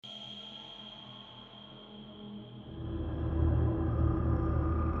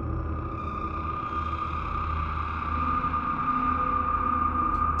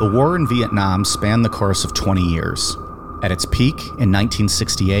The war in Vietnam spanned the course of 20 years. At its peak, in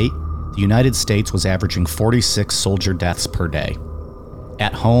 1968, the United States was averaging 46 soldier deaths per day.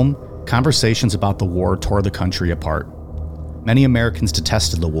 At home, conversations about the war tore the country apart. Many Americans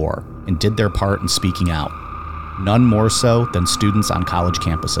detested the war and did their part in speaking out, none more so than students on college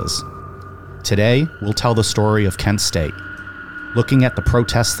campuses. Today, we'll tell the story of Kent State, looking at the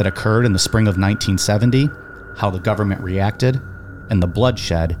protests that occurred in the spring of 1970, how the government reacted, and the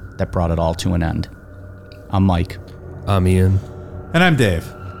bloodshed that brought it all to an end. I'm Mike. I'm Ian. And I'm Dave.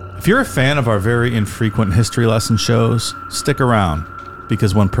 If you're a fan of our very infrequent history lesson shows, stick around,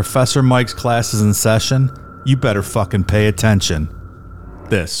 because when Professor Mike's class is in session, you better fucking pay attention.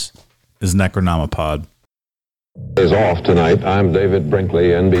 This is Necronomipod. Is off tonight. I'm David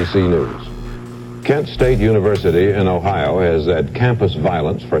Brinkley, NBC News. Kent State University in Ohio has had campus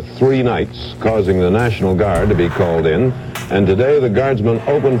violence for 3 nights, causing the National Guard to be called in, and today the guardsmen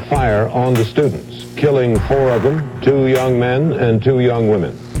opened fire on the students, killing 4 of them, 2 young men and 2 young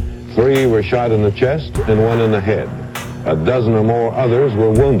women. 3 were shot in the chest and 1 in the head. A dozen or more others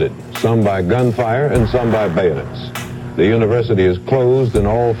were wounded, some by gunfire and some by bayonets. The university is closed and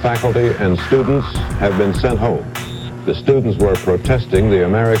all faculty and students have been sent home. The students were protesting the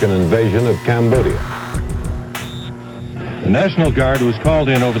American invasion of Cambodia. The National Guard was called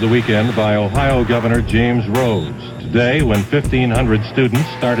in over the weekend by Ohio Governor James Rhodes. Today, when 1,500 students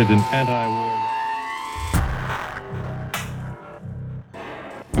started an anti-war...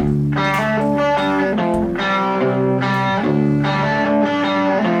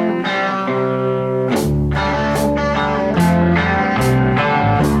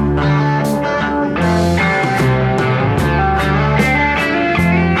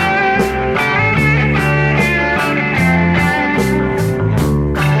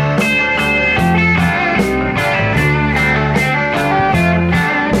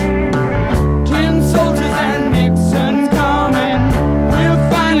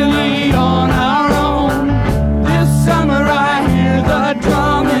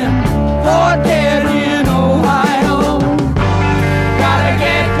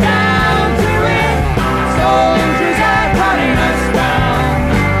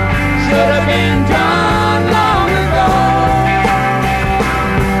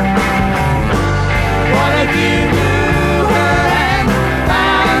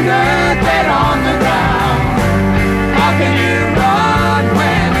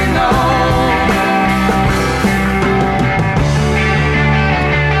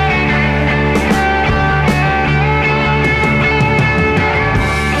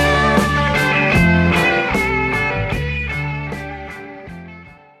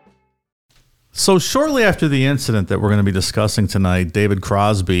 So shortly after the incident that we're going to be discussing tonight, David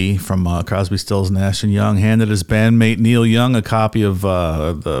Crosby from Crosby, Stills, Nash & Young handed his bandmate Neil Young a copy of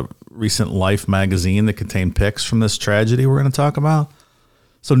the recent Life magazine that contained pics from this tragedy we're going to talk about.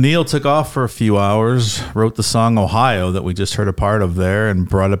 So Neil took off for a few hours, wrote the song Ohio that we just heard a part of there, and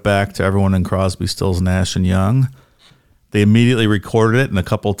brought it back to everyone in Crosby, Stills, Nash & Young. They immediately recorded it in a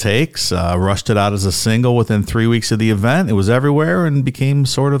couple takes, rushed it out as a single within 3 weeks of the event. It was everywhere and became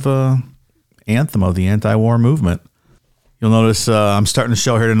sort of a anthem of the anti-war movement. You'll notice I'm starting the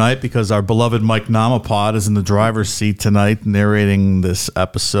show here tonight because our beloved Mike Nomipod is in the driver's seat tonight narrating this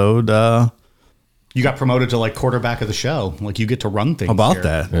episode. You got promoted to like quarterback of the show. Like you get to run things. How about here.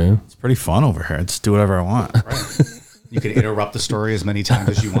 that? Yeah. It's pretty fun over here. I just do whatever I want. Right. You can interrupt the story as many times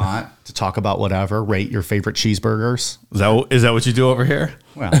as you want to talk about whatever. Rate your favorite cheeseburgers. Is that what you do over here?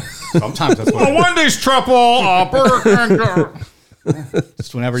 Well, sometimes that's what I do. Wendy's triple, Burger King.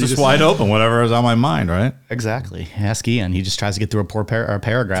 Just whenever Just you wide open, whatever is on my mind, right? Exactly. Ask Ian. He just tries to get through a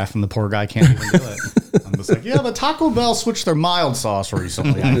paragraph, and the poor guy can't even do it. I'm just like, yeah, the Taco Bell switched their mild sauce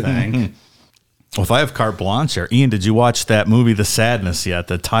recently, I think. Well, if I have carte blanche here, Ian, did you watch that movie, The Sadness, yet?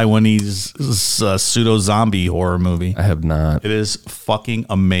 The Taiwanese pseudo-zombie horror movie. I have not. It is fucking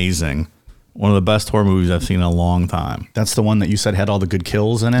amazing. One of the best horror movies I've seen in a long time. That's the one that you said had all the good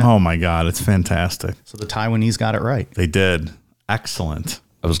kills in it? Oh, my God. It's fantastic. So the Taiwanese got it right. They did. Excellent.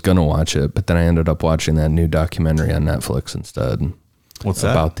 I was going to watch it, but then I ended up watching that new documentary on Netflix instead. What's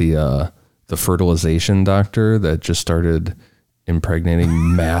that? About the fertilization doctor that just started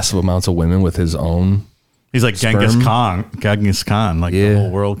impregnating massive amounts of women with his own. He's like Genghis Khan. Like Yeah. the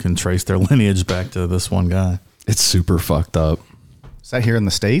whole world can trace their lineage back to this one guy. It's super fucked up. Is that here in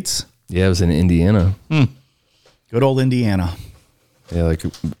the States? Yeah, it was in Indiana. Good old Indiana. Yeah, like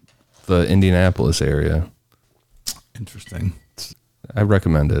the Indianapolis area. Interesting. I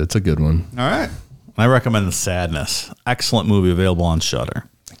recommend it. It's a good one. All right. I recommend The Sadness. Excellent movie available on Shudder.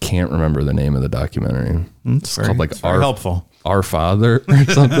 I can't remember the name of the documentary. It's called like very Our helpful. Our Father or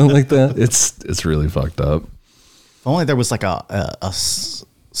something like that. It's really fucked up. If only there was like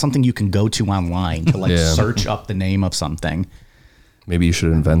something you can go to online to like search up the name of something. Maybe you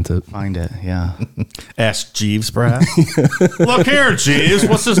should invent it. Find it, yeah. Ask Jeeves, perhaps. Look here, Jeeves.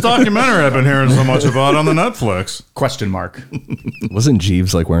 What's this documentary I've been hearing so much about on the Netflix? Question mark. Wasn't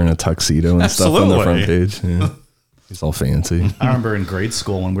Jeeves like wearing a tuxedo and stuff on the front page? Yeah. He's all fancy. I remember in grade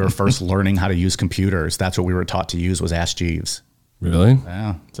school when we were first learning how to use computers, that's what we were taught to use was Ask Jeeves. Really?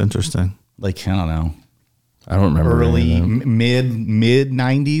 Yeah. It's interesting. Like, I don't know. I don't remember. Early, mid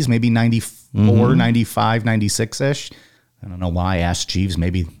 90s, maybe 94, 95, 96-ish. I don't know why Ask Jeeves.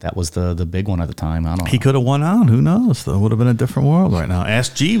 Maybe that was the big one at the time. I don't know. He could have won out. Who knows? Though, would have been a different world right now.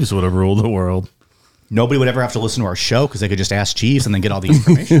 Ask Jeeves would have ruled the world. Nobody would ever have to listen to our show because they could just ask Jeeves and then get all the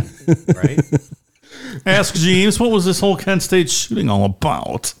information, right? Ask Jeeves, what was this whole Kent State shooting all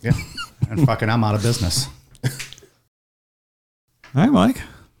about? Yeah. And fucking I'm out of business. All right, Mike.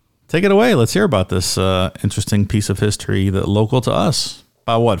 Take it away. Let's hear about this interesting piece of history that local to us.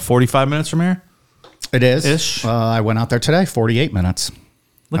 About what, 45 minutes from here? It is. Ish. I went out there today, 48 minutes.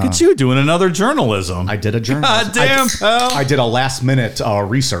 Look at you doing another journalism. I did a journal. God damn, pal. I did a last minute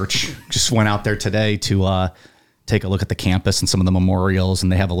research. Just went out there today to take a look at the campus and some of the memorials,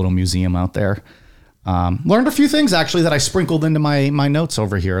 and they have a little museum out there. Learned a few things actually that I sprinkled into my notes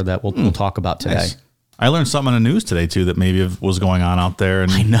over here that we'll talk about today. Nice. I learned something on the news today too that maybe was going on out there,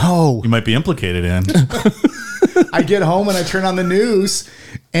 and I know you might be implicated in. I get home and I turn on the news,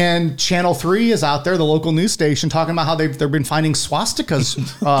 and Channel 3 is out there, the local news station, talking about how they've been finding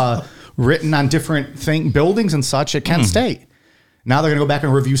swastikas written on different buildings and such at Kent State. Now they're going to go back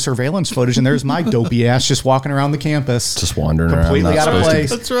and review surveillance footage, and there's my dopey ass just walking around the campus. Just wandering completely around. out of place.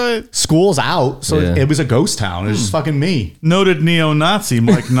 That's right. School's out, so Yeah. it was a ghost town. It was just fucking me. Noted neo-Nazi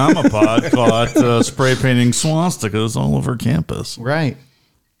Mike Namapod caught spray painting swastikas all over campus. Right.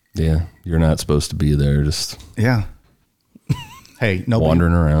 Yeah, you're not supposed to be there. Just Yeah. Hey, nobody,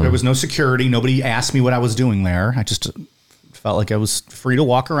 wandering around. There was no security. Nobody asked me what I was doing there. I just felt like I was free to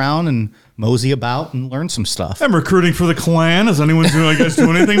walk around and mosey about and learn some stuff. I'm recruiting for the Klan. Is anyone doing? You guys do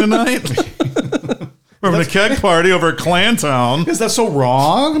anything tonight? We're having a keg party over at Klan Town. Is that so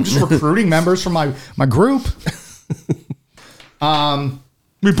wrong? I'm just recruiting members from my group.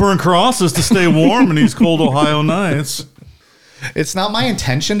 We burn crosses to stay warm in these cold Ohio nights. It's not my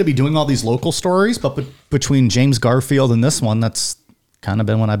intention to be doing all these local stories, but between James Garfield and this one, that's kind of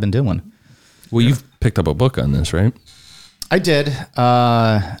been what I've been doing. well, you've picked up a book on this, right? I did.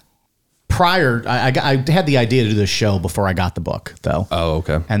 Prior, I had the idea to do this show before I got the book, though. Oh,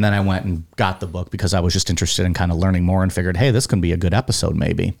 okay. And then I went and got the book because I was just interested in kind of learning more and figured, hey, this can be a good episode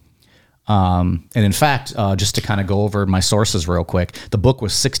maybe. And in fact, just to kind of go over my sources real quick, the book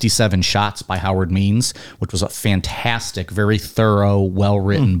was 67 Shots by Howard Means, which was a fantastic, very thorough,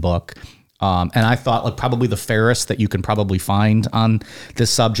 well-written book. And I thought like probably the fairest that you can probably find on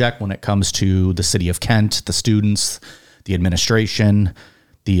this subject when it comes to the city of Kent, the students, the administration,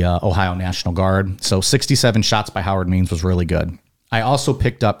 the Ohio National Guard. So 67 Shots by Howard Means was really good. I also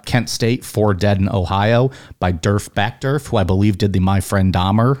picked up Kent State, 4 Dead in Ohio by Durf Backdurf, who I believe did the My Friend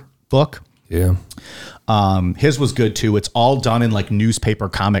Dahmer book. Yeah. His was good too. It's all done in like newspaper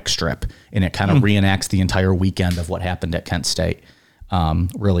comic strip, and it kind of reenacts the entire weekend of what happened at Kent State.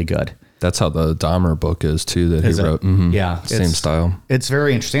 Really good. That's how the Dahmer book is too that Is he it? wrote. Mhm. Yeah. Same It's- style. It's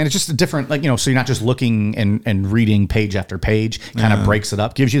very interesting. And it's just a different, like, so you're not just looking and reading page after page, kind of breaks it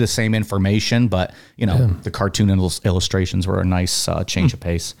up, gives you the same information, but, the cartoon illustrations were a nice change of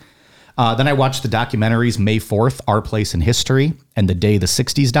pace. Then I watched the documentaries May 4th, Our Place in History, and The Day the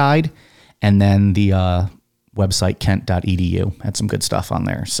 60s Died, and then the website kent.edu had some good stuff on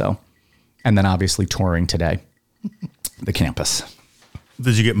there. So, and then obviously touring today, the campus.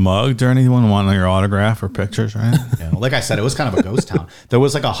 Did you get mugged or anyone wanting your autograph or pictures, right? Yeah, like I said, it was kind of a ghost town. There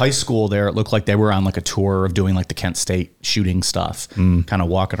was like a high school there. It looked like they were on like a tour of doing like the Kent State shooting stuff, kind of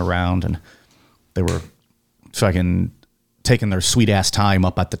walking around, and they were fucking taking their sweet ass time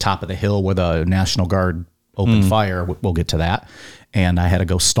up at the top of the hill where the National Guard opened fire. We'll get to that. And I had to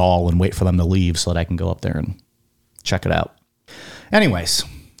go stall and wait for them to leave so that I can go up there and check it out. Anyways.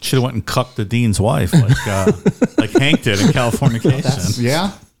 Should have went and cucked the dean's wife like Hank did in Californication.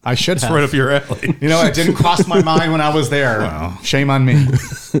 Yeah, I should It's have. right up your alley. It didn't cross my mind when I was there. Wow. Shame on me.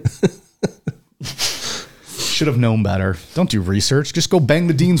 Should have known better. Don't do research. Just go bang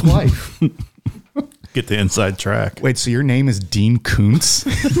the dean's wife. Get the inside track. Wait, so your name is Dean Koontz?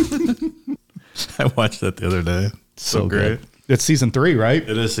 I watched that the other day. So great. Good. It's season 3, right?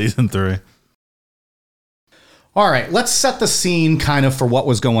 It is season 3. All right, let's set the scene kind of for what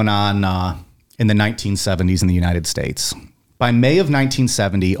was going on in the 1970s in the United States. By May of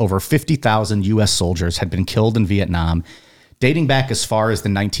 1970, over 50,000 U.S. soldiers had been killed in Vietnam, dating back as far as the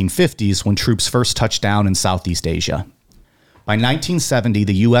 1950s when troops first touched down in Southeast Asia. By 1970,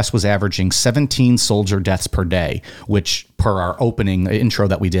 the U.S. was averaging 17 soldier deaths per day, which, per our opening intro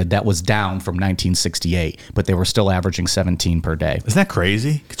that we did, that was down from 1968, but they were still averaging 17 per day. Isn't that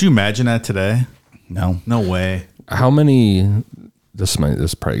crazy? Could you imagine that today? No. No way. How many, this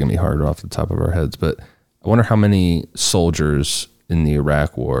is probably going to be hard off the top of our heads, but I wonder how many soldiers in the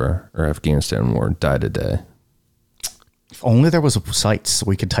Iraq War or Afghanistan War died a day. If only there was a site so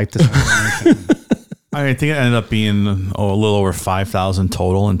we could type this information. I think it ended up being a little over 5,000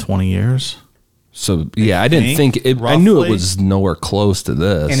 total in 20 years. So, yeah, I didn't think it. I knew it was nowhere close to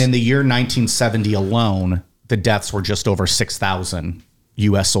this. And in the year 1970 alone, the deaths were just over 6,000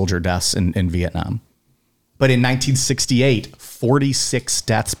 U.S. soldier deaths in Vietnam. But in 1968, 46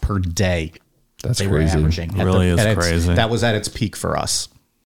 deaths per day. That's they crazy. Were averaging. It really is crazy. That was at its peak for us.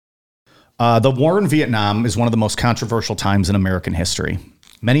 The war in Vietnam is one of the most controversial times in American history.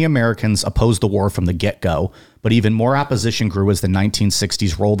 Many Americans opposed the war from the get-go, but even more opposition grew as the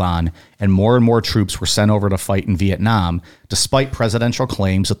 1960s rolled on and more troops were sent over to fight in Vietnam, despite presidential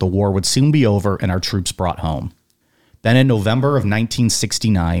claims that the war would soon be over and our troops brought home. Then in November of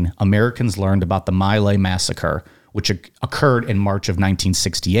 1969, Americans learned about the My Lai massacre, which occurred in March of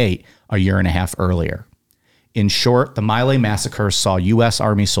 1968, a year and a half earlier. In short, the My Lai massacre saw U.S.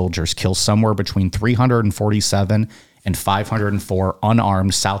 Army soldiers kill somewhere between 347 and 504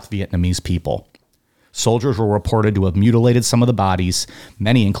 unarmed South Vietnamese people. Soldiers were reported to have mutilated some of the bodies,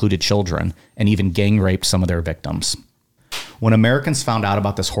 many included children, and even gang raped some of their victims. When Americans found out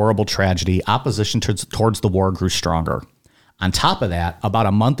about this horrible tragedy, opposition towards the war grew stronger. On top of that, about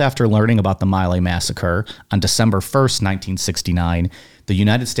a month after learning about the My Lai massacre, on December 1st, 1969, the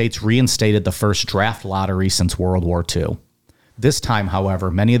United States reinstated the first draft lottery since World War II. This time,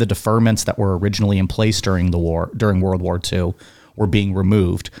 however, many of the deferments that were originally in place during World War II were being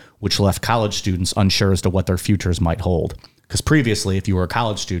removed, which left college students unsure as to what their futures might hold. Because previously, if you were a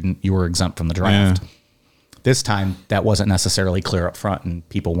college student, you were exempt from the draft. Yeah. This time, that wasn't necessarily clear up front, and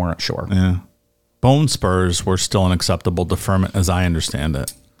people weren't sure. Yeah. Bone spurs were still an acceptable deferment, as I understand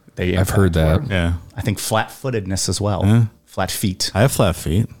it. I've heard that. Yeah. I think flat-footedness as well. Yeah. Flat feet. I have flat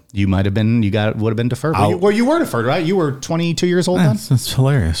feet. You might have been, would have been deferred. Well, you were deferred, right? You were 22 years old then? That's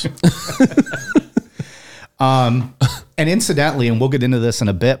hilarious. And incidentally, and we'll get into this in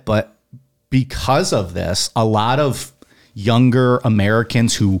a bit, but because of this, a lot of younger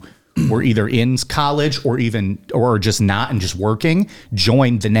Americans who were either in college or just not and just working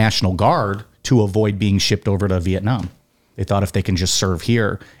joined the National Guard to avoid being shipped over to Vietnam. They thought if they can just serve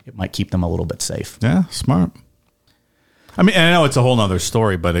here, it might keep them a little bit safe. Yeah, smart. I mean, I know it's a whole nother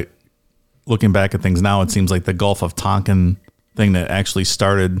story, but looking back at things now, it seems like the Gulf of Tonkin thing that actually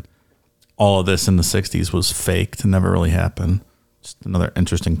started all of this in the 60s was faked and never really happened. Just another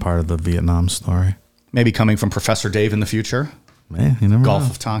interesting part of the Vietnam story. Maybe coming from Professor Dave in the future. Man, you never Gulf know.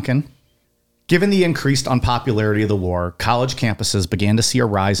 of Tonkin. Given the increased unpopularity of the war, college campuses began to see a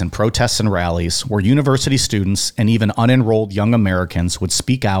rise in protests and rallies where university students and even unenrolled young Americans would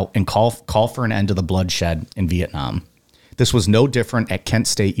speak out and call for an end to the bloodshed in Vietnam. This was no different at Kent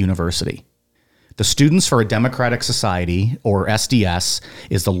State University. The Students for a Democratic Society, or SDS,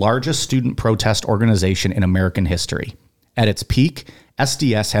 is the largest student protest organization in American history. At its peak,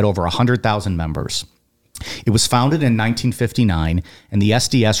 SDS had over 100,000 members. It was founded in 1959, and the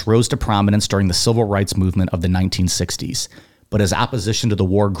SDS rose to prominence during the civil rights movement of the 1960s. But as opposition to the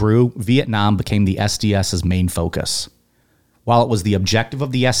war grew, Vietnam became the SDS's main focus. While it was the objective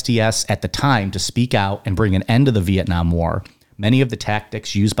of the SDS at the time to speak out and bring an end to the Vietnam War, many of the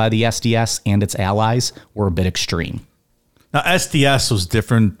tactics used by the SDS and its allies were a bit extreme. Now, SDS was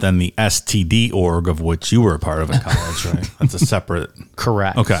different than the STD org of which you were a part of at college, right? That's a separate...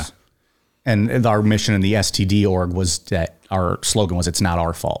 Correct. Okay. And our mission in the STD org was that our slogan was, "It's not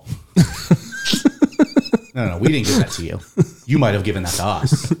our fault." No, we didn't give that to you. You might have given that to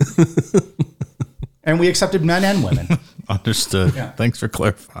us. And we accepted men and women. Understood. Yeah. Thanks for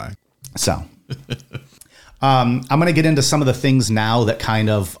clarifying. So, I'm going to get into some of the things now that kind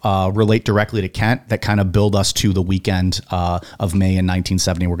of relate directly to Kent that kind of build us to the weekend of May in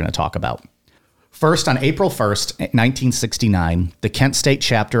 1970 we're going to talk about. First, on April 1st, 1969, the Kent State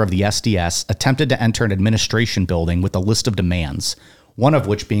chapter of the SDS attempted to enter an administration building with a list of demands, one of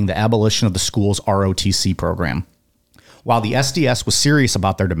which being the abolition of the school's ROTC program. While the SDS was serious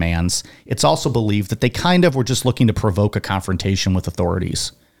about their demands, it's also believed that they kind of were just looking to provoke a confrontation with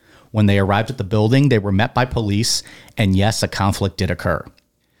authorities. When they arrived at the building, they were met by police, and yes, a conflict did occur.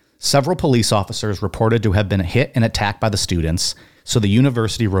 Several police officers reported to have been hit and attacked by the students, so the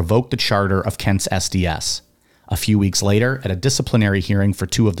university revoked the charter of Kent's SDS. A few weeks later, at a disciplinary hearing for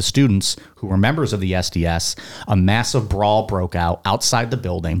 2 of the students who were members of the SDS, a massive brawl broke out outside the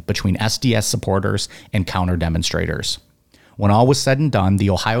building between SDS supporters and counter demonstrators. When all was said and done,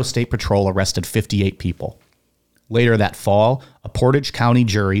 the Ohio State Patrol arrested 58 people. Later that fall, a Portage County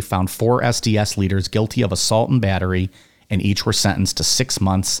jury found 4 SDS leaders guilty of assault and battery, and each were sentenced to 6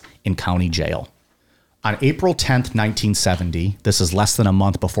 months in county jail. On April 10th, 1970, this is less than a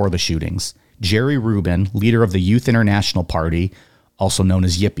month before the shootings, Jerry Rubin, leader of the Youth International Party, also known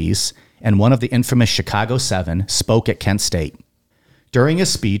as Yippies, and one of the infamous Chicago 7, spoke at Kent State. During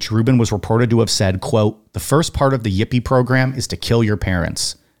his speech, Rubin was reported to have said, quote, "The first part of the Yippie program is to kill your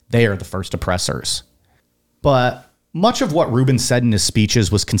parents. They are the first oppressors." But much of what Rubin said in his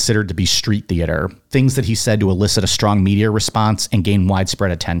speeches was considered to be street theater, things that he said to elicit a strong media response and gain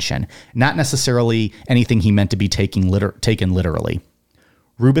widespread attention, not necessarily anything he meant to be taken literally.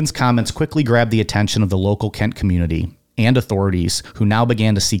 Rubin's comments quickly grabbed the attention of the local Kent community and authorities, who now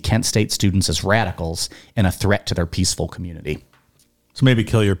began to see Kent State students as radicals and a threat to their peaceful community. So maybe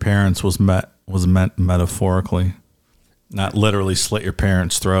kill your parents was meant metaphorically, not literally slit your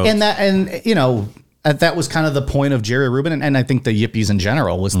parents' throats. And that was kind of the point of Jerry Rubin, and I think the Yippies in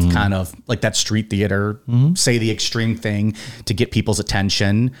general was kind of like that street theater, say the extreme thing to get people's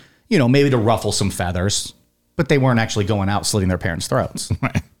attention, maybe to ruffle some feathers. But they weren't actually going out slitting their parents' throats.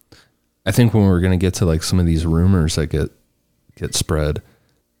 Right. I think when we're going to get to like some of these rumors that get spread,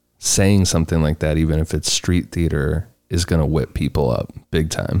 saying something like that, even if it's street theater, is going to whip people up big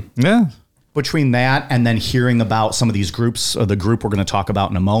time. Yeah. Between that and then hearing about some of these groups, or the group we're going to talk about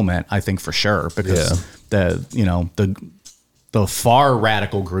in a moment, I think for sure, because the far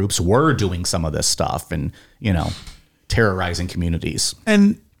radical groups were doing some of this stuff and, terrorizing communities.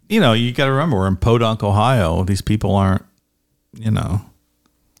 And you got to remember, we're in Podunk, Ohio. These people aren't,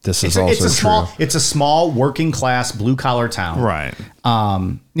 This is also true. It's a small working class blue collar town. right.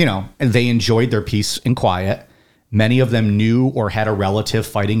 And they enjoyed their peace and quiet. Many of them knew or had a relative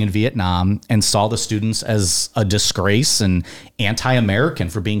fighting in Vietnam and saw the students as a disgrace and anti-American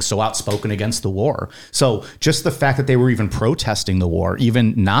for being so outspoken against the war. So just the fact that they were even protesting the war,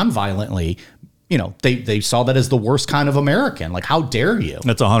 even non-violently, they saw that as the worst kind of American. Like, how dare you?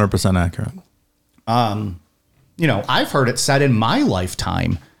 That's 100% accurate. I've heard it said in my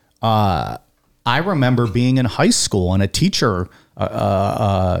lifetime. I remember being in high school and a teacher,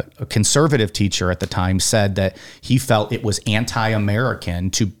 a conservative teacher at the time, said that he felt it was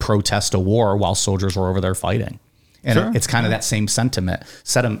anti-American to protest a war while soldiers were over there fighting. And Sure. it's kind of that same sentiment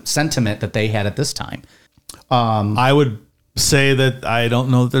that they had at this time. I would say that I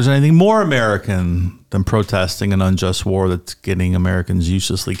don't know that there's anything more American than protesting an unjust war that's getting Americans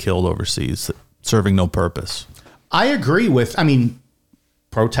uselessly killed overseas, serving no purpose. I agree with,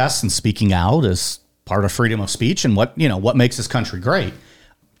 protests and speaking out is part of freedom of speech and what makes this country great.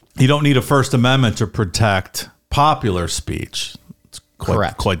 You don't need a First Amendment to protect popular speech. It's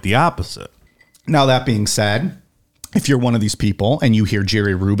Correct. Quite the opposite. Now, that being said, if you're one of these people and you hear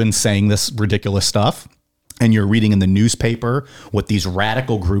Jerry Rubin saying this ridiculous stuff and you're reading in the newspaper what these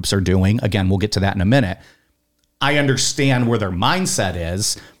radical groups are doing, again, we'll get to that in a minute. I understand where their mindset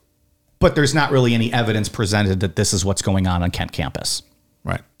is, but there's not really any evidence presented that this is what's going on Kent campus.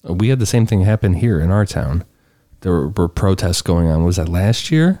 Right. We had the same thing happen here in our town. There were protests going on. Was that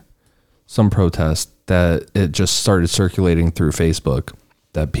last year? Some protest that it just started circulating through Facebook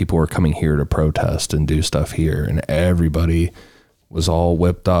that people were coming here to protest and do stuff here. And everybody was all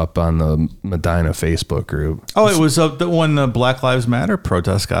whipped up on the Medina Facebook group. Oh, it was when the Black Lives Matter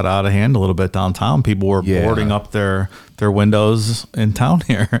protests got out of hand a little bit downtown. People were boarding up their windows in town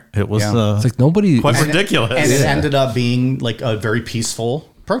here. It was It's like nobody... quite ridiculous. And it ended up being like a very peaceful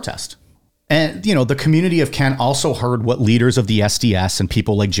protest. And, the community of Kent also heard what leaders of the SDS and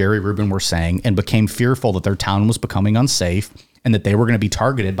people like Jerry Rubin were saying and became fearful that their town was becoming unsafe and that they were going to be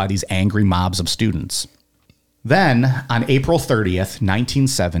targeted by these angry mobs of students. Then, on April 30th,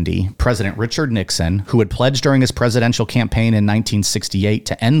 1970, President Richard Nixon, who had pledged during his presidential campaign in 1968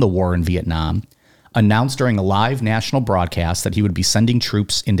 to end the war in Vietnam, announced during a live national broadcast that he would be sending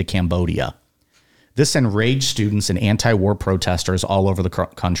troops into Cambodia. This enraged students and anti-war protesters all over the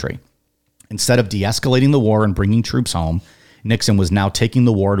country. Instead of de-escalating the war and bringing troops home, Nixon was now taking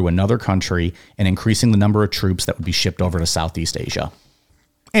the war to another country and increasing the number of troops that would be shipped over to Southeast Asia.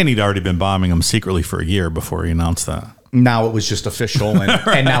 And he'd already been bombing them secretly for a year before he announced that. Now it was just official,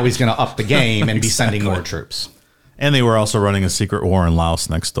 and now he's going to up the game and be sending more troops. And they were also running a secret war in Laos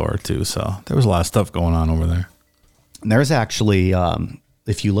next door, too. So there was a lot of stuff going on over there. And there's actually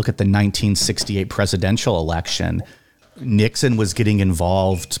if you look at the 1968 presidential election, Nixon was getting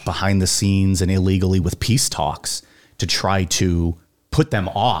involved behind the scenes and illegally with peace talks to try to put them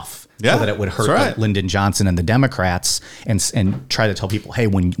off so that it would hurt right. Lyndon Johnson and the Democrats and try to tell people, hey,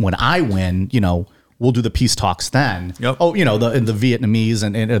 when I win, we'll do the peace talks then. Yep. Oh, the Vietnamese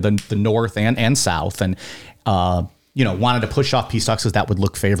and the North and South and, wanted to push off peace talks because that would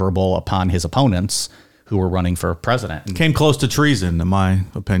look favorable upon his opponents who were running for president. And Came close to treason, in my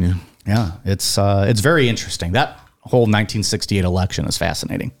opinion. yeah, it's very interesting. That whole 1968 election is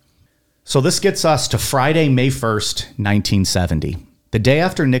fascinating. So this gets us to Friday, May 1st, 1970. The day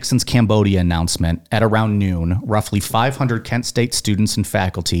after Nixon's Cambodia announcement, at around noon, roughly 500 Kent State students and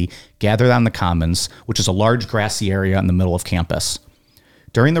faculty gathered on the Commons, which is a large grassy area in the middle of campus.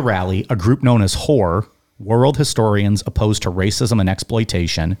 During the rally, a group known as WHOR, World Historians Opposed to Racism and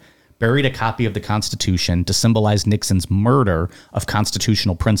Exploitation, buried a copy of the Constitution to symbolize Nixon's murder of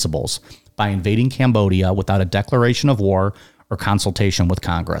constitutional principles by invading Cambodia without a declaration of war or consultation with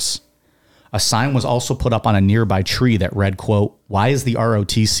Congress. A sign was also put up on a nearby tree that read, quote, "Why is the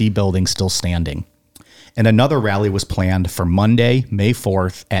ROTC building still standing?" And another rally was planned for Monday, May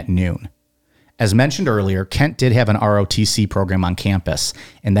 4th at noon. As mentioned earlier, Kent did have an ROTC program on campus,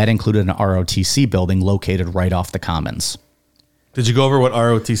 and that included an ROTC building located right off the Commons. Did you go over what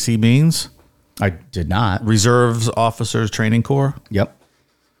ROTC means? I did not. Reserves Officers Training Corps? Yep.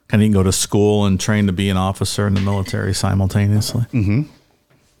 Kind of you can go to school and train to be an officer in the military simultaneously. Mm-hmm.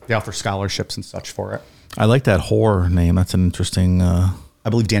 They offer scholarships and such for it. I like that whore name. That's an interesting... I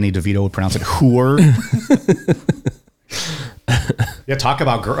believe Danny DeVito would pronounce it whore. Yeah, talk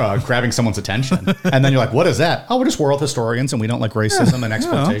about grabbing someone's attention. And then you're like, what is that? Oh, we're just world historians and we don't like racism and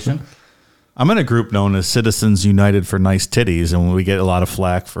exploitation. I'm in a group known as Citizens United for Nice Titties, and we get a lot of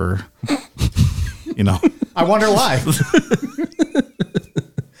flack for, I wonder why.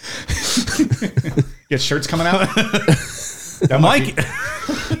 Get shirts coming out? Mike...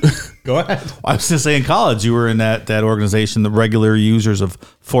 Go ahead. I was going to say in college, you were in that organization, the regular users of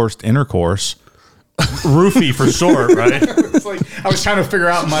forced intercourse. Roofie for short, right? It's like I was trying to figure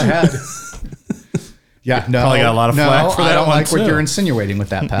out in my head. Yeah, no. Probably got a lot of flack for that I don't one, like what too. you're insinuating with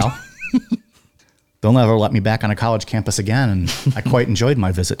that, pal. They'll never let me back on a college campus again, and I quite enjoyed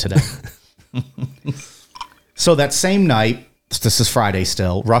my visit today. So that same night, this is Friday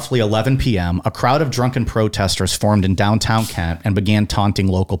still, roughly 11 p.m., a crowd of drunken protesters formed in downtown Kent and began taunting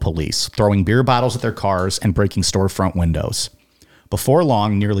local police, throwing beer bottles at their cars and breaking storefront windows. Before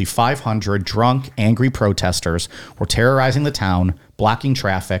long, nearly 500 drunk, angry protesters were terrorizing the town, blocking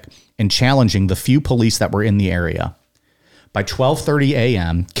traffic, and challenging the few police that were in the area. By 12:30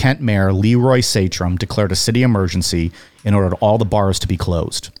 a.m., Kent Mayor Leroy Satrum declared a city emergency and ordered all the bars to be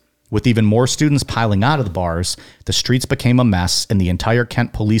closed. With even more students piling out of the bars, the streets became a mess and the entire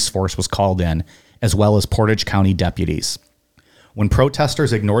Kent police force was called in, as well as Portage County deputies. When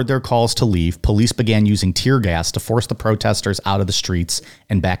protesters ignored their calls to leave, police began using tear gas to force the protesters out of the streets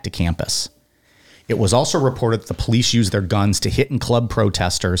and back to campus. It was also reported that the police used their guns to hit and club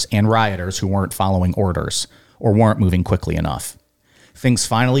protesters and rioters who weren't following orders or weren't moving quickly enough. Things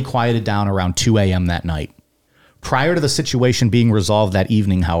finally quieted down around 2 a.m. that night. Prior to the situation being resolved that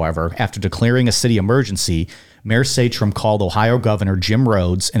evening, however, after declaring a city emergency, Mayor Satrum called Ohio Governor Jim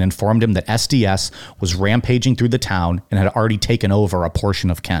Rhodes and informed him that SDS was rampaging through the town and had already taken over a portion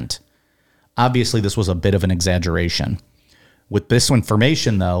of Kent. Obviously, this was a bit of an exaggeration. With this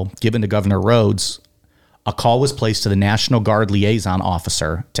information, though, given to Governor Rhodes, a call was placed to the National Guard liaison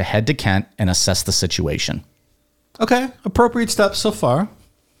officer to head to Kent and assess the situation. Okay, appropriate steps so far.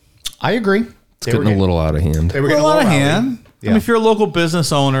 I agree. It's getting a little out of hand. They were A getting lot of rowdy. hand. Yeah. I mean, if you're a local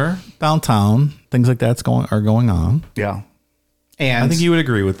business owner downtown, things like that's are going on. Yeah. And I think you would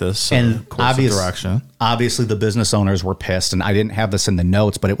agree with this course of direction. Obviously, the business owners were pissed, and I didn't have this in the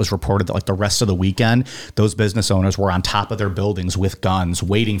notes, but it was reported that like the rest of the weekend, those business owners were on top of their buildings with guns,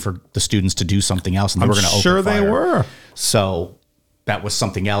 waiting for the students to do something else, and they were going to open Sure, fire. they were. So that was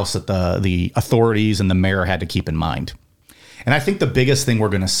something else that the authorities and the mayor had to keep in mind. And I think the biggest thing we're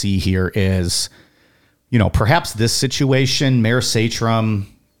going to see here is, perhaps this situation, Mayor Satrum,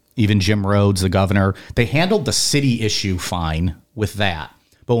 even Jim Rhodes, the governor, they handled the city issue fine with that.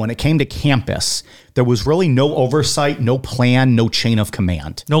 But when it came to campus, there was really no oversight, no plan, no chain of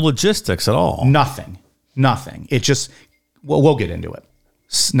command. No logistics at all. Nothing. It just, we'll get into it.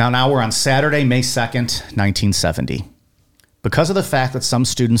 Now we're on Saturday, May 2nd, 1970. Because of the fact that some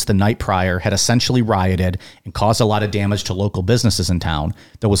students the night prior had essentially rioted and caused a lot of damage to local businesses in town,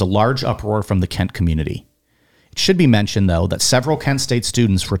 there was a large uproar from the Kent community. It should be mentioned, though, that several Kent State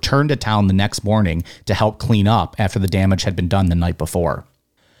students returned to town the next morning to help clean up after the damage had been done the night before.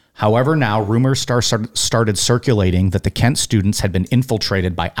 However, now rumors started circulating that the Kent students had been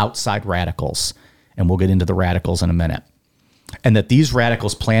infiltrated by outside radicals, and we'll get into the radicals in a minute, and that these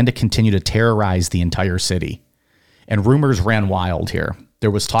radicals planned to continue to terrorize the entire city. And rumors ran wild here. There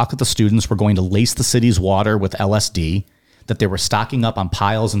was talk that the students were going to lace the city's water with LSD, that they were stocking up on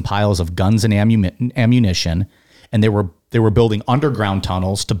piles and piles of guns and ammunition, and they were building underground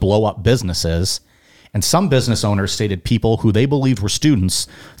tunnels to blow up businesses. And some business owners stated people who they believed were students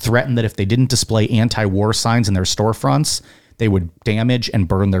threatened that if they didn't display anti-war signs in their storefronts, they would damage and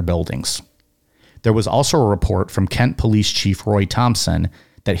burn their buildings. There was also a report from Kent Police Chief Roy Thompson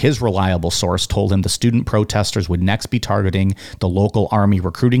that his reliable source told him the student protesters would next be targeting the local Army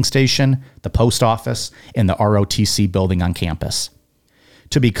recruiting station, the post office, and the ROTC building on campus.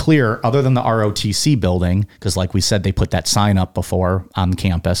 To be clear, other than the ROTC building, because like we said, they put that sign up before on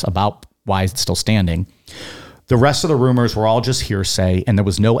campus about why it's still standing, the rest of the rumors were all just hearsay, and there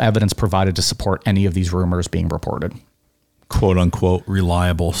was no evidence provided to support any of these rumors being reported. Quote unquote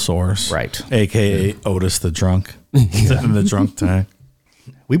reliable source. Right. AKA Otis the drunk. Sitting in the drunk tank.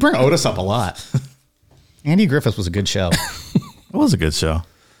 We bring Otis up a lot. Andy Griffith was a good show. It was a good show.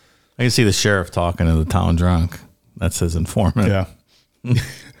 I can see the sheriff talking to the town drunk. That's his informant. Yeah.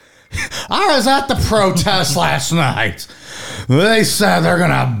 I was at the protest last night. They said they're going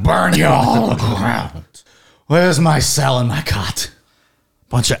to burn you all to the ground. Where's my cell and my cot?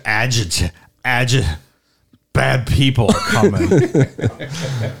 Bunch of bad people are coming.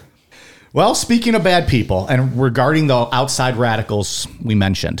 Well, speaking of bad people, and regarding the outside radicals we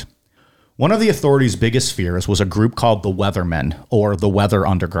mentioned, one of the authorities' biggest fears was a group called the Weathermen, or the Weather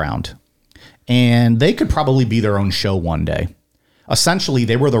Underground. And they could probably be their own show one day. Essentially,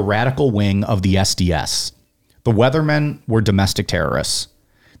 they were the radical wing of the SDS. The Weathermen were domestic terrorists.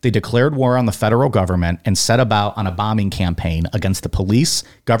 They declared war on the federal government and set about on a bombing campaign against the police,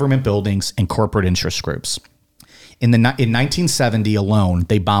 government buildings, and corporate interest groups. In 1970 alone,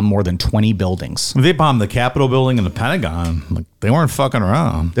 they bombed more than 20 buildings. They bombed the Capitol building and the Pentagon. Like, they weren't fucking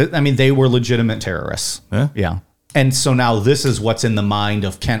around. They were legitimate terrorists. Yeah. And so now this is what's in the mind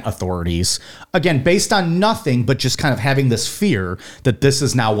of Kent authorities. Again, based on nothing, but just kind of having this fear that this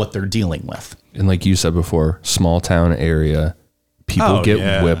is now what they're dealing with. And like you said before, small town area, people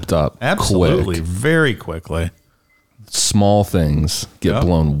get whipped up. Absolutely. Quick. Very quickly. Small things get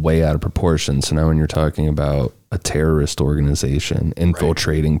blown way out of proportion. So now when you're talking about a terrorist organization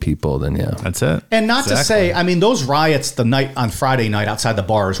infiltrating people, then that's it. And not to say, I mean, those riots on Friday night outside the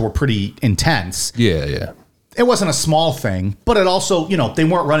bars were pretty intense. Yeah. It wasn't a small thing, but it also, they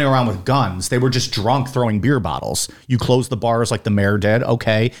weren't running around with guns. They were just drunk throwing beer bottles. You close the bars like the mayor did.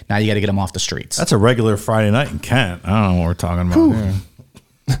 Okay, now you got to get them off the streets. That's a regular Friday night in Kent. I don't know what we're talking about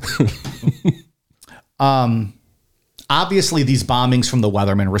here. Obviously, these bombings from the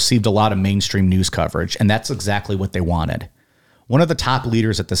Weathermen received a lot of mainstream news coverage, and that's exactly what they wanted. One of the top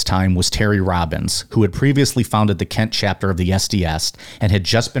leaders at this time was Terry Robbins, who had previously founded the Kent chapter of the SDS and had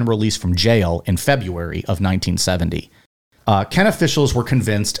just been released from jail in February of 1970. Kent officials were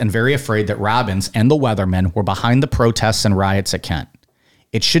convinced and very afraid that Robbins and the Weathermen were behind the protests and riots at Kent.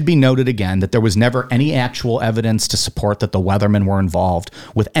 It should be noted again that there was never any actual evidence to support that the Weathermen were involved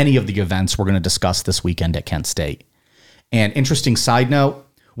with any of the events we're going to discuss this weekend at Kent State. And interesting side note,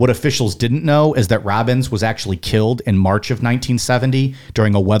 what officials didn't know is that Robbins was actually killed in March of 1970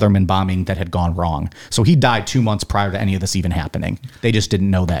 during a Weatherman bombing that had gone wrong. So he died 2 months prior to any of this even happening. They just didn't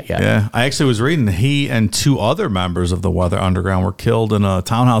know that yet. Yeah, I actually was reading he and two other members of the Weather Underground were killed in a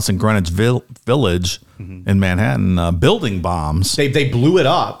townhouse in Greenwich Village in Manhattan, building bombs. They blew it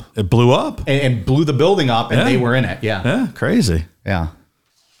up. It blew up. And blew the building up, and they were in it. Yeah, crazy. Yeah.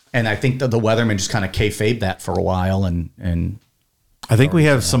 And I think that the Weathermen just kind of kayfabed that for a while. And I think we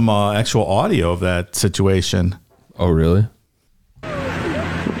have some actual audio of that situation. Oh, really? Bag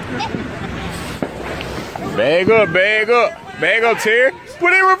up, Terry.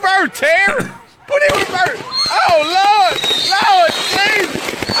 Put it in reverse, Terry. Put it in reverse. Oh, Lord, Jesus.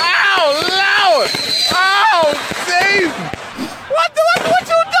 Oh, Lord. Oh, Jesus. What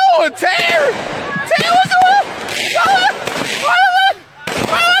you doing, Terry? Terry, what you doing?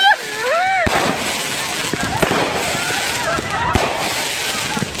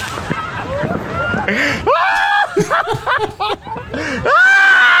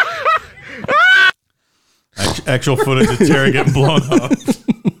 Actual footage of Terry getting blown up.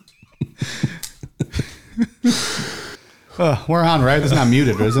 We're on, right? It's not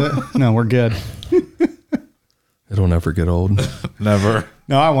muted, is it? No, we're good. It'll never get old. Never.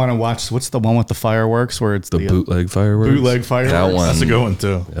 No, I want to watch. What's the one with the fireworks where it's The bootleg fireworks. Bootleg fireworks. That one. That's a good one,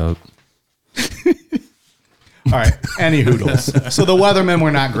 too. Yep. All right. Any hoodles. So the weathermen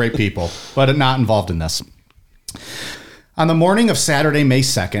were not great people, but not involved in this. On the morning of Saturday, May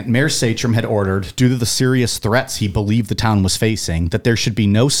 2nd, Mayor Satrom had ordered, due to the serious threats he believed the town was facing, that there should be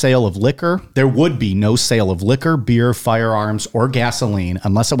no sale of liquor. There would be no sale of liquor, beer, firearms, or gasoline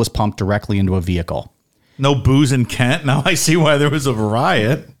unless it was pumped directly into a vehicle. No booze in Kent? Now I see why there was a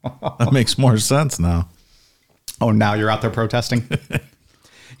riot. That makes more sense now. Oh, now you're out there protesting?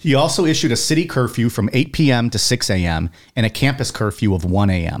 He also issued a city curfew from 8 p.m. to 6 a.m. and a campus curfew of 1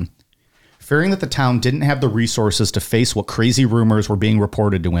 a.m. Fearing that the town didn't have the resources to face what crazy rumors were being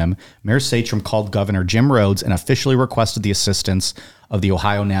reported to him, Mayor Satrom called Governor Jim Rhodes and officially requested the assistance of the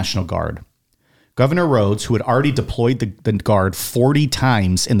Ohio National Guard. Governor Rhodes, who had already deployed the Guard 40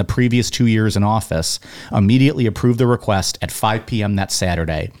 times in the previous 2 years in office, immediately approved the request at 5 p.m. that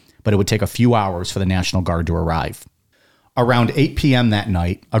Saturday, but it would take a few hours for the National Guard to arrive. Around 8 p.m. that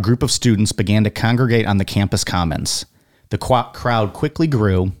night, a group of students began to congregate on the campus commons. The crowd quickly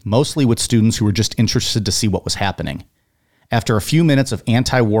grew, mostly with students who were just interested to see what was happening. After a few minutes of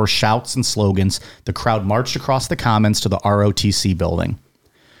anti-war shouts and slogans, the crowd marched across the commons to the ROTC building.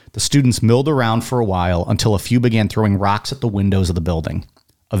 The students milled around for a while until a few began throwing rocks at the windows of the building.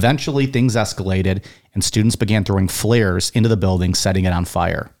 Eventually, things escalated, and students began throwing flares into the building, setting it on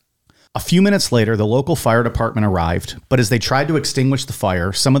fire. A few minutes later, the local fire department arrived, but as they tried to extinguish the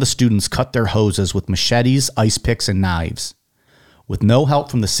fire, some of the students cut their hoses with machetes, ice picks, and knives. With no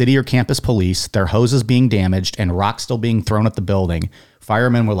help from the city or campus police, their hoses being damaged, and rocks still being thrown at the building,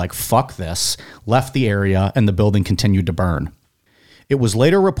 firemen were like, fuck this, left the area, and the building continued to burn. It was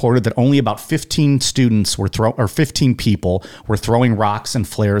later reported that only about 15 people were throwing rocks and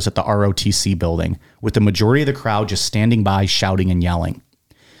flares at the ROTC building, with the majority of the crowd just standing by, shouting and yelling.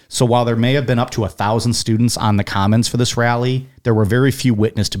 So while there may have been up to 1,000 students on the commons for this rally, there were very few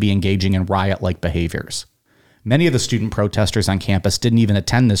witnessed to be engaging in riot-like behaviors. Many of the student protesters on campus didn't even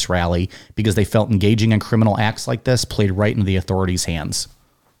attend this rally because they felt engaging in criminal acts like this played right into the authorities' hands.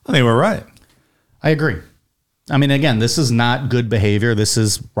 Well, they were right. I agree. I mean, again, this is not good behavior. This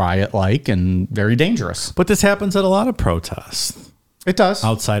is riot-like and very dangerous. But this happens at a lot of protests. It does.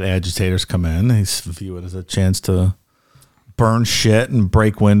 Outside agitators come in. They view it as a chance to burn shit and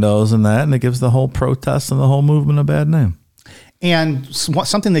break windows and that, and it gives the whole protest and the whole movement a bad name. And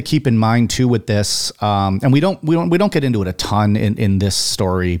something to keep in mind too with this, and we don't get into it a ton in this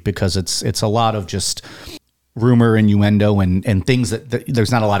story because it's a lot of just rumor, innuendo, and things that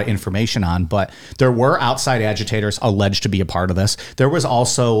there's not a lot of information on. But there were outside agitators alleged to be a part of this. There was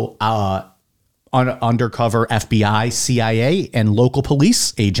also undercover FBI, CIA, and local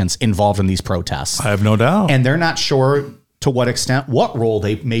police agents involved in these protests. I have no doubt. And they're not sure to what extent, what role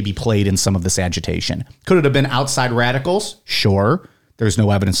they maybe played in some of this agitation. Could it have been outside radicals? Sure. There's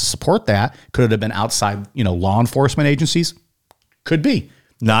no evidence to support that. Could it have been outside, law enforcement agencies? Could be.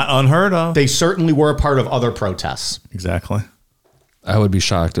 Not unheard of. They certainly were a part of other protests. Exactly. I would be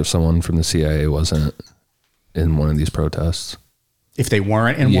shocked if someone from the CIA wasn't in one of these protests. If they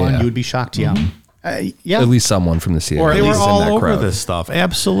weren't in one, you would be shocked. Yeah. Yeah. At least someone from the CIA. Or they were all in that over crowd. this stuff.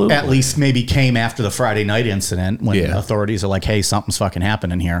 Absolutely. At least maybe came after the Friday night incident when authorities are like, hey, something's fucking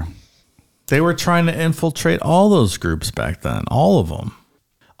happening here. They were trying to infiltrate all those groups back then. All of them.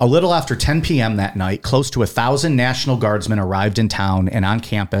 A little after 10 p.m. that night, close to 1,000 National Guardsmen arrived in town and on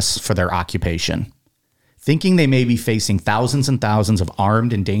campus for their occupation. Thinking they may be facing thousands and thousands of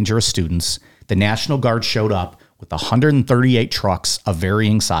armed and dangerous students, the National Guard showed up with 138 trucks of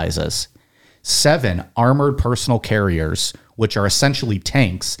varying sizes, 7 armored personal carriers, which are essentially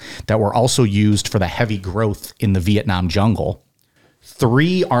tanks that were also used for the heavy growth in the Vietnam jungle,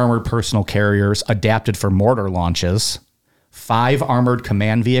 3 armored personal carriers adapted for mortar launches, 5 armored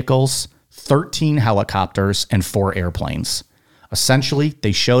command vehicles, 13 helicopters, and 4 airplanes. Essentially,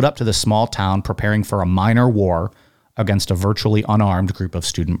 they showed up to the small town preparing for a minor war against a virtually unarmed group of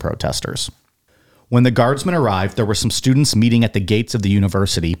student protesters. When the guardsmen arrived, there were some students meeting at the gates of the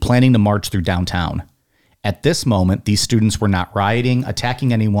university, planning to march through downtown. At this moment, these students were not rioting,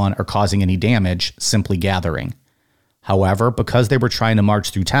 attacking anyone, or causing any damage, simply gathering. However, because they were trying to march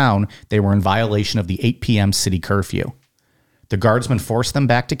through town, they were in violation of the 8 p.m. city curfew. The guardsmen forced them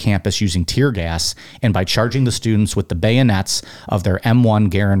back to campus using tear gas and by charging the students with the bayonets of their M1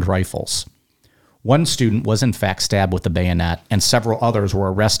 Garand rifles. One student was in fact stabbed with a bayonet, and several others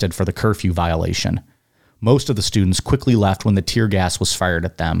were arrested for the curfew violation. Most of the students quickly left when the tear gas was fired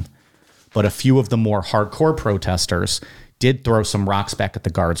at them, but a few of the more hardcore protesters did throw some rocks back at the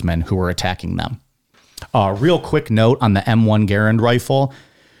guardsmen who were attacking them. Real quick note on the M1 Garand rifle.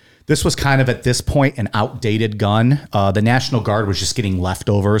 This was kind of at this point an outdated gun. The National Guard was just getting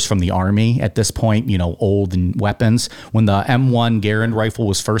leftovers from the Army at this point, old weapons. When the M1 Garand rifle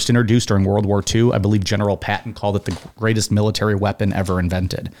was first introduced during World War II, I believe General Patton called it the greatest military weapon ever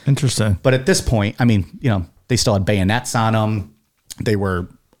invented. Interesting. But at this point, they still had bayonets on them. They were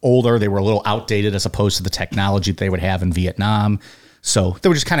older. They were a little outdated as opposed to the technology that they would have in Vietnam. So they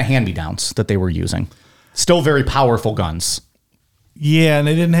were just kind of hand-me-downs that they were using. Still very powerful guns. Yeah, and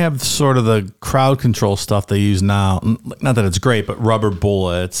they didn't have sort of the crowd control stuff they use now. Not that it's great, but rubber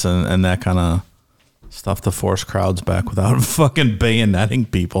bullets and that kind of stuff to force crowds back without fucking bayoneting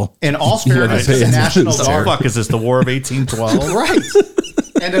people. In all fairness, the National Guard... Fuck, is this the War of 1812?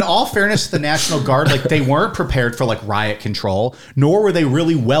 Right. And in all fairness, the National Guard, they weren't prepared for riot control, nor were they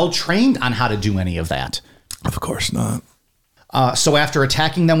really well trained on how to do any of that. Of course not. So after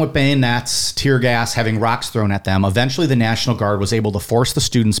attacking them with bayonets, tear gas, having rocks thrown at them, eventually the National Guard was able to force the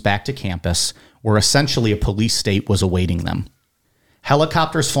students back to campus, where essentially a police state was awaiting them.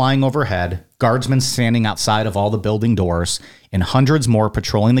 Helicopters flying overhead, guardsmen standing outside of all the building doors, and hundreds more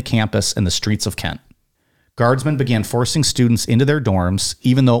patrolling the campus and the streets of Kent. Guardsmen began forcing students into their dorms,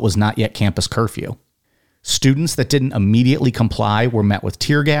 even though it was not yet campus curfew. Students that didn't immediately comply were met with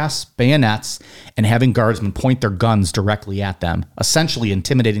tear gas, bayonets, and having guardsmen point their guns directly at them, essentially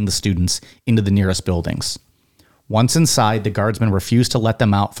intimidating the students into the nearest buildings. Once inside, the guardsmen refused to let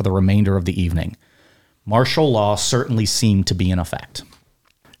them out for the remainder of the evening. Martial law certainly seemed to be in effect.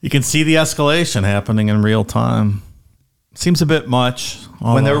 You can see the escalation happening in real time. Seems a bit much.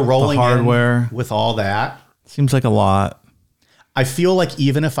 When they're rolling the hardware with all that. Seems like a lot. I feel like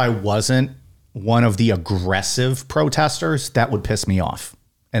even if I wasn't one of the aggressive protesters, that would piss me off.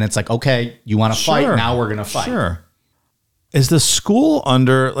 And it's okay, you want to fight, now we're going to fight. Sure. Is the school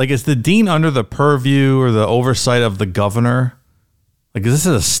is the dean under the purview or the oversight of the governor? This is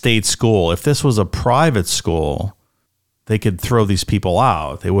a state school. If this was a private school, they could throw these people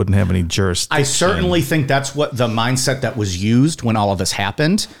out. They wouldn't have any jurisdiction. I certainly think that's what the mindset that was used when all of this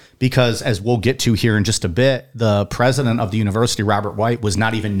happened, because as we'll get to here in just a bit, the president of the university, Robert White, was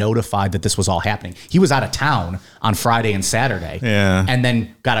not even notified that this was all happening. He was out of town on Friday and Saturday. Yeah. And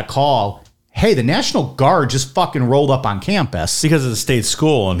then got a call, hey, the National Guard just fucking rolled up on campus. Because it's a state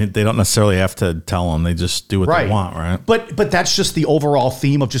school, and they don't necessarily have to tell them. They just do what they want, right? But that's just the overall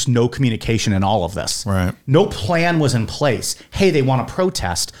theme of just no communication in all of this. Right. No plan was in place. Hey, they want to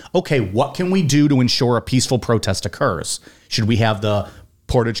protest. Okay, what can we do to ensure a peaceful protest occurs? Should we have the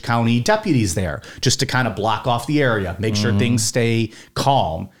Portage County deputies there just to kind of block off the area, make sure things stay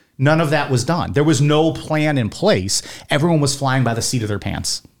calm? None of that was done. There was no plan in place. Everyone was flying by the seat of their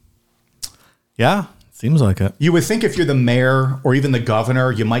pants. Yeah, seems like it. You would think if you're the mayor or even the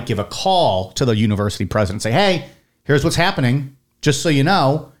governor, you might give a call to the university president and say, hey, here's what's happening. Just so you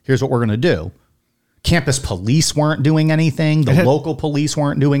know, here's what we're going to do. Campus police weren't doing anything. The local police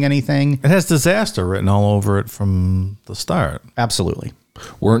weren't doing anything. It has disaster written all over it from the start. Absolutely.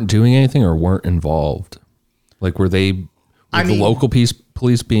 Weren't doing anything or weren't involved? Were they the local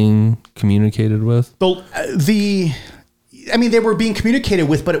police being communicated with? They were being communicated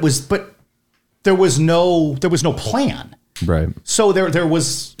with, but there was no plan. Right. So there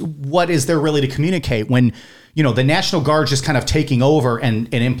was, what is there really to communicate when, the National Guard just kind of taking over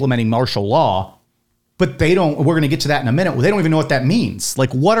and implementing martial law, but we're going to get to that in a minute. They don't even know what that means.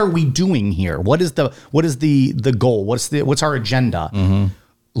 What are we doing here? What is the goal? What's our agenda? Mm-hmm.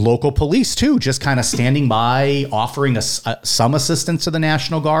 Local police too, just kind of standing by, offering some assistance to the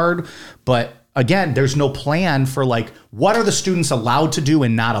National Guard. But again, there's no plan for what are the students allowed to do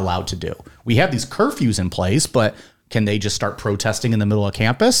and not allowed to do? We have these curfews in place, but can they just start protesting in the middle of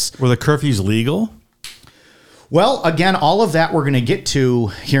campus? Were the curfews legal? Well, again, all of that we're going to get to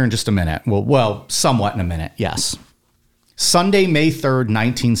here in just a minute. Well, somewhat in a minute, yes. Sunday, May 3rd,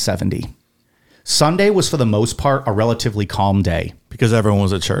 1970. Sunday was, for the most part, a relatively calm day. Because everyone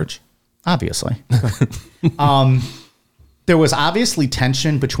was at church? Obviously. There was obviously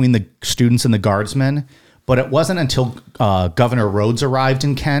tension between the students and the guardsmen, but it wasn't until Governor Rhodes arrived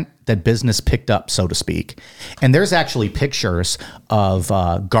in Kent that business picked up, so to speak. And there's actually pictures of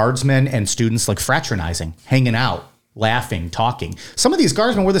guardsmen and students fraternizing, hanging out, laughing, talking. Some of these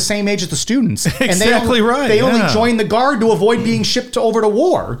guardsmen were the same age as the students. Exactly and right. They only joined the guard to avoid being shipped over to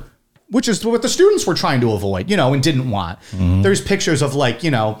war, which is what the students were trying to avoid, and didn't want. Mm-hmm. There's pictures of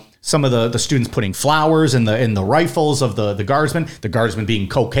some of the students putting flowers in the rifles of the guardsmen being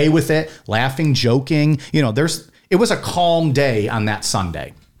coquet with it, laughing, joking. It was a calm day on that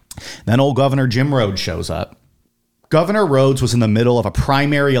Sunday. Then old Governor Jim Rhodes shows up. Governor Rhodes was in the middle of a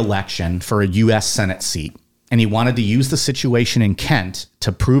primary election for a U.S. Senate seat. and he wanted to use the situation in Kent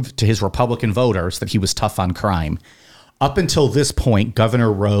to prove to his Republican voters that he was tough on crime. Up until this point,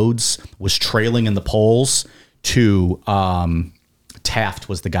 Governor Rhodes was trailing in the polls to Taft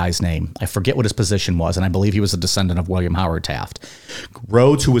was the guy's name. I forget what his position was, and I believe he was a descendant of William Howard Taft.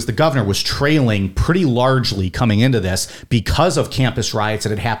 Rhodes, who was the governor, was trailing pretty largely coming into this because of campus riots that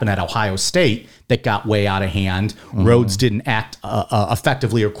had happened at Ohio State that got way out of hand. Rhodes didn't act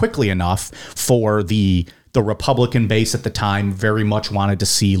effectively or quickly enough for the Republican base at the time. Very much wanted to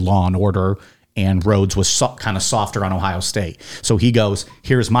see law and order, and Rhodes was kind of softer on Ohio State. So he goes,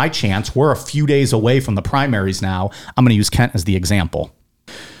 here's my chance. We're a few days away from the primaries now. I'm going to use Kent as the example.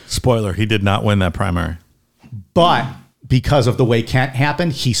 Spoiler, he did not win that primary. But because of the way Kent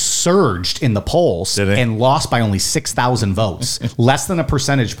happened, he surged in the polls and lost by only 6,000 votes, less than a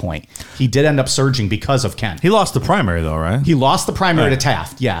percentage point. He did end up surging because of Kent. He lost the primary, though, right? He lost the primary to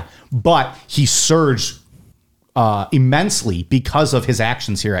Taft, yeah. But he surged immensely because of his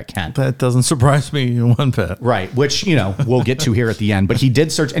actions here at Kent. That doesn't surprise me one bit. Right, which, we'll get to here at the end. But he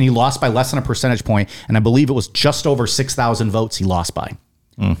did surge, and he lost by less than a percentage point, and I believe it was just over 6,000 votes he lost by.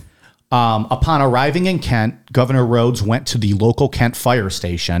 Upon arriving in Kent, Governor Rhodes went to the local Kent fire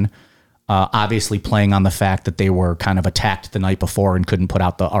station, obviously playing on the fact that they were kind of attacked the night before and couldn't put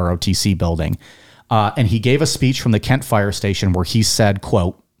out the ROTC building. And he gave a speech from the Kent fire station where he said,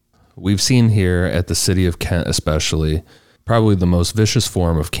 quote, "We've seen here at the city of Kent especially, probably the most vicious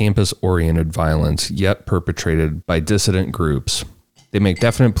form of campus-oriented violence yet perpetrated by dissident groups. They make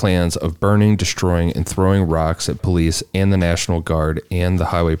definite plans of burning, destroying, and throwing rocks at police and the National Guard and the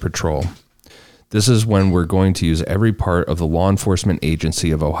Highway Patrol. This is when we're going to use every part of the law enforcement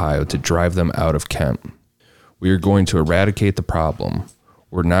agency of Ohio to drive them out of Kent. We are going to eradicate the problem.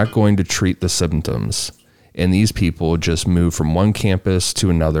 We're not going to treat the symptoms. And these people just move from one campus to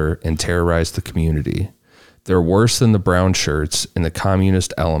another and terrorize the community. They're worse than the brown shirts and the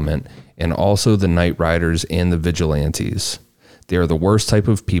communist element, and also the night riders and the vigilantes. They are the worst type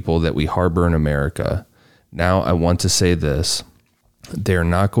of people that we harbor in America. Now I want to say this. They are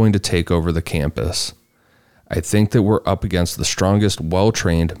not going to take over the campus. I think that we're up against the strongest,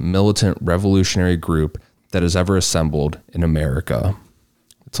 well-trained, militant, revolutionary group that has ever assembled in America."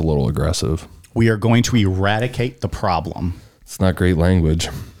 It's a little aggressive. We are going to eradicate the problem. It's not great language.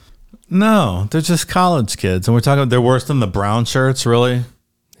 No, they're just college kids. And we're talking about they're worse than the brown shirts, really?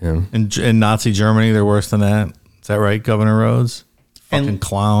 Yeah. In Nazi Germany, they're worse than that. Is that right, Governor Rhodes? Fucking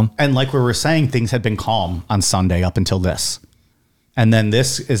clown. And like we were saying, things had been calm on Sunday up until this. And then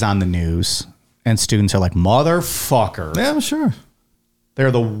this is on the news, and students are like, motherfucker. Yeah, I'm sure.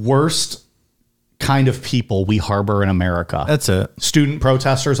 They're the worst kind of people we harbor in America. That's it. Student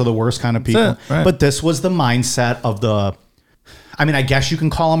protesters are the worst kind of people. That's it, right. But this was the mindset of I guess you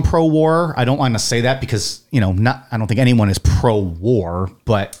can call them pro-war. I don't want to say that because, I don't think anyone is pro-war,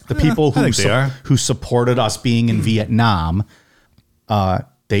 but the people who supported us being in Vietnam,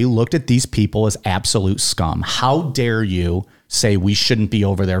 they looked at these people as absolute scum. How dare you say we shouldn't be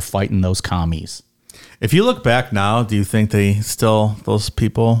over there fighting those commies? If you look back now, do you think those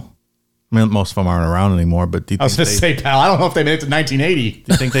people, I mean, most of them aren't around anymore, but do you think I was going to say, pal, I don't know if they made it to 1980. Do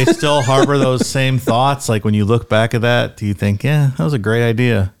you think they still harbor those same thoughts? Like when you look back at that, do you think, yeah, that was a great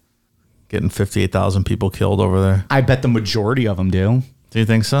idea? Getting 58,000 people killed over there. I bet the majority of them do. Do you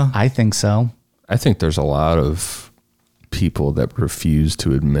think so? I think so. I think there's a lot of people that refuse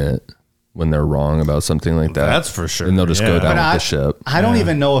to admit when they're wrong about something like that. That's for sure. And they'll just go down with the ship. I don't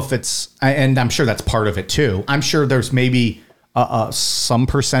even know if it's, and I'm sure that's part of it too. I'm sure there's maybe some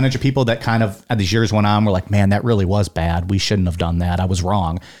percentage of people that kind of, as these years went on, were like, man, that really was bad. We shouldn't have done that. I was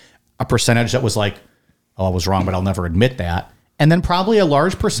wrong. A percentage that was like, oh, I was wrong, but I'll never admit that. And then probably a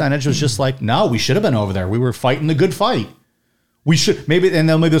large percentage was just like, no, we should have been over there. We were fighting the good fight. We should maybe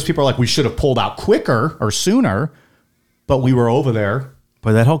those people are like, we should have pulled out quicker or sooner, but we were over there.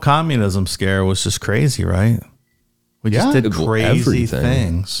 But that whole communism scare was just crazy, right? We just did crazy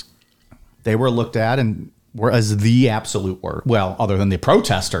things. They were looked at and were as the absolute worst. Well, other than the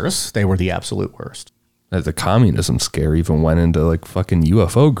protesters, they were the absolute worst. The communism scare even went into like fucking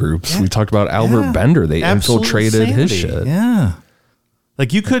UFO groups. Yeah. We talked about Albert Bender. They infiltrated his shit. Yeah.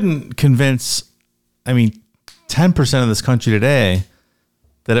 Like you couldn't convince, 10% of this country today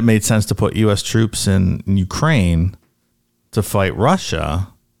that it made sense to put U.S. troops in Ukraine to fight Russia.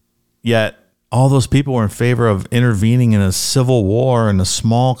 Yet all those people were in favor of intervening in a civil war in a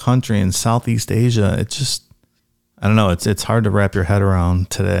small country in Southeast Asia. It just, I don't know. It's hard to wrap your head around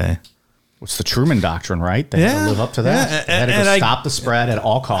today. It's the Truman Doctrine, right? They had to live up to that. They had to stop the spread at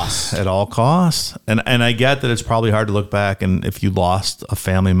all costs. At all costs. And I get that it's probably hard to look back and if you lost a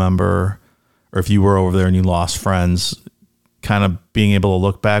family member or if you were over there and you lost friends, kind of being able to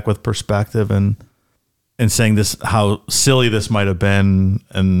look back with perspective and saying this, how silly this might have been,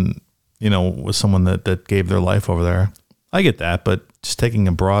 and with someone that gave their life over there. I get that, but just taking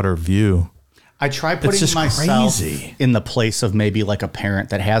a broader view. I try putting just myself crazy. in the place of maybe like a parent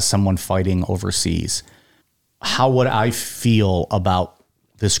that has someone fighting overseas. How would I feel about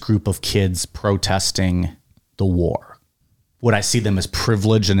this group of kids protesting the war? Would I see them as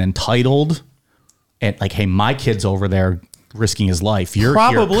privileged and entitled? And like, hey, my kid's over there risking his life. You're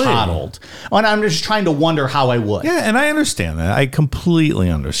Probably. here coddled. And I'm just trying to wonder how I would. Yeah, and I understand that. I completely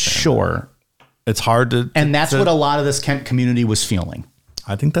understand. Sure. It's hard to... And that's what a lot of this Kent community was feeling.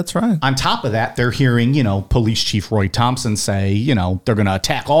 I think that's right. On top of that, they're hearing, Police Chief Roy Thompson say, they're going to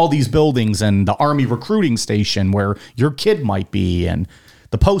attack all these buildings and the Army recruiting station where your kid might be, and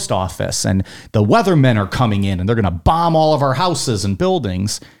the post office, and the weathermen are coming in and they're going to bomb all of our houses and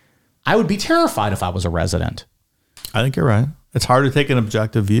buildings. I would be terrified if I was a resident. I think you're right. It's hard to take an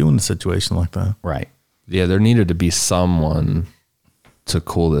objective view in a situation like that. Right. Yeah, there needed to be someone to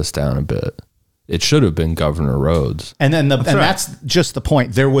cool this down a bit. It should have been Governor Rhodes. And then that's just the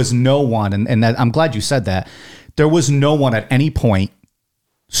point. There was no one, and that, I'm glad you said that. There was no one at any point,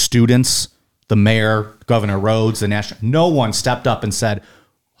 students, the mayor, Governor Rhodes, the national, no one stepped up and said,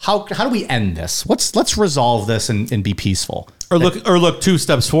 how do we end this? Let's resolve this and be peaceful. Or look 2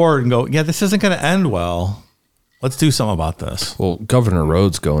 steps forward and go, yeah, this isn't going to end well. Let's do something about this. Well, Governor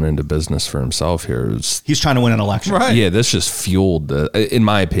Rhodes going into business for himself here is... He's trying to win an election. Right. Yeah, this just fueled, in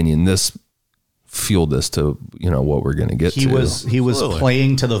my opinion, this fueled this to what we're going to get to. He was Absolutely.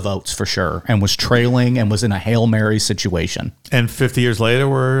 playing to the votes for sure, and was trailing and was in a Hail Mary situation. And 50 years later,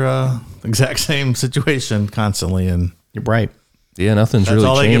 we're exact same situation constantly. And You're right. Yeah, nothing's that's really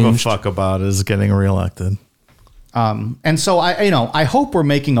all changed. they give a fuck about is getting reelected. And so I hope we're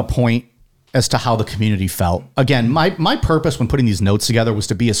making a point as to how the community felt. Again, my purpose when putting these notes together was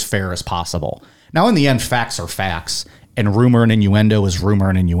to be as fair as possible. Now, in the end, facts are facts, and rumor and innuendo is rumor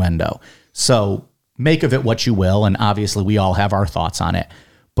and innuendo. So make of it what you will, and obviously we all have our thoughts on it.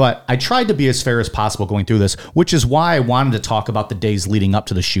 But I tried to be as fair as possible going through this, which is why I wanted to talk about the days leading up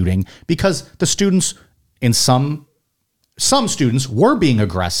to the shooting, because the students, in some students, were being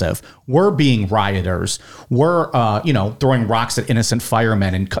aggressive, were being rioters, were throwing rocks at innocent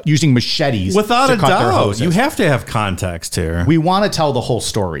firemen and using machetes Without to a cut their doubt, hoses. you have to have context here. We want to tell the whole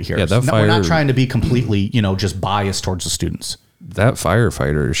story here. Yeah, that We're not fire- trying to be completely, just biased towards the students. That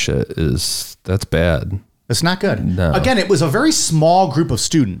firefighter shit that's bad. It's not good. No. Again, it was a very small group of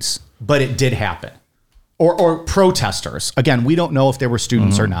students, but it did happen. Or protesters. Again, we don't know if they were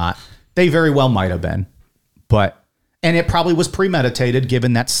students or not. They very well might have been. And it probably was premeditated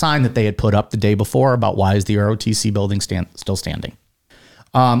given that sign that they had put up the day before about why is the ROTC building still standing.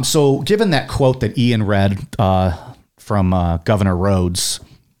 So given that quote that Ian read from Governor Rhodes,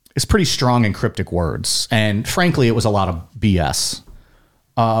 it's pretty strong and cryptic words. And frankly, it was a lot of BS.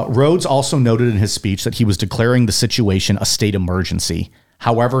 Rhodes also noted in his speech that he was declaring the situation a state emergency.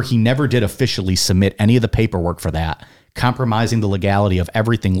 However, he never did officially submit any of the paperwork for that, compromising the legality of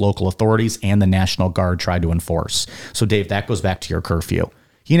everything local authorities and the National Guard tried to enforce. So, Dave, that goes back to your curfew.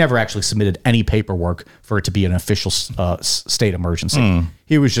 He never actually submitted any paperwork for it to be an official state emergency.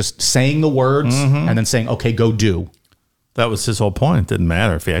 He was just saying the words and then saying, okay, go do. That was his whole point. It didn't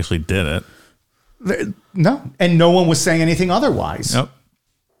matter if he actually did it. No. And no one was saying anything otherwise. Yep.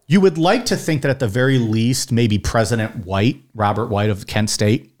 You would like to think that at the very least, maybe President White, Robert White of Kent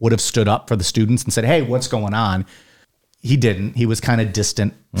State, would have stood up for the students and said, hey, what's going on? He didn't. He was kind of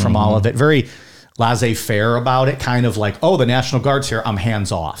distant from all of it. Very laissez-faire about it. Kind of like, oh, the National Guard's here. I'm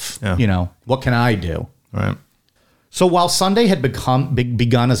hands off. Yeah. What can I do? Right. So while Sunday had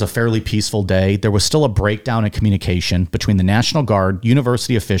begun as a fairly peaceful day, there was still a breakdown in communication between the National Guard,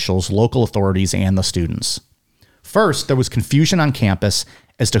 university officials, local authorities, and the students. First, there was confusion on campus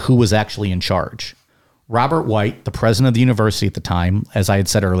as to who was actually in charge. Robert White, the president of the university at the time, as I had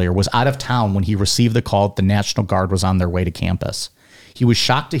said earlier, was out of town when he received the call that the National Guard was on their way to campus. He was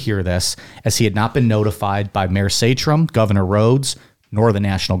shocked to hear this, as he had not been notified by Mayor Satrum, Governor Rhodes, nor the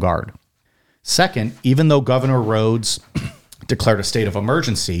National Guard. Second, even though Governor Rhodes declared a state of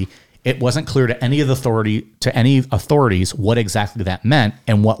emergency, it wasn't clear to any authorities what exactly that meant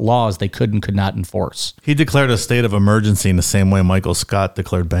and what laws they could and could not enforce. He declared a state of emergency in the same way Michael Scott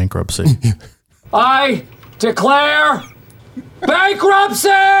declared bankruptcy. I declare bankruptcy!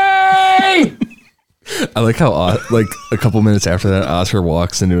 I like how, like, a couple minutes after that, Oscar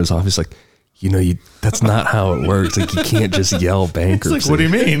walks into his office like, that's not how it works. Like, you can't just yell bankruptcy. It's like, what do you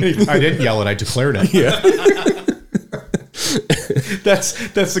mean? I didn't yell it. I declared it. Yeah.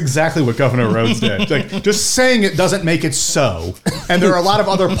 That's exactly what Governor Rhodes did. Like, just saying it doesn't make it so. And there are a lot of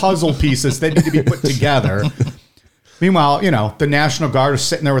other puzzle pieces that need to be put together. Meanwhile, the National Guard is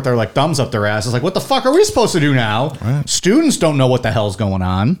sitting there with their like thumbs up their asses. Like, what the fuck are we supposed to do now? Right. Students don't know what the hell's going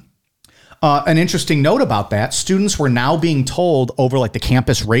on. An interesting note about that, students were now being told over like the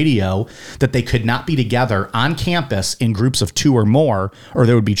campus radio that they could not be together on campus in groups of 2 or more, or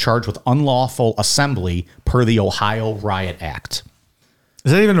they would be charged with unlawful assembly per the Ohio Riot Act.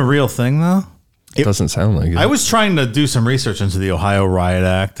 Is that even a real thing, though? It doesn't sound like it. I was trying to do some research into the Ohio Riot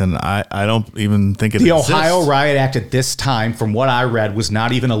Act, and I don't even think it exists. The Ohio Riot Act at this time, from what I read, was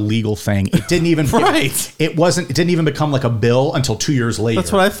not even a legal thing. It didn't even It didn't even become like a bill until 2 years later.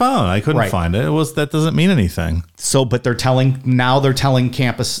 That's what I found. I couldn't find it. That doesn't mean anything. So, but they're telling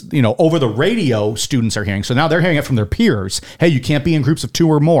campus, over the radio, students are hearing. So now they're hearing it from their peers. Hey, you can't be in groups of 2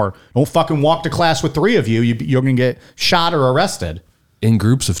 or more. Don't fucking walk to class with 3 of you. You're going to get shot or arrested. In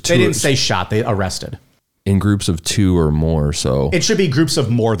groups of 2. They didn't say shot. They arrested. In groups of 2 or more, so... It should be groups of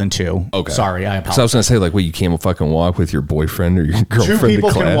more than 2. Okay. Sorry, I apologize. So I was going to say, like, you can't fucking walk with your boyfriend or your girlfriend 2 people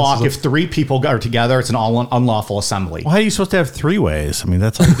to class. can walk. If 3 people are together, it's an unlawful assembly. Why are you supposed to have 3 ways? I mean,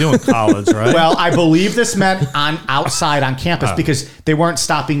 that's how you do in college, right? Well, I believe this meant outside on campus because they weren't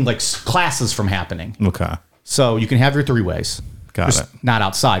stopping, like, classes from happening. Okay. So you can have your 3 ways. Got it. Not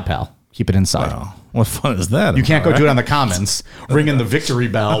outside, pal. Keep it inside. Wow. What fun is that? You can't go do it on the commons, ringing the victory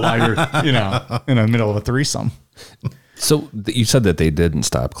bell while you're, in the middle of a threesome. So you said that they didn't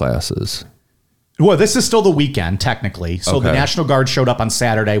stop classes. Well, this is still the weekend, technically. So the National Guard showed up on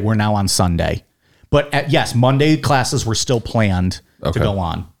Saturday. We're now on Sunday. But yes, Monday classes were still planned to go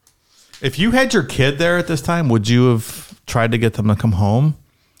on. If you had your kid there at this time, would you have tried to get them to come home?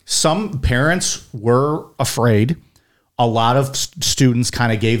 Some parents were afraid. A lot of students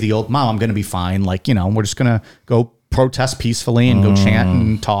kind of gave the old, Mom, I'm going to be fine. Like, we're just going to go protest peacefully and go chant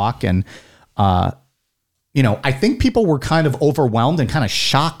and talk. And, I think people were kind of overwhelmed and kind of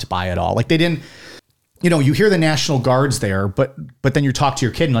shocked by it all. Like they didn't, you hear the National Guards there, but then you talk to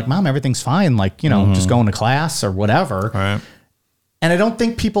your kid and you're like, Mom, everything's fine. Like, just going to class or whatever. Right. And I don't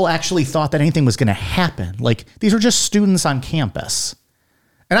think people actually thought that anything was going to happen. Like these are just students on campus.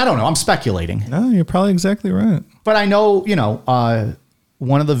 And I don't know. I'm speculating. No, you're probably exactly right. But I know,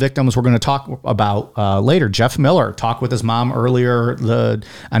 one of the victims we're going to talk about later, Jeff Miller, talked with his mom earlier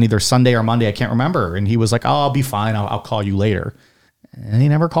on either Sunday or Monday. I can't remember. And he was like, I'll be fine. I'll call you later. And he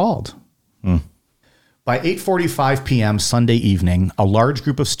never called. By 8:45 p.m. Sunday evening, a large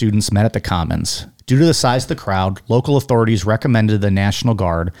group of students met at the Commons. Due to the size of the crowd, local authorities recommended the National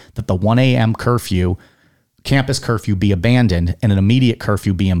Guard that the 1 a.m. campus curfew be abandoned and an immediate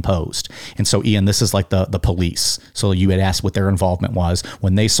curfew be imposed. And so, Ian, this is like the police. So you had asked what their involvement was.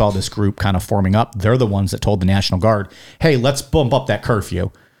 When they saw this group kind of forming up, they're the ones that told the National Guard, hey, let's bump up that curfew.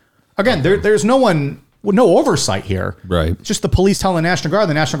 Again, there's no oversight here. Right. It's just the police telling the National Guard.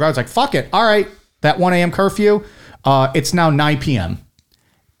 The National Guard's like, fuck it. All right, that 1 a.m. curfew, it's now 9 p.m.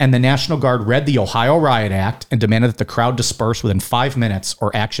 And the National Guard read the Ohio Riot Act and demanded that the crowd disperse within 5 minutes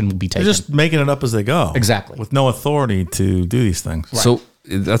or action will be taken. They're just making it up as they go. Exactly. With no authority to do these things. Right. So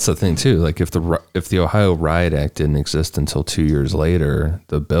that's the thing too. Like if the Ohio Riot Act didn't exist until 2 years later,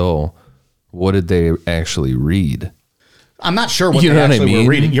 the bill, what did they actually read? I'm not sure what they were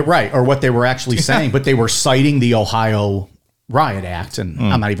reading. You're right. Or what they were actually saying, but they were citing the Ohio Riot Act. And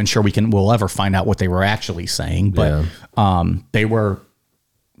I'm not even sure we'll ever find out what they were actually saying, but they were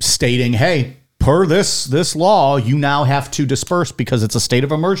stating, hey, per this law, you now have to disperse because it's a state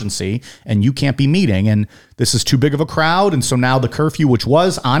of emergency and you can't be meeting. And this is too big of a crowd. And so now the curfew, which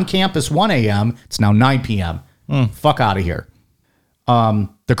was on campus 1 a.m., it's now 9 p.m. Fuck out of here.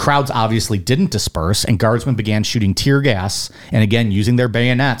 The crowds obviously didn't disperse and guardsmen began shooting tear gas and again using their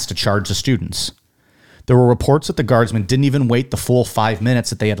bayonets to charge the students. There were reports that the guardsmen didn't even wait the full 5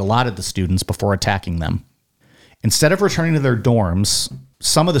 minutes that they had allotted the students before attacking them. Instead of returning to their dorms,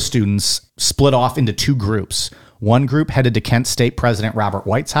 some of the students split off into 2 groups. One group headed to Kent State President Robert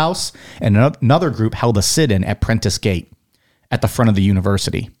White's house, and another group held a sit-in at Prentice Gate at the front of the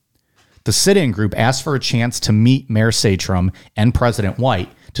university. The sit-in group asked for a chance to meet Mayor Satrom and President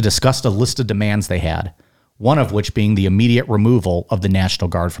White to discuss the list of demands they had, one of which being the immediate removal of the National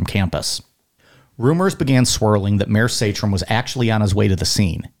Guard from campus. Rumors began swirling that Mayor Satrom was actually on his way to the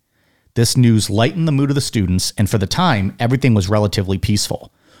scene. This news lightened the mood of the students, and for the time, everything was relatively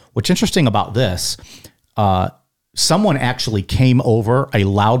peaceful. What's interesting about this, someone actually came over a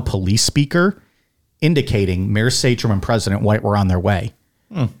loud police speaker indicating Mayor Satrom and President White were on their way.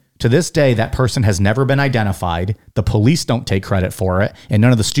 To this day, that person has never been identified. The police don't take credit for it, and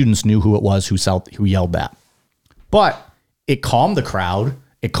none of the students knew who it was who yelled that. But It calmed the crowd.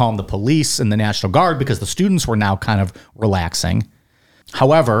 It calmed the police and the National Guard because the students were now kind of relaxing.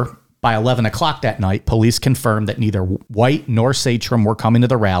 However, by 11 o'clock that night, police confirmed that neither White nor Satrom were coming to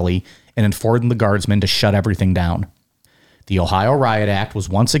the rally and informed the guardsmen to shut everything down. The Ohio Riot Act was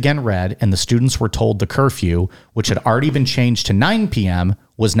once again read, and the students were told the curfew, which had already been changed to 9 p.m.,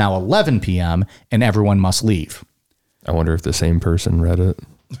 was now 11 p.m., and everyone must leave. I wonder if the same person read it.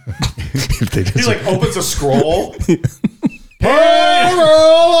 If they just he opens a scroll.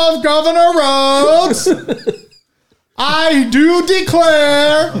 Payroll of Governor Rhodes. I do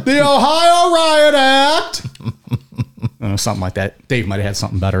declare the Ohio Riot Act. Something like that. Dave might have had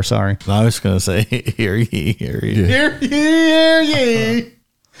something better. Sorry. I was going to say, hear ye, hear ye. Hear ye, hear ye.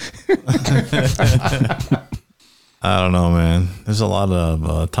 I don't know, man. There's a lot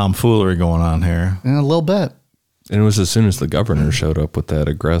of tomfoolery going on here. A little bit. And it was as soon as the governor showed up with that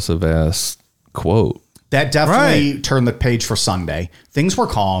aggressive ass quote. That definitely turned the page for Sunday. Things were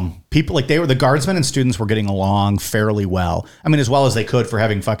calm. People, the guardsmen and students were getting along fairly well. I mean, as well as they could for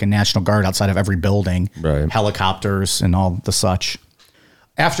having fucking National Guard outside of every building, helicopters and all the such.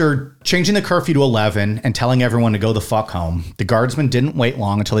 After changing the curfew to 11 and telling everyone to go the fuck home, the guardsmen didn't wait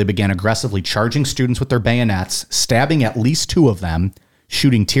long until they began aggressively charging students with their bayonets, stabbing at least 2 of them,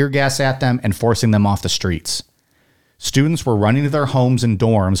 shooting tear gas at them, and forcing them off the streets. Students were running to their homes and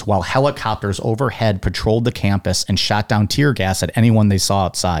dorms while helicopters overhead patrolled the campus and shot down tear gas at anyone they saw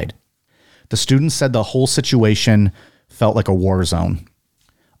outside. The students said the whole situation felt like a war zone.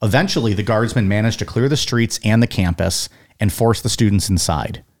 Eventually, the guardsmen managed to clear the streets and the campus and force the students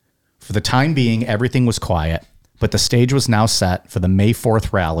inside. For the time being, everything was quiet, but the stage was now set for the May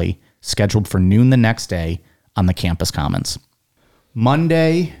 4th rally, scheduled for noon the next day on the campus commons.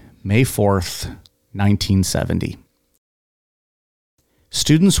 Monday, May 4th, 1970.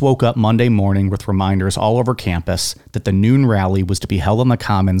 Students woke up Monday morning with reminders all over campus that the noon rally was to be held on the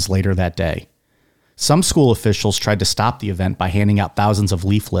Commons later that day. Some school officials tried to stop the event by handing out thousands of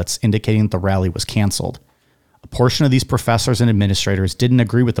leaflets indicating that the rally was canceled. A portion of these professors and administrators didn't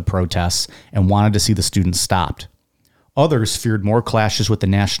agree with the protests and wanted to see the students stopped. Others feared more clashes with the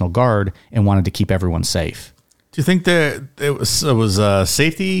National Guard and wanted to keep everyone safe. Do you think that it was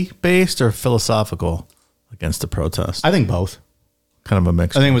safety-based or philosophical against the protest? I think both. Kind of a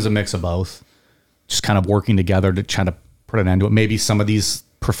mix. I think it was a mix of both. Just kind of working together to try to put an end to it. Maybe some of these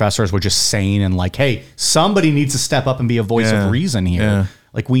professors were just sane and like, hey, somebody needs to step up and be a voice of reason here. Yeah.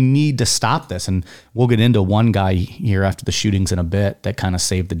 Like, we need to stop this. And we'll get into one guy here after the shootings in a bit that kind of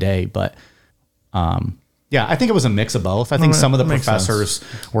saved the day. But yeah, I think it was a mix of both. I think some of the professors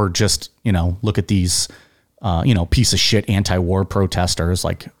were just, look at these, piece of shit anti-war protesters.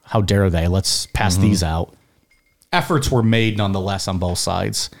 Like, how dare they? Let's pass these out. Efforts were made nonetheless on both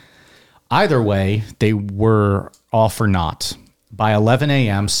sides. Either way, they were all for naught. By 11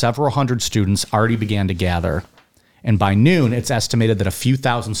 a.m., several hundred students already began to gather. And by noon, it's estimated that a few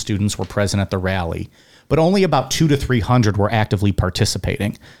thousand students were present at the rally, but only about 200 to 300 were actively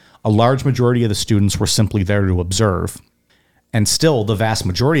participating. A large majority of the students were simply there to observe. And still, the vast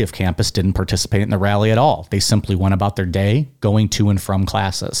majority of campus didn't participate in the rally at all. They simply went about their day, going to and from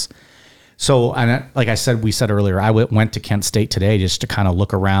classes. So, and like we said earlier, I went to Kent State today just to kind of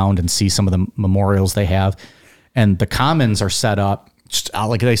look around and see some of the memorials they have. And the commons are set up, just,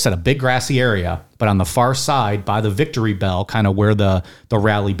 like they said, a big grassy area. But on the far side, by the Victory Bell, kind of where the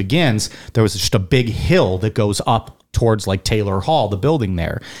rally begins, there was just a big hill that goes up towards like Taylor Hall, the building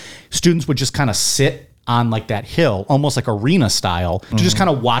there. Students would just kind of sit on like that hill, almost like arena style, to just kind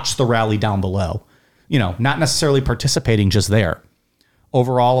of watch the rally down below. Not necessarily participating, just there.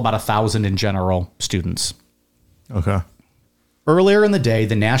 Overall, about 1,000 in general students. Okay. Earlier in the day,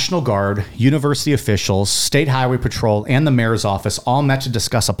 the National Guard, university officials, State Highway Patrol, and the mayor's office all met to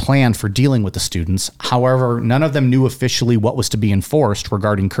discuss a plan for dealing with the students. However, none of them knew officially what was to be enforced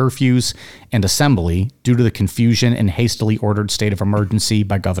regarding curfews and assembly due to the confusion and hastily ordered state of emergency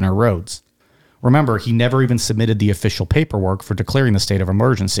by Governor Rhodes. Remember, he never even submitted the official paperwork for declaring the state of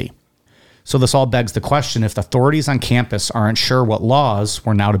emergency. So this all begs the question, if the authorities on campus aren't sure what laws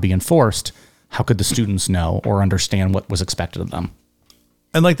were now to be enforced, how could the students know or understand what was expected of them?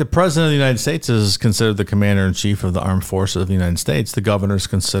 And like the president of the United States is considered the commander-in-chief of the armed forces of the United States, the governor is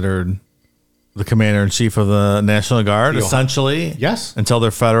considered the commander-in-chief of the National Guard, essentially. Yes. Until they're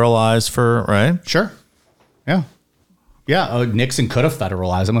federalized right? Sure. Yeah. Yeah, Nixon could have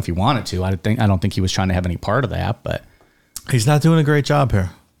federalized them if he wanted to. I don't think he was trying to have any part of that, but he's not doing a great job here.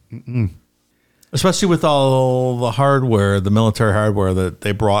 Especially with all the hardware, the military hardware that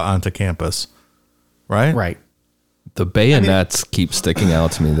they brought onto campus, right? Right. The bayonets keep sticking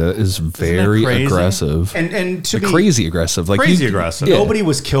out to me. That is very crazy? aggressive. And to be crazy aggressive. Like Crazy aggressive. Yeah. nobody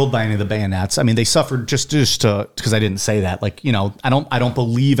was killed by any of the bayonets. I mean, they suffered just because I didn't say that. Like, you know, I don't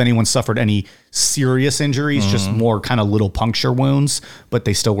believe anyone suffered any serious injuries, just more kind of little puncture wounds, but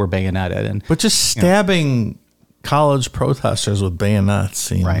they still were bayoneted. And But just stabbing college protesters with bayonets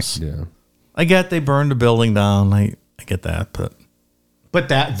seems. Right. Yeah. I get they burned a building down. I get that, but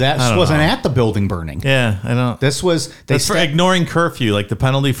that don't wasn't know. at the building burning. yeah, I don't. This was That's for ignoring curfew. Like the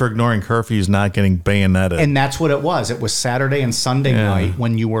penalty for ignoring curfew is not getting bayoneted. and that's what it was. It was Saturday and Sunday night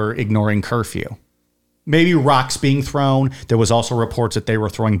when you were ignoring curfew. Maybe rocks being thrown. There was also reports that they were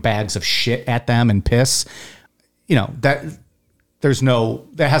throwing bags of shit at them and piss. You know, that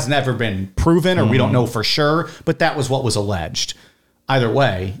has never been proven or we don't know for sure, but that was what was alleged. Either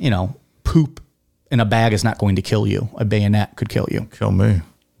way, you know, poop in a bag is not going to kill you. A bayonet could kill you. Kill me.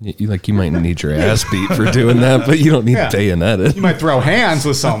 You might need your ass beat for doing that, but you don't need bayoneted. You might throw hands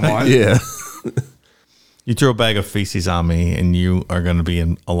with someone. Yeah. You throw a bag of feces on me, and you are going to be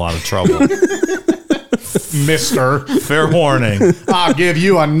in a lot of trouble. Mister, Fair warning. I'll give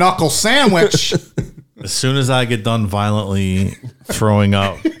you a knuckle sandwich. As soon as I get done violently throwing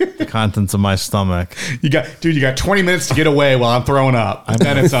up the contents of my stomach, You got 20 minutes to get away while I'm throwing up.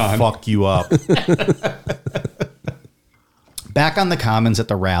 Then it's on. fuck you up. Back on the Commons at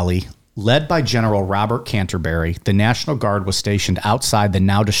the rally, led by General Robert Canterbury, the National Guard was stationed outside the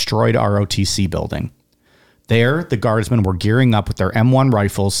now destroyed ROTC building. There, the Guardsmen were gearing up with their M1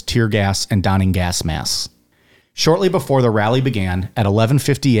 rifles, tear gas, and donning gas masks. Shortly before the rally began, at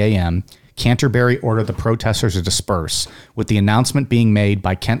 11:50 a.m., Canterbury ordered the protesters to disperse, with the announcement being made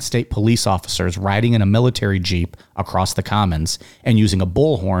by Kent State police officers riding in a military jeep across the Commons and using a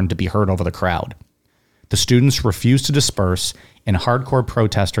bullhorn to be heard over the crowd. The students refused to disperse, and hardcore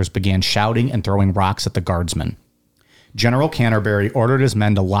protesters began shouting and throwing rocks at the Guardsmen. General Canterbury ordered his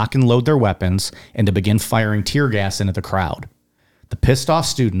men to lock and load their weapons and to begin firing tear gas into the crowd. The pissed off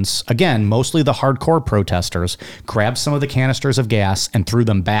students, again, mostly the hardcore protesters, grabbed some of the canisters of gas and threw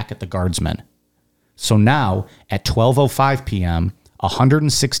them back at the Guardsmen. So now, at 12:05 p.m.,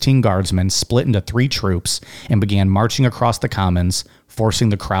 116 Guardsmen split into 3 troops and began marching across the Commons, forcing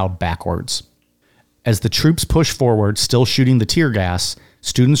the crowd backwards. As the troops pushed forward, still shooting the tear gas,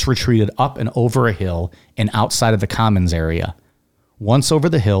 students retreated up and over a hill and outside of the Commons area. Once over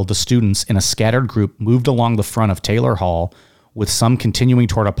the hill, the students in a scattered group moved along the front of Taylor Hall, with some continuing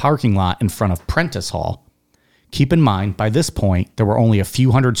toward a parking lot in front of Prentice Hall. Keep in mind, by this point, there were only a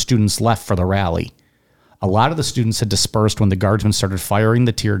few hundred students left for the rally. A lot of the students had dispersed when the Guardsmen started firing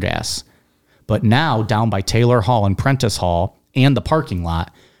the tear gas. But now, down by Taylor Hall and Prentice Hall and the parking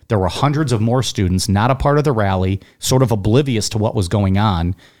lot, there were hundreds of more students not a part of the rally, sort of oblivious to what was going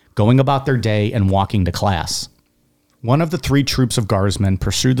on, going about their day and walking to class. One of the 3 troops of Guardsmen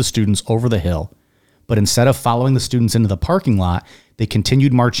pursued the students over the hill, but instead of following the students into the parking lot, they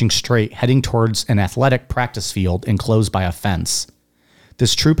continued marching straight, heading towards an athletic practice field enclosed by a fence.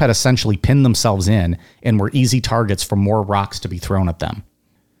 This troop had essentially pinned themselves in and were easy targets for more rocks to be thrown at them.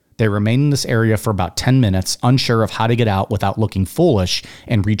 They remained in this area for about 10 minutes, unsure of how to get out without looking foolish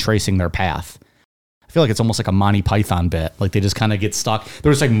and retracing their path. I feel like it's almost like a Monty Python bit. Like they just kind of get stuck.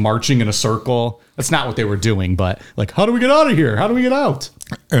 They're just like marching in a circle. That's not what they were doing, but like, how do we get out of here? How do we get out?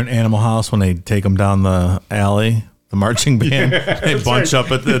 Or in Animal House when they take them down the alley, the marching band, they bunch up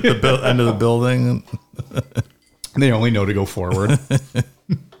at the end of the building. They only know to go forward.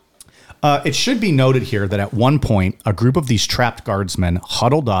 It should be noted here that at one point, a group of these trapped Guardsmen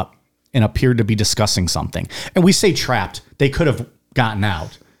huddled up and appeared to be discussing something. And we say trapped. They could have gotten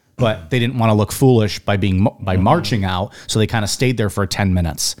out, but they didn't want to look foolish by marching out, so they kind of stayed there for 10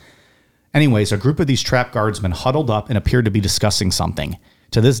 minutes. Anyways, a group of these trapped Guardsmen huddled up and appeared to be discussing something.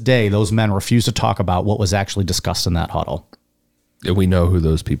 To this day, those men refuse to talk about what was actually discussed in that huddle. Yeah, we know who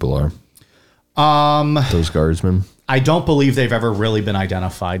those people are. Those Guardsmen. I don't believe they've ever really been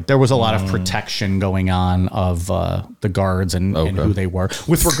identified. There was a lot of protection going on of the guards and who they were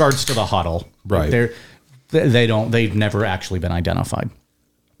with regards to the huddle. Right. They've never actually been identified,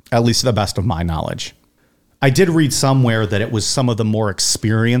 at least to the best of my knowledge. I did read somewhere that it was some of the more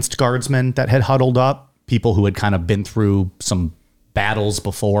experienced Guardsmen that had huddled up, people who had kind of been through some battles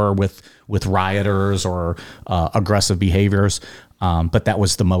before with rioters or aggressive behaviors. But that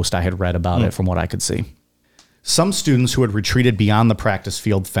was the most I had read about it from what I could see. Some students who had retreated beyond the practice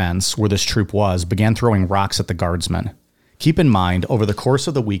field fence where this troop was began throwing rocks at the Guardsmen. Keep in mind, over the course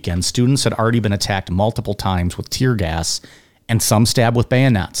of the weekend, students had already been attacked multiple times with tear gas and some stabbed with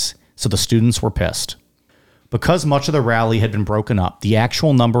bayonets, so the students were pissed. Because much of the rally had been broken up, the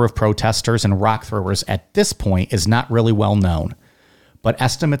actual number of protesters and rock throwers at this point is not really well known, but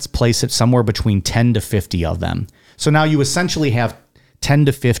estimates place it somewhere between 10 to 50 of them. So now you essentially have 10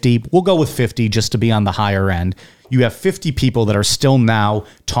 to 50. We'll go with 50 just to be on the higher end. You have 50 people that are still now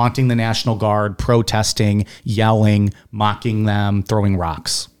taunting the National Guard, protesting, yelling, mocking them, throwing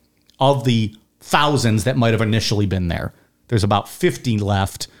rocks. Of the thousands that might have initially been there, there's about 50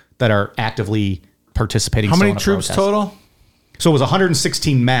 left that are actively participating. How still many in a troops protest. total? So it was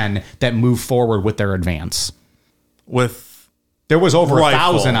 116 men that moved forward with their advance. There was over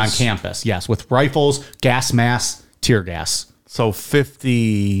 1,000 on campus, yes, with rifles, gas masks, tear gas. So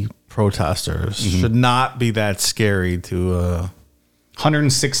 50 protesters should not be that scary to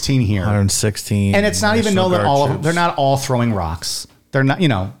 116 here. 116. And it's not even known that all of them, they're not all throwing rocks. They're not,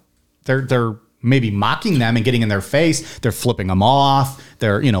 they're maybe mocking them and getting in their face. They're flipping them off.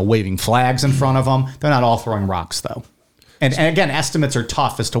 They're, waving flags in front of them. They're not all throwing rocks though. And again, estimates are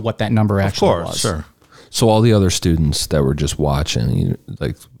tough as to what that number actually was. Sure. So all the other students that were just watching,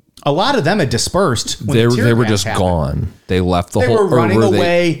 a lot of them had dispersed. When they were gas just happened. gone. They left the They whole. were running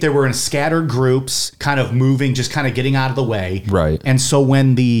away. They were in scattered groups, kind of moving, just kind of getting out of the way. Right. And so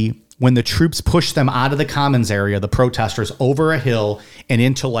when the troops pushed them out of the commons area, the protesters over a hill and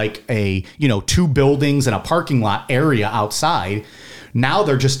into like a 2 buildings and a parking lot area outside. Now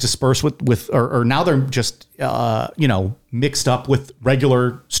they're just dispersed or now they're just mixed up with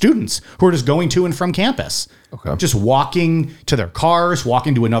regular students who are just going to and from campus. Okay. Just walking to their cars,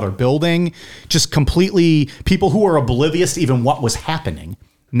 walking to another building, just completely people who are oblivious to even what was happening,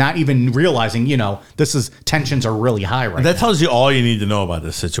 not even realizing, tensions are really high right now. That tells you all you need to know about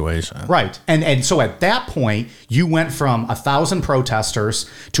this situation. Right. And so at that point, you went from 1,000 protesters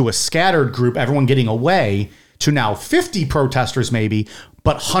to a scattered group, everyone getting away, to now 50 protesters maybe,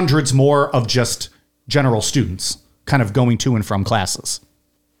 but hundreds more of just general students kind of going to and from classes.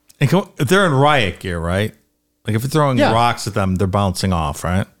 And if they're in riot gear, right? Like if you're throwing rocks at them, they're bouncing off,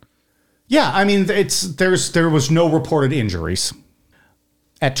 right? Yeah, I mean, there was no reported injuries.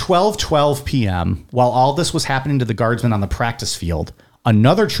 At 12:12 p.m., while all this was happening to the guardsmen on the practice field,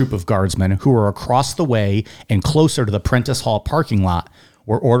 another troop of guardsmen who were across the way and closer to the Prentice Hall parking lot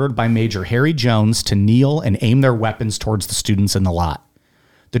were ordered by Major Harry Jones to kneel and aim their weapons towards the students in the lot.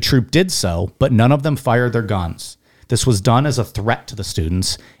 The troop did so, but none of them fired their guns. This was done as a threat to the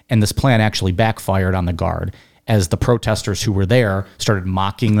students, and this plan actually backfired on the guard, as the protesters who were there started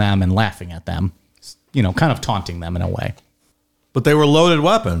mocking them and laughing at them, kind of taunting them in a way. But they were loaded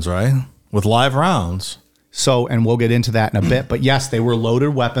weapons, right? With live rounds. So, and we'll get into that in a bit, but yes, they were loaded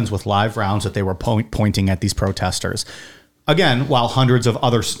weapons with live rounds that they were pointing at these protesters. Again, while hundreds of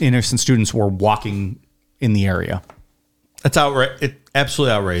other innocent students were walking in the area. It's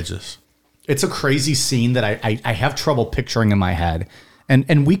absolutely outrageous. It's a crazy scene that I have trouble picturing in my head.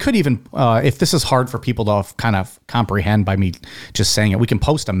 And we could even, if this is hard for people to kind of comprehend by me just saying it, we can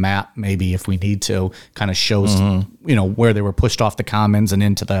post a map maybe if we need to, kind of shows, where they were pushed off the commons and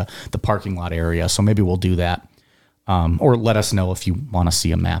into the parking lot area. So maybe we'll do that. Or let us know if you want to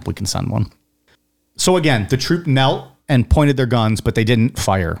see a map. We can send one. So again, the troop knelt and pointed their guns, but they didn't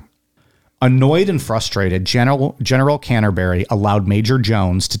fire. Annoyed and frustrated, General Canterbury allowed Major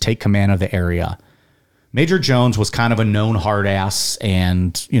Jones to take command of the area. Major Jones was kind of a known hard ass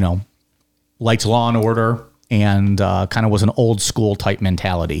and, liked law and order and kind of was an old school type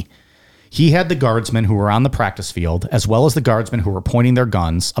mentality. He had the guardsmen who were on the practice field, as well as the guardsmen who were pointing their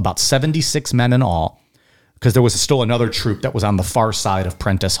guns, about 76 men in all, because there was still another troop that was on the far side of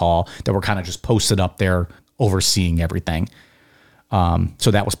Prentice Hall that were kind of just posted up there overseeing everything.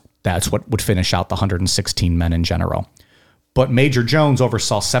 So that's what would finish out the 116 men in general. But Major Jones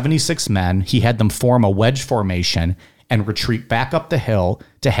oversaw 76 men. He had them form a wedge formation and retreat back up the hill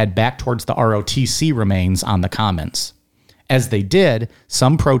to head back towards the ROTC remains on the commons. As they did,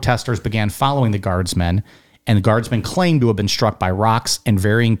 some protesters began following the guardsmen, and the guardsmen claimed to have been struck by rocks and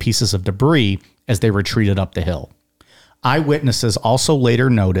varying pieces of debris as they retreated up the hill. Eyewitnesses also later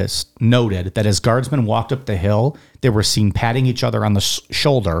noted that as guardsmen walked up the hill, they were seen patting each other on the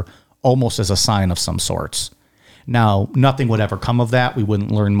shoulder, almost as a sign of some sorts. Now, nothing would ever come of that. We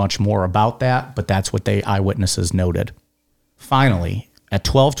wouldn't learn much more about that, but that's what eyewitnesses noted. Finally, at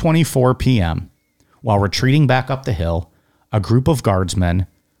 12:24 p.m., while retreating back up the hill, a group of guardsmen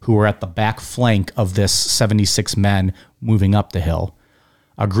who were at the back flank of this 76 men moving up the hill,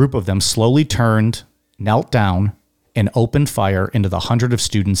 a group of them slowly turned, knelt down, and opened fire into the 100 of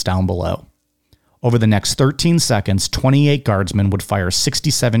students down below. Over the next 13 seconds, 28 guardsmen would fire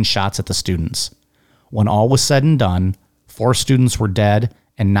 67 shots at the students. When all was said and done, 4 students were dead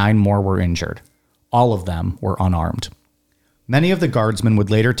and 9 more were injured. All of them were unarmed. Many of the guardsmen would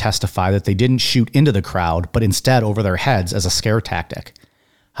later testify that they didn't shoot into the crowd, but instead over their heads as a scare tactic.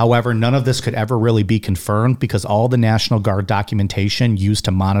 However, none of this could ever really be confirmed because all the National Guard documentation used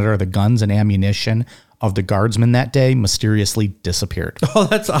to monitor the guns and ammunition of the guardsmen that day mysteriously disappeared. Oh,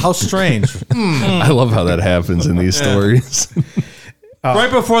 that's how strange. I love how that happens in these stories.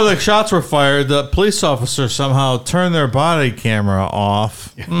 Right before the shots were fired, the police officer somehow turned their body camera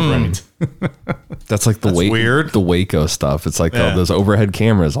off. Right. That's like weird. The Waco stuff. It's like those overhead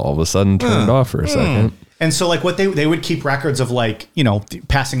cameras all of a sudden turned off for a second. And so like what they would keep records of, like, you know,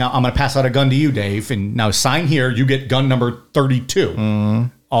 passing out, I'm going to pass out a gun to you, Dave, and now sign here, you get gun number 32.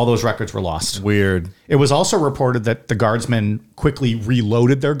 All those records were lost. Weird. It was also reported that the guardsmen quickly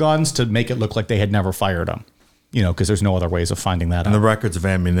reloaded their guns to make it look like they had never fired them. You know, because there's no other ways of finding that And out. the records of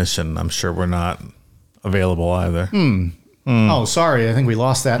ammunition, I'm sure, were not available either. Oh, sorry. I think we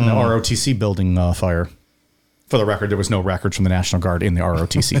lost that in the ROTC building fire. For the record, there was no records from the National Guard in the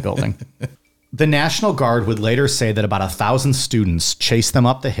ROTC building. The National Guard would later say that about 1,000 students chased them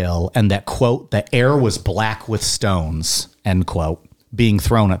up the hill and that, quote, the air was black with stones, end quote, being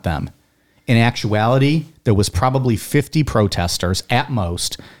thrown at them. In actuality, there was probably 50 protesters at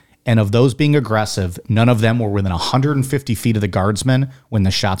most, and of those being aggressive, none of them were within 150 feet of the guardsmen when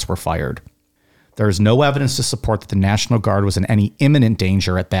the shots were fired. There is no evidence to support that the National Guard was in any imminent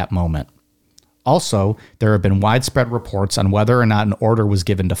danger at that moment. Also, there have been widespread reports on whether or not an order was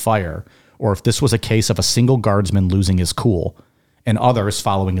given to fire, or if this was a case of a single guardsman losing his cool, and others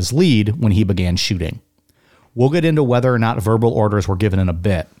following his lead when he began shooting. We'll get into whether or not verbal orders were given in a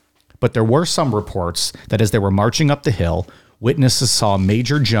bit, but there were some reports that as they were marching up the hill, witnesses saw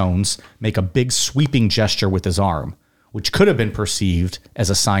Major Jones make a big sweeping gesture with his arm, which could have been perceived as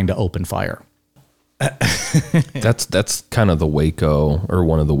a sign to open fire. That's kind of the Waco, or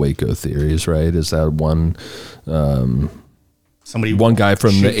one of the Waco theories, right? Is that one guy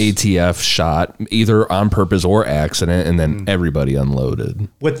from the ATF shot either on purpose or accident, and then everybody unloaded.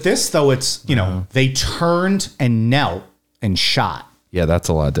 With this, though, it's, you know, they turned and knelt and shot. Yeah, that's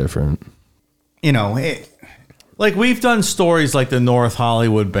a lot different. You know, Like, we've done stories like the North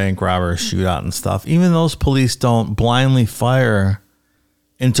Hollywood bank robber shootout and stuff. Even those police don't blindly fire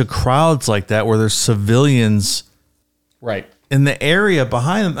into crowds like that where there's civilians right in the area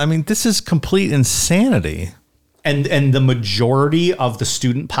behind them. I mean, this is complete insanity. And the majority of the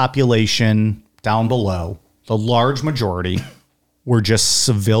student population down below, the large majority, were just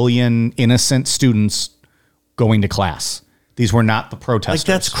civilian, innocent students going to class. These were not the protesters. Like,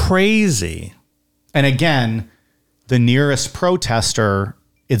 that's crazy. And again, the nearest protester,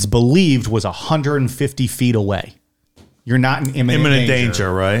 it's believed, was 150 feet away. You're not in imminent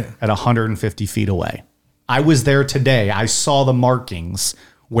danger, right? At 150 feet away. I was there today. I saw the markings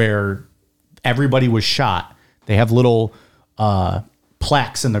where everybody was shot. They have little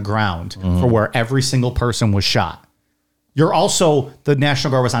plaques in the ground for where every single person was shot. You're also, the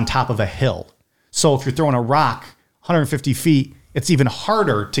National Guard was on top of a hill. So if you're throwing a rock 150 feet, it's even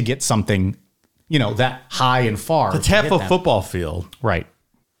harder to get something, you know, that high and far. It's half a football field. Right.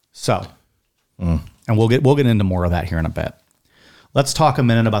 So, and we'll get into more of that here in a bit. Let's talk a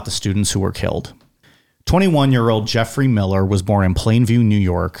minute about the students who were killed. 21-year-old Jeffrey Miller was born in Plainview, New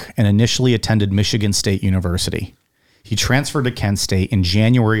York, and initially attended Michigan State University. He transferred to Kent State in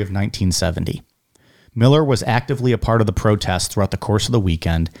January of 1970. Miller was actively a part of the protests throughout the course of the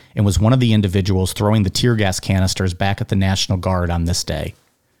weekend and was one of the individuals throwing the tear gas canisters back at the National Guard on this day.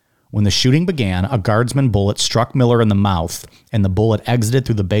 When the shooting began, a guardsman bullet struck Miller in the mouth, and the bullet exited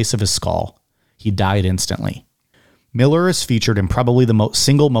through the base of his skull. He died instantly. Miller is featured in probably the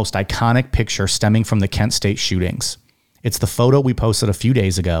single most iconic picture stemming from the Kent State shootings. It's the photo we posted a few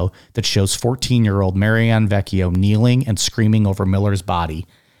days ago that shows 14-year-old Marianne Vecchio kneeling and screaming over Miller's body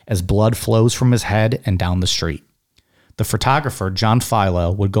as blood flows from his head and down the street. The photographer, John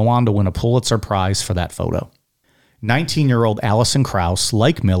Philo, would go on to win a Pulitzer Prize for that photo. 19-year-old Allison Krauss,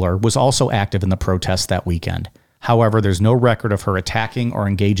 like Miller, was also active in the protests that weekend. However, there's no record of her attacking or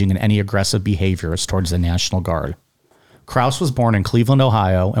engaging in any aggressive behaviors towards the National Guard. Krauss was born in Cleveland,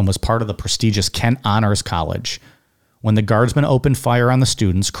 Ohio, and was part of the prestigious Kent Honors College. When the guardsmen opened fire on the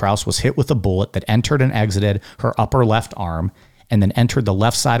students, Krauss was hit with a bullet that entered and exited her upper left arm and then entered the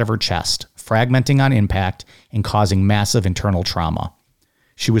left side of her chest, fragmenting on impact and causing massive internal trauma.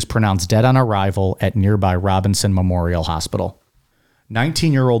 She was pronounced dead on arrival at nearby Robinson Memorial Hospital.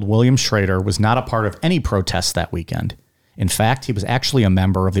 19-year-old William Schrader was not a part of any protests that weekend. In fact, he was actually a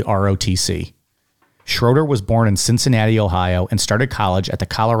member of the ROTC. Schroeder was born in Cincinnati, Ohio, and started college at the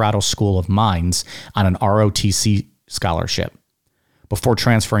Colorado School of Mines on an ROTC scholarship. before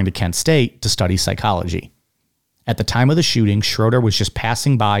transferring to Kent State to study psychology. At the time of the shooting, Schroeder was just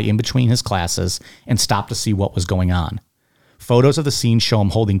passing by in between his classes and stopped to see what was going on. Photos of the scene show him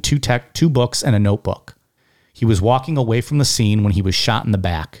holding two books and a notebook. He was walking away from the scene when he was shot in the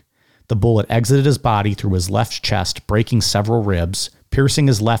back. The bullet exited his body through his left chest, breaking several ribs, piercing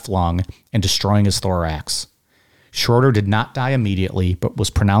his left lung, and destroying his thorax. Schroeder did not die immediately, but was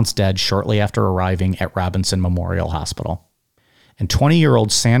pronounced dead shortly after arriving at Robinson Memorial Hospital. And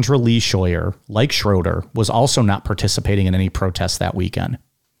 20-year-old Sandra Lee Scheuer, like Schroeder, was also not participating in any protests that weekend.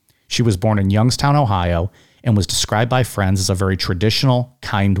 She was born in Youngstown, Ohio, and was described by friends as a very traditional,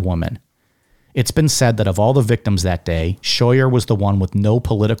 kind woman. It's been said that of all the victims that day, Scheuer was the one with no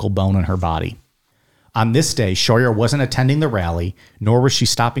political bone in her body. On this day, Scheuer wasn't attending the rally, nor was she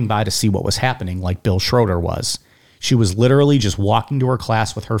stopping by to see what was happening like Bill Schroeder was. She was literally just walking to her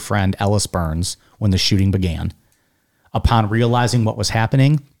class with her friend Ellis Burns when the shooting began. Upon realizing what was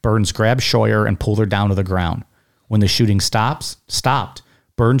happening, Burns grabbed Scheuer and pulled her down to the ground. When the shooting stopped,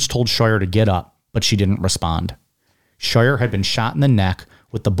 Burns told Scheuer to get up, but she didn't respond. Scheuer had been shot in the neck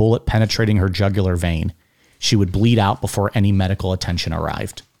with the bullet penetrating her jugular vein. She would bleed out before any medical attention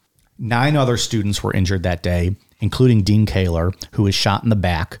arrived. 9 other students were injured that day, including Dean Kaler, who was shot in the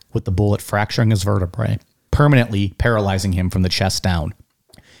back with the bullet fracturing his vertebrae, permanently paralyzing him from the chest down.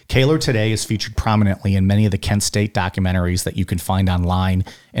 Kaler today is featured prominently in many of the Kent State documentaries that you can find online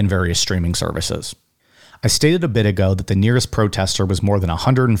and various streaming services. I stated a bit ago that the nearest protester was more than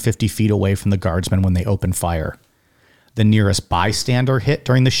 150 feet away from the guardsmen when they opened fire. The nearest bystander hit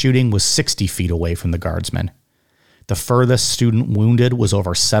during the shooting was 60 feet away from the guardsmen. The furthest student wounded was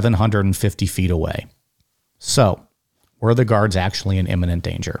over 750 feet away. So, were the guards actually in imminent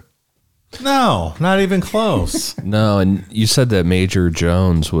danger? No, not even close. No, and you said that Major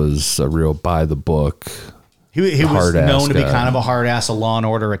Jones was a real by-the-book He was known to be guy. kind of a hard-ass, a law and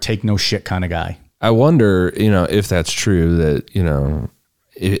order, a take-no-shit kind of guy. I wonder, if that's true, that,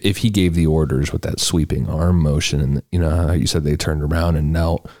 if he gave the orders with that sweeping arm motion and, how you said they turned around and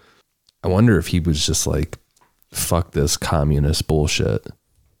knelt. I wonder if he was just like, fuck this communist bullshit.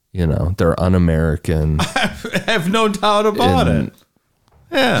 They're un-American. I have no doubt about it.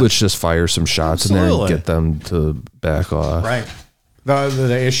 Yeah. Let's just fire some shots in there and get them to back off. Right.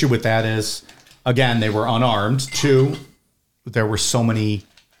 The issue with that is, again, they were unarmed. 2, there were so many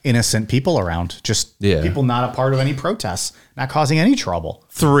innocent people around. Just people not a part of any protests, not causing any trouble.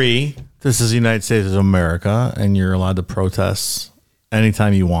 3, this is the United States of America, and you're allowed to protest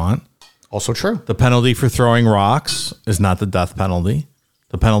anytime you want. Also true. The penalty for throwing rocks is not the death penalty.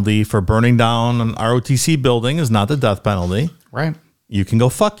 The penalty for burning down an ROTC building is not the death penalty. Right. You can go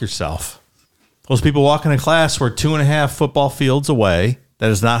fuck yourself. Those people walking to class were 2.5 football fields away.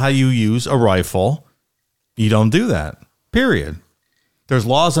 That is not how you use a rifle. You don't do that. Period. There's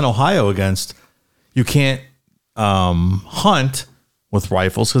laws in Ohio against you can't hunt with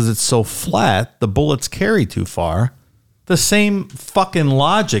rifles because it's so flat. The bullets carry too far. The same fucking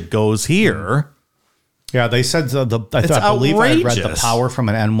logic goes here. Yeah, they said I believe I read the power from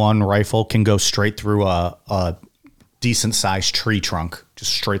an N1 rifle can go straight through a decent sized tree trunk,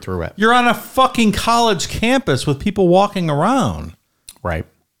 just straight through it. You're on a fucking college campus with people walking around. Right.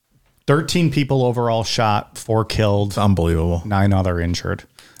 13 people overall shot, 4 killed. It's unbelievable. 9 other injured.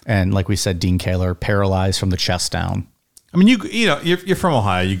 And like we said, Dean Kaler paralyzed from the chest down. I mean, you're from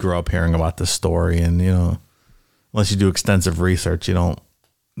Ohio. You grew up hearing about this story, and unless you do extensive research, you don't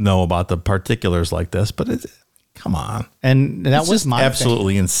know about the particulars like this. But come on, and that was my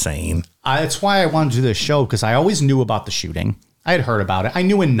absolutely insane. That's why I wanted to do this show, because I always knew about the shooting. I had heard about it. I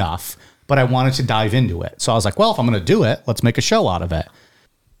knew enough, but I wanted to dive into it. So I was like, well, if I'm going to do it, let's make a show out of it.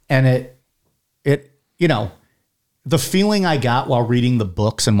 And the feeling I got while reading the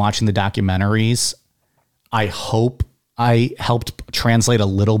books and watching the documentaries, I hope I helped translate a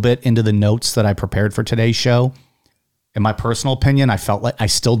little bit into the notes that I prepared for today's show. In my personal opinion, I felt like I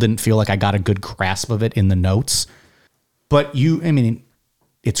still didn't feel like I got a good grasp of it in the notes. But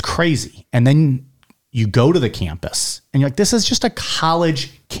it's crazy. And then you go to the campus and you're like, this is just a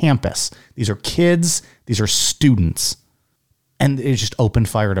college campus. These are kids. These are students. And it's just open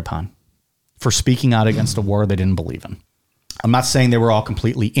fired upon for speaking out against a war they didn't believe in. I'm not saying they were all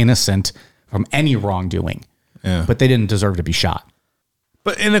completely innocent from any wrongdoing, but they didn't deserve to be shot.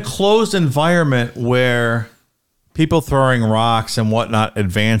 But in a closed environment where people throwing rocks and whatnot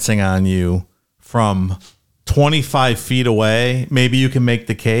advancing on you from 25 feet away, maybe you can make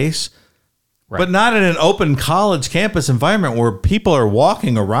the case. Right. But not in an open college campus environment where people are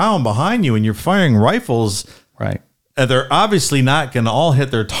walking around behind you and you're firing rifles. Right. And they're obviously not going to all hit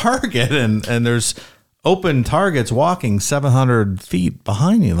their target. And there's open targets walking 700 feet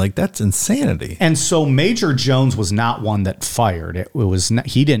behind you. Like, that's insanity. And so Major Jones was not one that fired. It was not,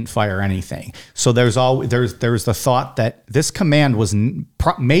 he didn't fire anything. So there's the thought that this command was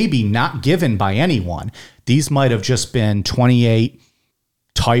maybe not given by anyone. These might have just been 28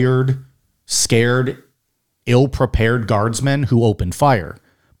 tired, scared, ill-prepared guardsmen who opened fire.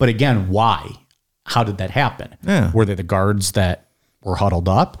 But again, why? How did that happen? Yeah. Were they the guards that were huddled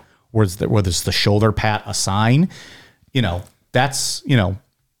up? Was the shoulder pat a sign? You know, that's, you know,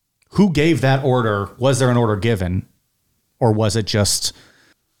 who gave that order? Was there an order given? Or was it just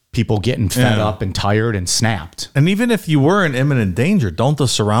people getting fed up and tired and snapped? And even if you were in imminent danger, don't the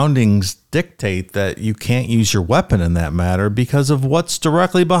surroundings dictate that you can't use your weapon in that matter because of what's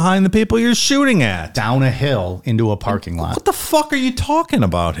directly behind the people you're shooting at? Down a hill into a parking lot. What the fuck are you talking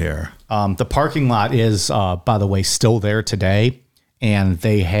about here? The parking lot is, by the way, still there today. And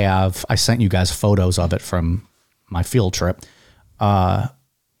they have, I sent you guys photos of it from my field trip.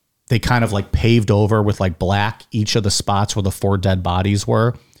 They kind of like paved over with like black each of the spots where the 4 dead bodies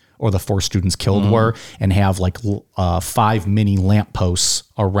were, or the 4 students killed were, and have like 5 mini lampposts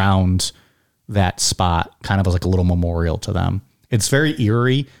around that spot, kind of as like a little memorial to them. It's very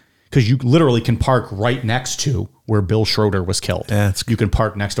eerie because you literally can park right next to where Bill Schroeder was killed. Yeah, you can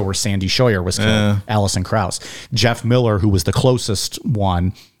park next to where Sandy Scheuer was killed, Allison Krauss. Jeff Miller, who was the closest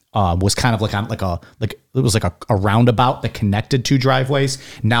one, was kind of like on it was like a roundabout that connected 2 driveways.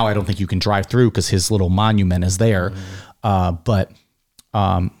 Now I don't think you can drive through because his little monument is there. But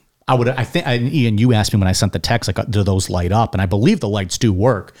I think Ian, you asked me when I sent the text, like, do those light up? And I believe the lights do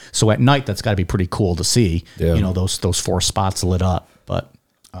work. So at night, that's got to be pretty cool to see. Yeah. You know, those 4 spots lit up. But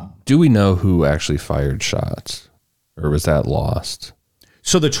do we know who actually fired shots, or was that lost?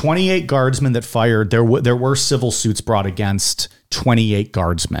 so the 28 guardsmen that fired, there were civil suits brought against 28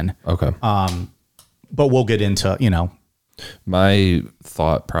 guardsmen. Okay. But we'll get into, you know, My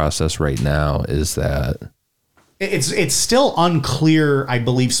thought process right now is that it's still unclear, I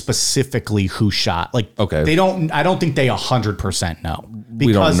believe, specifically who shot. Like, okay, I don't think they 100% know.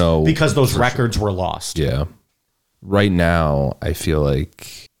 We don't know because those records were lost. Yeah. Right now, I feel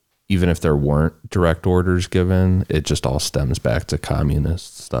like even if there weren't direct orders given, it just all stems back to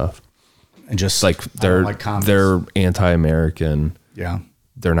communist stuff. And just like they're anti-American. Yeah.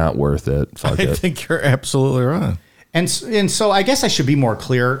 They're not worth it. Fuck I it. think you're absolutely right. And so I guess I should be more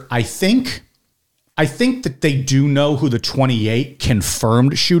clear. I think that they do know who the 28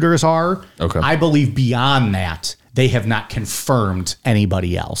 confirmed shooters are. Okay. I believe beyond that, they have not confirmed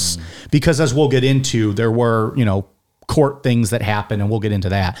anybody else. Because as we'll get into, there were, you know, court things that happened, and we'll get into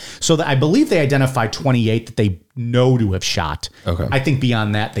that. So I believe they identified 28 that they know to have shot. Okay. I think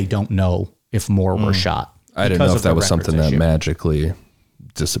beyond that, they don't know if more were shot. I didn't know if that was something that magically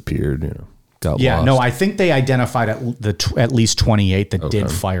disappeared, you know, got lost. No, I think they identified at least 28 that did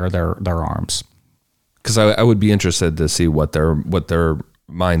fire their arms. Because I would be interested to see what their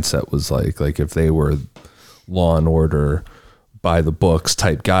mindset was like if they were law and order by the books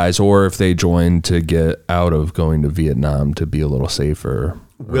type guys, or if they joined to get out of going to Vietnam to be a little safer.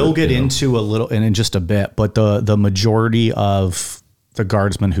 We'll get into a little in just a bit, but the majority of the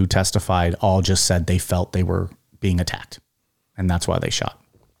guardsmen who testified all just said they felt they were being attacked, and that's why they shot.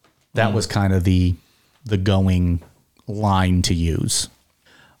 That was kind of the going line to use.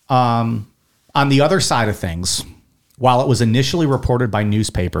 On the other side of things, while it was initially reported by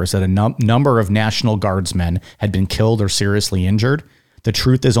newspapers that a number of National Guardsmen had been killed or seriously injured, the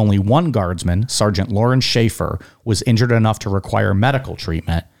truth is only one guardsman, Sergeant Lawrence Schaefer, was injured enough to require medical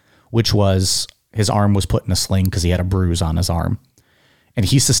treatment, which was his arm was put in a sling because he had a bruise on his arm. And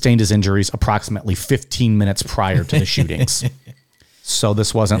he sustained his injuries approximately 15 minutes prior to the shootings. So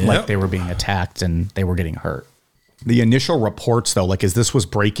this wasn't like they were being attacked and they were getting hurt. The initial reports, though, like as this was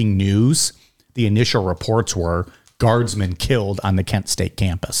breaking news, the initial reports were guardsmen killed on the Kent State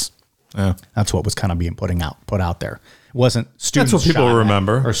campus. Yeah. That's what was kind of being put out there. It wasn't students That's what people shot at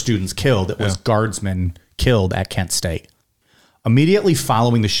remember. or students killed. It was guardsmen killed at Kent State. Immediately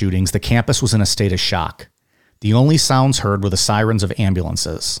following the shootings, the campus was in a state of shock. The only sounds heard were the sirens of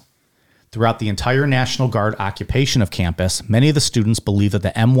ambulances. Throughout the entire National Guard occupation of campus, many of the students believed that the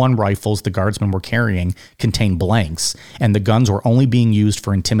M1 rifles the guardsmen were carrying contained blanks, and the guns were only being used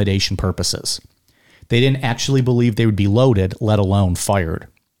for intimidation purposes. They didn't actually believe they would be loaded, let alone fired.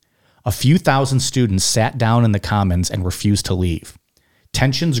 A few thousand students sat down in the commons and refused to leave.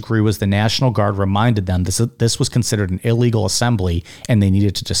 Tensions grew as the National Guard reminded them this was considered an illegal assembly and they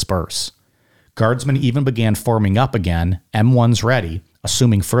needed to disperse. Guardsmen even began forming up again, M1s ready,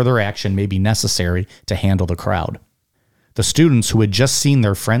 assuming further action may be necessary to handle the crowd. The students who had just seen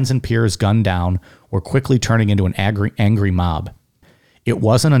their friends and peers gunned down were quickly turning into an angry mob. It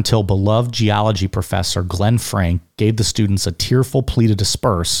wasn't until beloved geology professor Glenn Frank gave the students a tearful plea to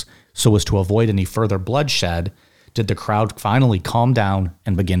disperse so as to avoid any further bloodshed did the crowd finally calm down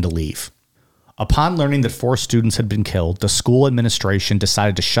and begin to leave. Upon learning that 4 students had been killed, the school administration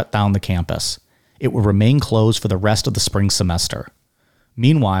decided to shut down the campus. It would remain closed for the rest of the spring semester.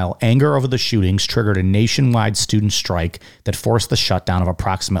 Meanwhile, anger over the shootings triggered a nationwide student strike that forced the shutdown of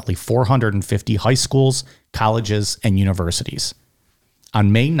approximately 450 high schools, colleges, and universities.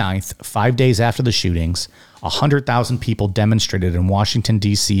 On May 9th, 5 days after the shootings, 100,000 people demonstrated in Washington,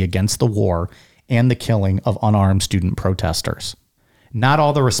 D.C. against the war and the killing of unarmed student protesters. Not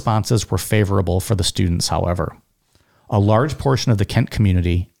all the responses were favorable for the students, however. A large portion of the Kent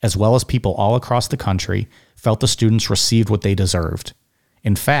community, as well as people all across the country, felt the students received what they deserved.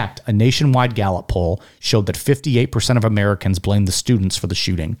 In fact, a nationwide Gallup poll showed that 58% of Americans blamed the students for the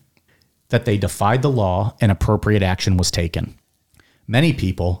shooting, that they defied the law and appropriate action was taken. Many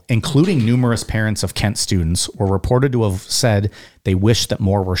people, including numerous parents of Kent students, were reported to have said they wished that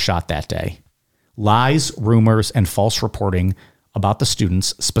more were shot that day. Lies, rumors, and false reporting about the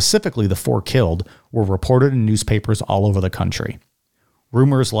students, specifically the 4 killed, were reported in newspapers all over the country.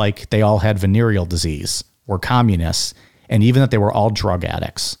 Rumors like they all had venereal disease, were communists, and even that they were all drug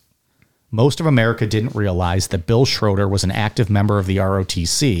addicts. Most of America didn't realize that Bill Schroeder was an active member of the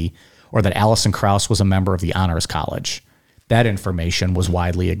ROTC or that Alison Krauss was a member of the Honors College. That information was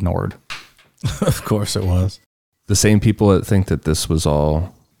widely ignored. Of course it was. The same people that think that this was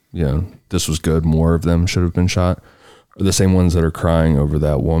all, this was good, more of them should have been shot, are the same ones that are crying over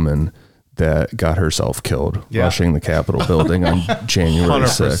that woman that got herself killed rushing the Capitol building on January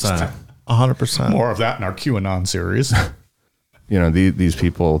 6th. 100%. More of that in our QAnon series. These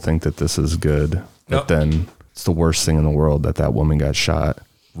people think that this is good, but then it's the worst thing in the world that woman got shot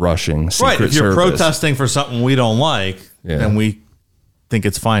rushing Secret Right. If you're Service. protesting for something we don't like, then we think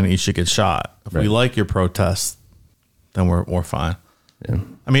it's fine that you should get shot. If we like your protest, then we're fine. Yeah.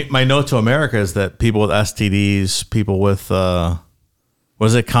 I mean, my note to America is that people with STDs, people with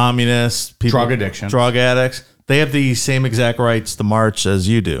communists, people, Drug addiction, drug addicts, they have the same exact rights to march as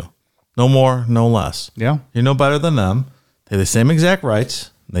you do. No more, no less. Yeah. You're no better than them. They have the same exact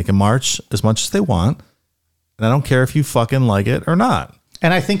rights. They can march as much as they want. And I don't care if you fucking like it or not.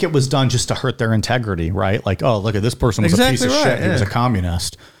 And I think it was done just to hurt their integrity, right? Like, oh, look at this person was a piece of shit. He was a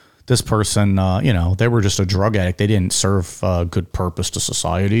communist. This person, they were just a drug addict. They didn't serve a good purpose to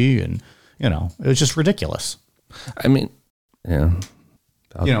society. And, it was just ridiculous. I mean, yeah.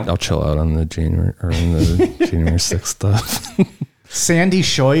 I'll chill out on the January 6th stuff. Sandy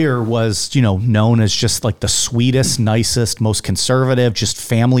Scheuer was, known as just like the sweetest, nicest, most conservative, just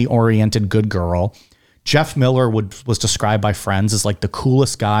family-oriented good girl. Jeff Miller was described by friends as like the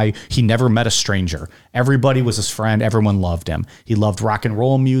coolest guy. He never met a stranger. Everybody was his friend. Everyone loved him. He loved rock and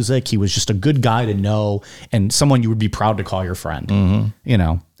roll music. He was just a good guy to know and someone you would be proud to call your friend.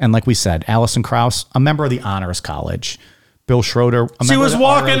 Mm-hmm. And like we said, Alison Krauss, a member of the Honors College. Bill Schroeder, a member She was of the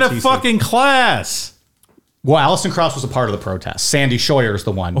walking ROTC. to fucking class. Well, Alison Krauss was a part of the protest. Sandy Scheuer is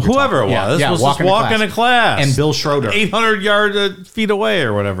the one. Whoever it was. Was just walking to class. And Bill Schroeder. 800 feet away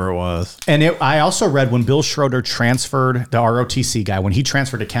or whatever it was. And I also read when Bill Schroeder transferred, the ROTC guy, when he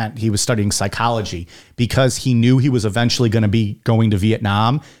transferred to Kent, he was studying psychology because he knew he was eventually going to be going to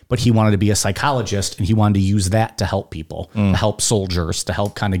Vietnam, but he wanted to be a psychologist and he wanted to use that to help people, to help soldiers, to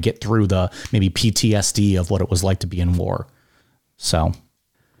help kind of get through the maybe PTSD of what it was like to be in war. So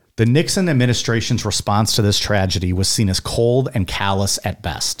the Nixon administration's response to this tragedy was seen as cold and callous at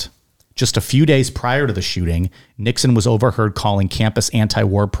best. Just a few days prior to the shooting, Nixon was overheard calling campus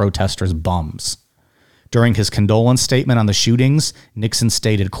anti-war protesters bums. During his condolence statement on the shootings, Nixon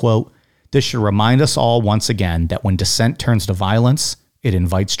stated, quote, "This should remind us all once again that when dissent turns to violence, it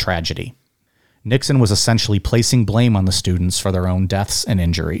invites tragedy." Nixon was essentially placing blame on the students for their own deaths and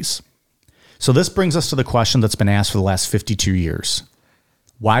injuries. So this brings us to the question that's been asked for the last 52 years.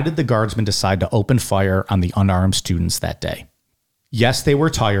 Why did the guardsmen decide to open fire on the unarmed students that day? Yes, they were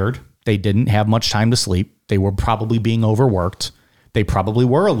tired. They didn't have much time to sleep. They were probably being overworked. They probably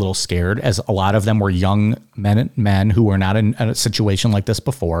were a little scared, as a lot of them were young men who were not in a situation like this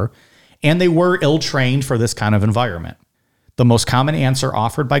before, and they were ill-trained for this kind of environment. The most common answer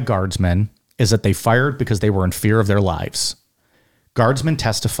offered by guardsmen is that they fired because they were in fear of their lives. Guardsmen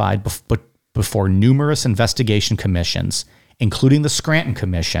testified before numerous investigation commissions, including the Scranton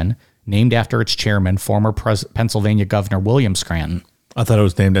Commission, named after its chairman, former Pennsylvania Governor William Scranton. I thought it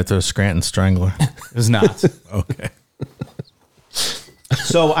was named after a Scranton Strangler. It was not. Okay.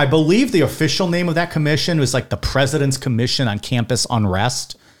 So I believe the official name of that commission was like the President's Commission on Campus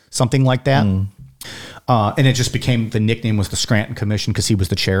Unrest, something like that. And it just became, the nickname was the Scranton Commission because he was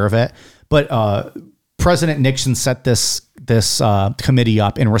the chair of it. But President Nixon set this committee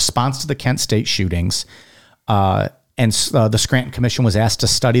up in response to the Kent State shootings. And the Scranton Commission was asked to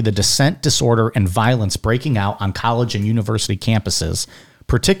study the dissent, disorder, and violence breaking out on college and university campuses,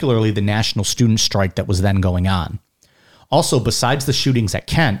 particularly the national student strike that was then going on. Also, besides the shootings at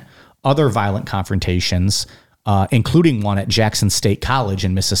Kent, other violent confrontations, including one at Jackson State College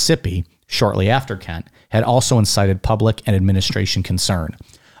in Mississippi shortly after Kent, had also incited public and administration concern.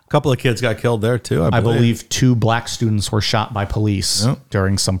 A couple of kids got killed there too. I believe 2 black students were shot by police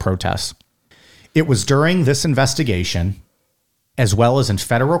during some protests. It was during this investigation, as well as in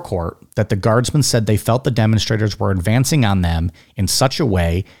federal court, that the guardsmen said they felt the demonstrators were advancing on them in such a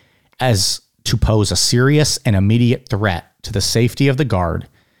way as to pose a serious and immediate threat to the safety of the guard,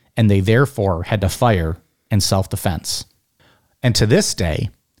 and they therefore had to fire in self-defense. And to this day,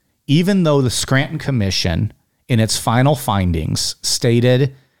 even though the Scranton Commission, in its final findings,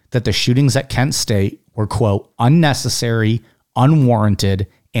 stated that the shootings at Kent State were, quote, unnecessary, unwarranted,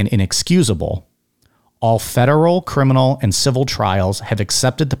 and inexcusable, all federal, criminal, and civil trials have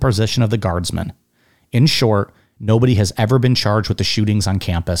accepted the position of the guardsmen. In short, nobody has ever been charged with the shootings on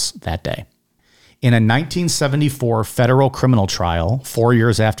campus that day. In a 1974 federal criminal trial, 4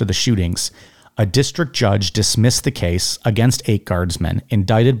 years after the shootings, a district judge dismissed the case against 8 guardsmen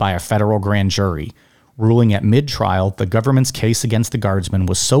indicted by a federal grand jury, ruling at mid-trial the government's case against the guardsmen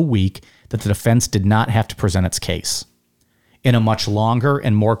was so weak that the defense did not have to present its case. In a much longer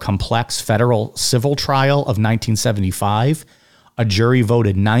and more complex federal civil trial of 1975, a jury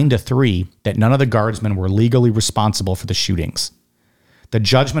voted 9-3 that none of the guardsmen were legally responsible for the shootings. The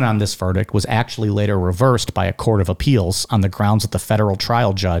judgment on this verdict was actually later reversed by a court of appeals on the grounds that the federal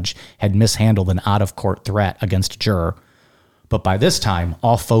trial judge had mishandled an out-of-court threat against a juror. But by this time,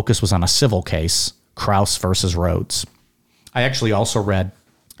 all focus was on a civil case, Krause versus Rhodes. I actually also read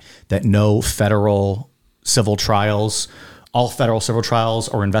that no federal civil trials, all federal civil trials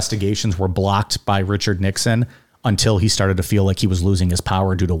or investigations were blocked by Richard Nixon until he started to feel like he was losing his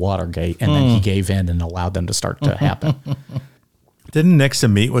power due to Watergate, and then he gave in and allowed them to start to happen. Didn't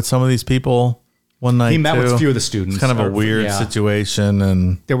Nixon meet with some of these people one night? He met with a few of the students. It's kind of a weird situation,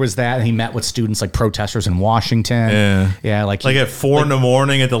 and there was that. And he met with students like protesters in Washington. Yeah, like at 4 in the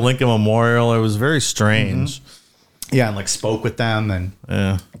morning at the Lincoln Memorial. It was very strange. Yeah, and like spoke with them, and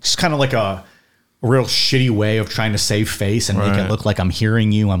just kind of like a real shitty way of trying to save face and make it look like I'm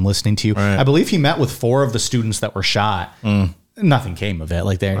hearing you, I'm listening to you. I believe he met with 4 of the students that were shot. Nothing came of it.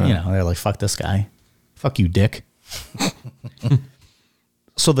 Like they're like, fuck this guy, fuck you, dick.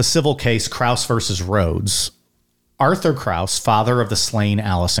 So the civil case, Krause versus Rhodes. Arthur Krause, father of the slain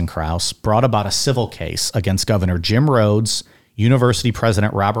Allison Krause, brought about a civil case against Governor Jim Rhodes, University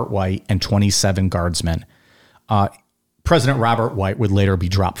President Robert White, and 27 guardsmen. President Robert White would later be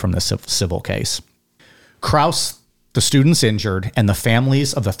dropped from the civil case. Krause, the students injured, and the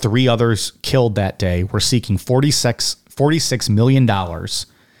families of the 3 others killed that day were seeking $46 million.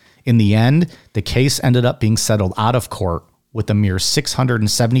 In the end, the case ended up being settled out of court, with a mere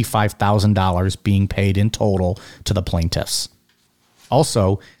 $675,000 being paid in total to the plaintiffs.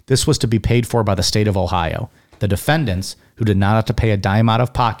 Also, this was to be paid for by the state of Ohio. The defendants, who did not have to pay a dime out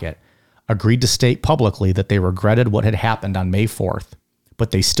of pocket, agreed to state publicly that they regretted what had happened on May 4th,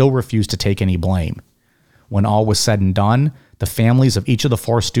 but they still refused to take any blame. When all was said and done, the families of each of the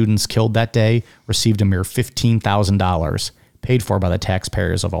 4 students killed that day received a mere $15,000, paid for by the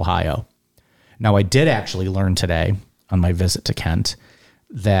taxpayers of Ohio. Now, I did actually learn today on my visit to Kent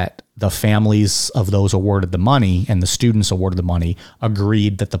that the families of those awarded the money and the students awarded the money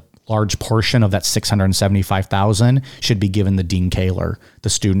agreed that the large portion of that $675,000 should be given to Dean Kaler, the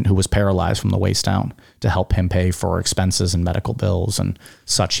student who was paralyzed from the waist down, to help him pay for expenses and medical bills and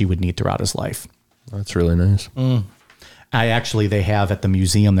such he would need throughout his life. That's really nice. They have at the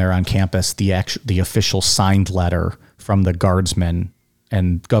museum there on campus the official signed letter from the guardsmen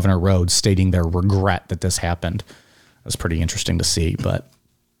and Governor Rhodes stating their regret that this happened. It was pretty interesting to see, but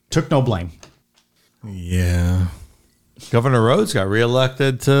took no blame. Yeah. Governor Rhodes got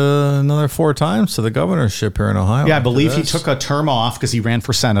reelected to another 4 times to the governorship here in Ohio. Yeah, I believe he took a term off because he ran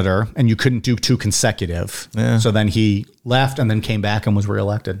for senator, and you couldn't do 2 consecutive. Yeah. So then he left and then came back and was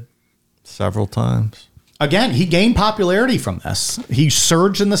reelected. Several times. Again, he gained popularity from this. He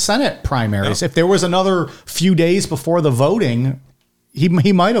surged in the Senate primaries. If there was another few days before the voting, he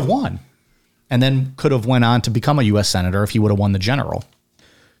might have won. And then could have went on to become a U.S. senator if he would have won the general.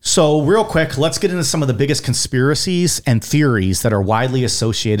 So real quick, let's get into some of the biggest conspiracies and theories that are widely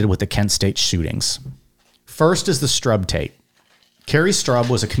associated with the Kent State shootings. First is the Strub tape. Kerry Strub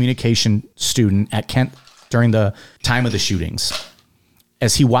was a communication student at Kent during the time of the shootings.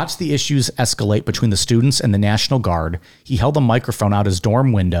 As he watched the issues escalate between the students and the National Guard, he held a microphone out his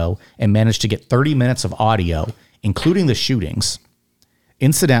dorm window and managed to get 30 minutes of audio, including the shootings.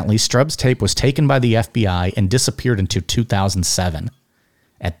 Incidentally, Strub's tape was taken by the FBI and disappeared into 2007.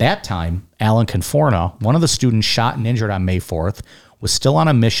 At that time, Alan Conforna, one of the students shot and injured on May 4th, was still on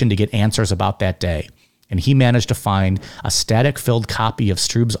a mission to get answers about that day, and he managed to find a static-filled copy of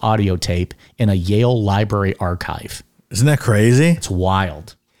Strub's audio tape in a Yale library archive. Isn't that crazy? It's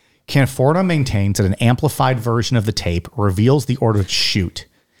wild. Conforna maintains that an amplified version of the tape reveals the order to shoot.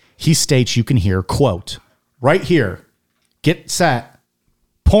 He states you can hear, quote, "Right here, get set,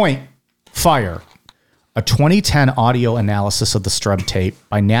 point, fire." A 2010 audio analysis of the Strub tape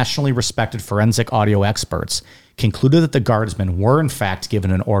by nationally respected forensic audio experts concluded that the guardsmen were in fact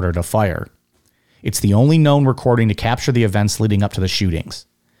given an order to fire. It's the only known recording to capture the events leading up to the shootings.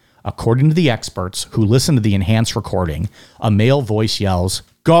 According to the experts who listened to the enhanced recording, a male voice yells,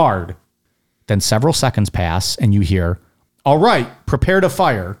 "Guard!" Then several seconds pass and you hear, "All right, prepare to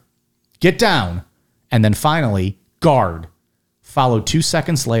fire. Get down." And then finally, "Guard," followed 2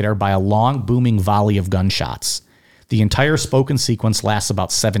 seconds later by a long booming volley of gunshots. The entire spoken sequence lasts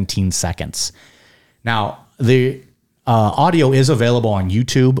about 17 seconds. Now, the audio is available on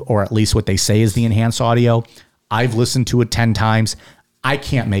YouTube, or at least what they say is the enhanced audio. I've listened to it 10 times. I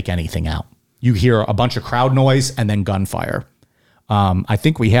can't make anything out. You hear a bunch of crowd noise and then gunfire. I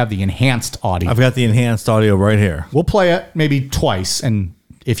think we have the enhanced audio. I've got the enhanced audio right here. We'll play it maybe twice, and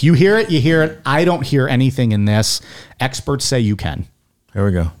if you hear it, you hear it. I don't hear anything in this. Experts say you can. Here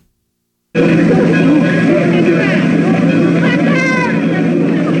we go.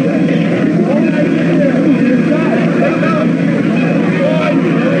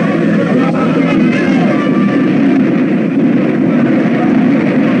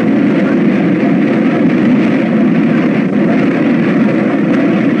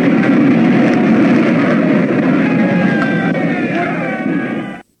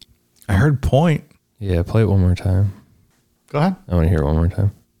 I heard point. Yeah, play it one more time. Go ahead. I want to hear it one more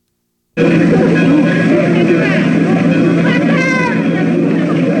time.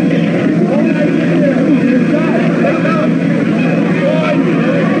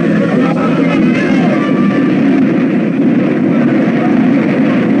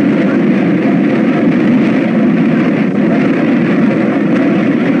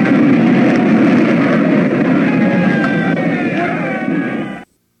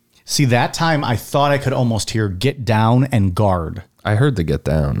 See, that time I thought I could almost hear "get down" and "guard." I heard the get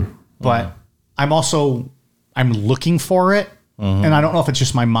down. But I'm looking for it, and I don't know if it's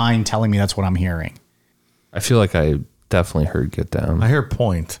just my mind telling me that's what I'm hearing. I feel like I definitely heard get down. I hear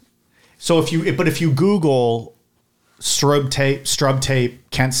point. So if you Google Strub tape,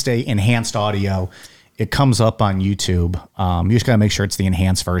 Kent State enhanced audio, it comes up on YouTube. You just got to make sure it's the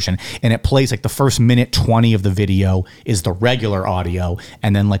enhanced version. And it plays like the first minute 20 of the video is the regular audio.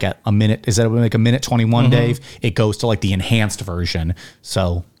 And then like a minute, is that like a minute 21, Dave? It goes to like the enhanced version.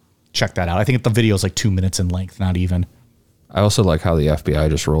 So check that out. I think the video is like 2 minutes in length, not even. I also like how the FBI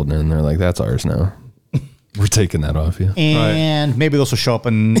just rolled in. They're like, that's ours now. We're taking that off you. And maybe those will show up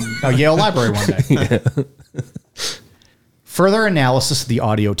in a Yale library one day. Further analysis of the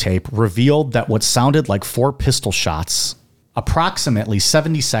audio tape revealed that what sounded like 4 pistol shots approximately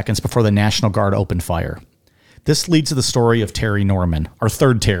 70 seconds before the National Guard opened fire. This leads to the story of Terry Norman, our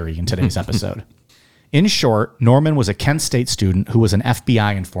third Terry in today's episode. In short, Norman was a Kent State student who was an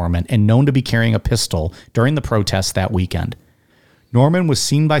FBI informant and known to be carrying a pistol during the protests that weekend. Norman was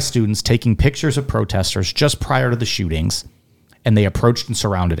seen by students taking pictures of protesters just prior to the shootings, and they approached and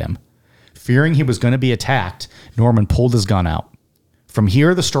surrounded him. Fearing he was going to be attacked, Norman pulled his gun out. From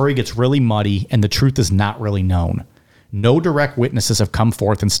here, the story gets really muddy, and the truth is not really known. No direct witnesses have come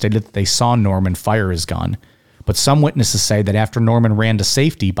forth and stated that they saw Norman fire his gun, but some witnesses say that after Norman ran to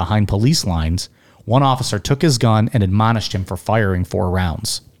safety behind police lines, one officer took his gun and admonished him for firing 4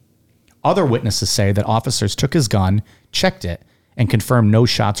 rounds. Other witnesses say that officers took his gun, checked it, and confirmed no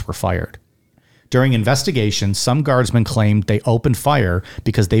shots were fired. During investigation, some guardsmen claimed they opened fire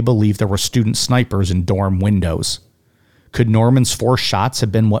because they believed there were student snipers in dorm windows. Could Norman's 4 shots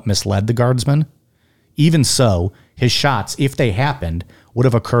have been what misled the guardsmen? Even so, his shots, if they happened, would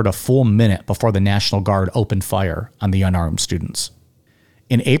have occurred a full minute before the National Guard opened fire on the unarmed students.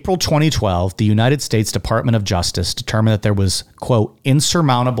 In April 2012, the United States Department of Justice determined that there was, quote,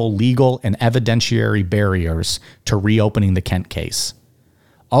 insurmountable legal and evidentiary barriers to reopening the Kent case.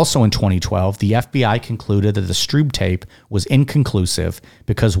 Also in 2012, the FBI concluded that the Strube tape was inconclusive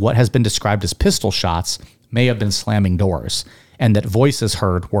because what has been described as pistol shots may have been slamming doors, and that voices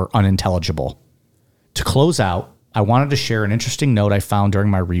heard were unintelligible. To close out, I wanted to share an interesting note I found during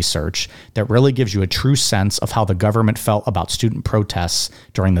my research that really gives you a true sense of how the government felt about student protests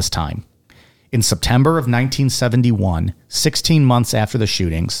during this time. In September of 1971, 16 months after the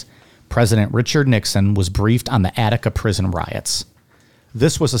shootings, President Richard Nixon was briefed on the Attica prison riots.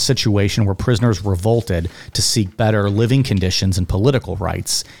 This was a situation where prisoners revolted to seek better living conditions and political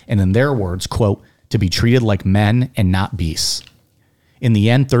rights, and in their words, quote, to be treated like men and not beasts. In the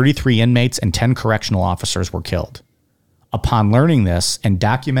end, 33 inmates and 10 correctional officers were killed. Upon learning this and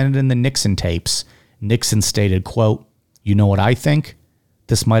documented in the Nixon tapes, Nixon stated, quote, you know what I think?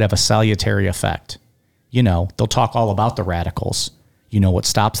 This might have a salutary effect. You know, they'll talk all about the radicals. You know what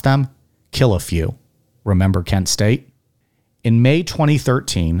stops them? Kill a few. Remember Kent State? In May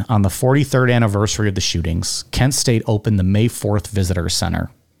 2013, on the 43rd anniversary of the shootings, Kent State opened the May 4th Visitor Center.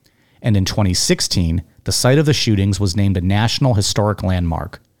 And in 2016, the site of the shootings was named a National Historic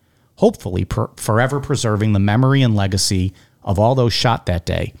Landmark, hopefully forever preserving the memory and legacy of all those shot that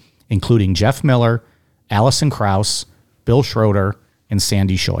day, including Jeff Miller, Allison Krauss, Bill Schroeder, and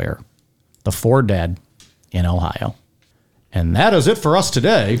Sandy Scheuer, the 4 dead in Ohio. And that is it for us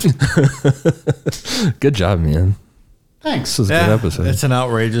today. Good job, man. Thanks. This is a good episode. It's an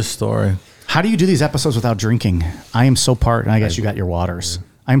outrageous story. How do you do these episodes without drinking? I am so parched. I guess you got your waters.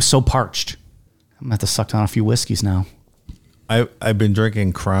 I'm so parched. I'm going to have to suck down a few whiskeys now. I've been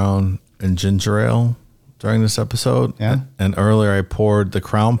drinking Crown and ginger ale during this episode. Yeah. And earlier I poured the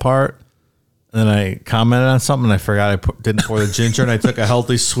Crown part. And then I commented on something and I forgot I didn't pour the ginger and I took a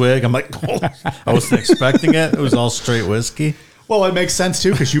healthy swig. I'm like, oh, I wasn't expecting it. It was all straight whiskey. Well, it makes sense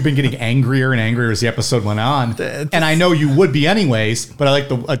too because you've been getting angrier and angrier as the episode went on, and I know you would be anyways. But I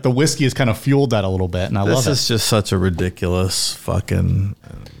like the whiskey has kind of fueled that a little bit, and I love it. This is just such a ridiculous fucking.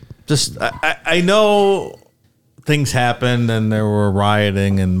 Just I know things happened and there were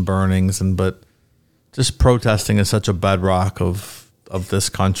rioting and burnings but just protesting is such a bedrock of this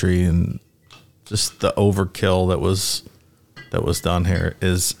country, and just the overkill that was done here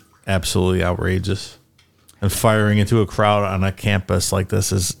is absolutely outrageous. And firing into a crowd on a campus like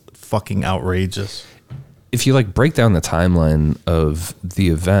this is fucking outrageous. If you break down the timeline of the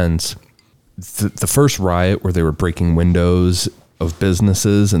events, the first riot where they were breaking windows of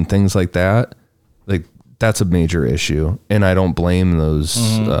businesses and things like that, that's a major issue. And I don't blame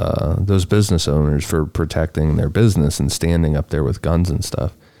those business owners for protecting their business and standing up there with guns and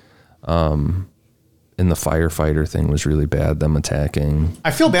stuff. And the firefighter thing was really bad. Them attacking. I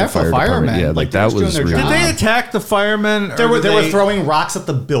feel bad for the firemen. Yeah, that was really. Did they attack the firemen? They were throwing rocks at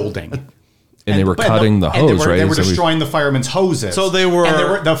the building, and they were cutting the hose. They were destroying the firemen's hoses. So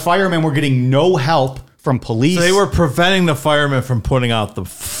the firemen were getting no help from police. So they were preventing the firemen from putting out the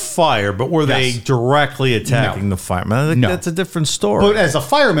fire, but were they directly attacking the firemen? No. That's a different story. But as a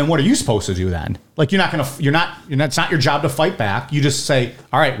fireman, what are you supposed to do then? It's not your job to fight back. You just say,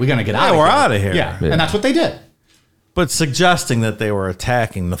 all right, we're going to get out of here. We're out of here. Yeah. And that's what they did. But suggesting that they were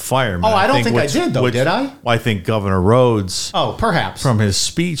attacking the firemen. Oh, I don't think I did, though, did I? Well, I think Governor Rhodes. Oh, perhaps. From his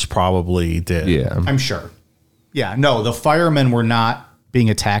speech probably did. Yeah. I'm sure. Yeah. No, the firemen were not being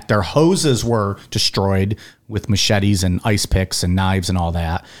attacked. Their hoses were destroyed with machetes and ice picks and knives and all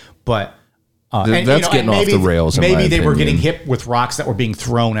that. But that's getting off the rails. Maybe they were getting hit with rocks that were being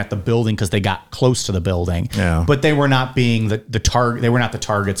thrown at the building because they got close to the building. Yeah. But they were not being the target. They were not the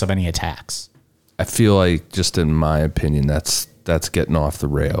targets of any attacks. I feel like, just in my opinion, that's getting off the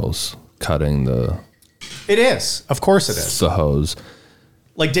rails, cutting the. It is. Of course it is. The hose.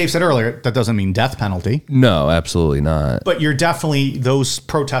 Like Dave said earlier, that doesn't mean death penalty. No, absolutely not. But those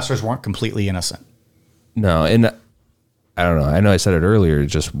protesters weren't completely innocent. No, and I don't know. I know I said it earlier,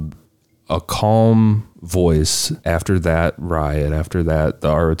 just a calm voice after that riot, after that the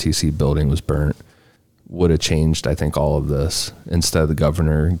ROTC building was burnt, would have changed, I think, all of this. Instead of the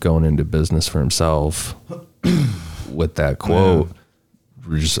governor going into business for himself with that quote,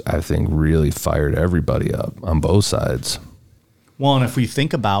 just, I think, really fired everybody up on both sides. Well, and if we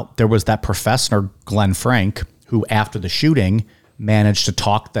think about, there was that professor, Glenn Frank, who after the shooting managed to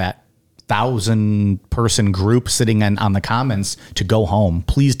talk that 1,000-person group sitting on the Commons to go home.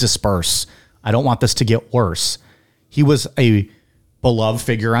 Please disperse. I don't want this to get worse. He was a beloved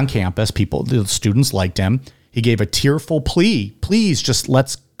figure on campus. The students liked him. He gave a tearful plea. Please just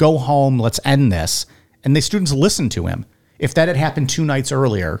let's go home. Let's end this. And the students listened to him. If that had happened 2 nights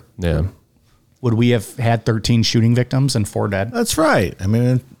earlier, would we have had 13 shooting victims and 4 dead? That's right. I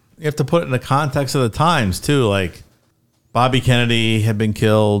mean, you have to put it in the context of the times too. Bobby Kennedy had been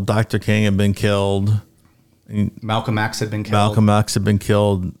killed. Dr. King had been killed. Malcolm X had been killed. Malcolm X had been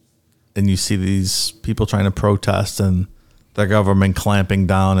killed. And you see these people trying to protest and the government clamping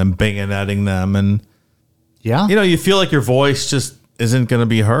down and bayoneting them. And, Yeah. you feel like your voice just isn't going to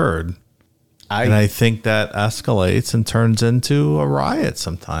be heard. And I think that escalates and turns into a riot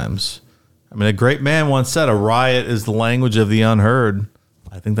sometimes. I mean, a great man once said, a riot is the language of the unheard.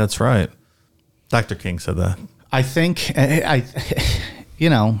 I think that's right. Dr. King said that. I think, and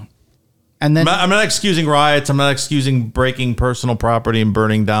then. I'm not excusing riots. I'm not excusing breaking personal property and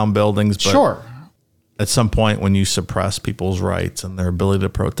burning down buildings. But Sure. at some point when you suppress people's rights and their ability to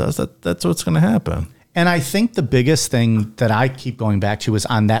protest, that's what's going to happen. And I think the biggest thing that I keep going back to is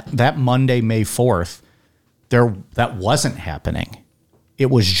on that Monday, May 4th, that wasn't happening. It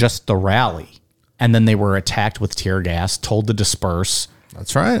was just the rally. And then they were attacked with tear gas, told to disperse.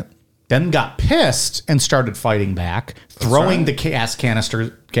 That's right. Then got pissed and started fighting back, throwing the gas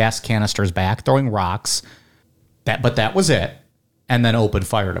canisters back, throwing rocks. But that was it. And then opened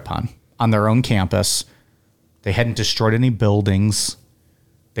fire upon on their own campus. They hadn't destroyed any buildings.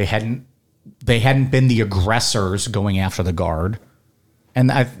 They hadn't been the aggressors going after the guard.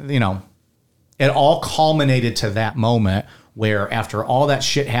 And it all culminated to that moment where after all that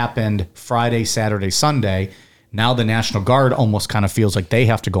shit happened Friday, Saturday, Sunday, now the National Guard almost kind of feels like they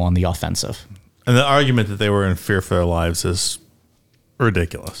have to go on the offensive. And the argument that they were in fear for their lives is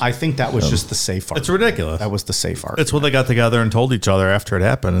ridiculous. I think that was just the safe argument. It's ridiculous. That was the safe argument. It's what they got together and told each other after it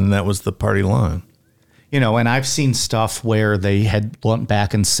happened, and that was the party line. And I've seen stuff where they had went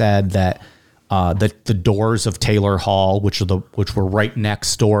back and said that the doors of Taylor Hall, which were right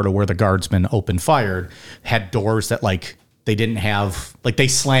next door to where the guardsmen opened fire, had doors that they didn't have, they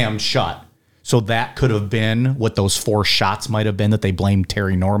slammed shut. So that could have been what those 4 shots might have been that they blamed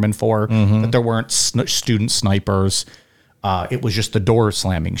Terry Norman for. That there weren't student snipers. It was just the door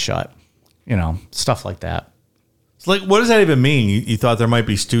slamming shut. Stuff like that. It's what does that even mean? You thought there might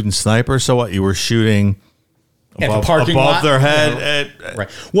be student snipers, so what? You were shooting above their head? Right.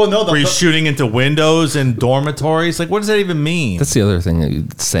 Well, no. Were you shooting into windows and dormitories? What does that even mean? That's the other thing,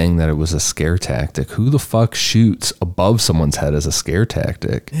 saying that it was a scare tactic. Who the fuck shoots above someone's head as a scare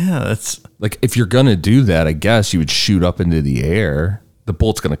tactic? Yeah, that's... if you're going to do that, I guess you would shoot up into the air. The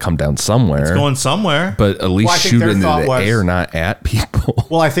bolt's going to come down somewhere. It's going somewhere. But at least shoot into the air, not at people.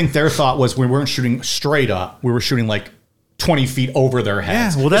 Well, I think their thought was we weren't shooting straight up. We were shooting 20 feet over their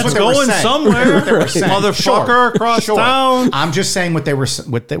heads. Yeah, well, that's going somewhere, motherfucker, across town. I'm just saying what I think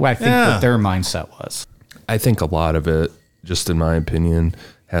what their mindset was. I think a lot of it, just in my opinion,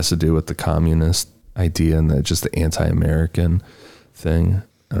 has to do with the communist idea and just the anti-American thing.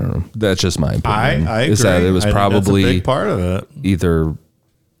 I don't know. That's just my opinion. I agree. Is that it was probably that's a big part of it. Either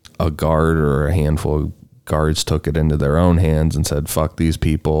a guard or a handful of guards took it into their own hands and said, "Fuck these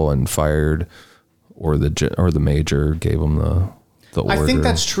people," and fired, or the major gave them the order. I think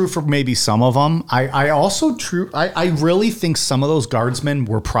that's true for maybe some of them. I really think some of those guardsmen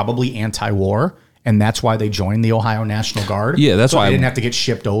were probably anti-war, and that's why they joined the Ohio National Guard. Yeah, that's why they didn't have to get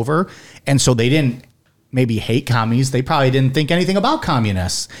shipped over, and so they didn't maybe hate commies. They probably didn't think anything about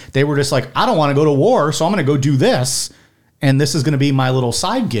communists. They were just I don't want to go to war, so I'm going to go do this, and this is going to be my little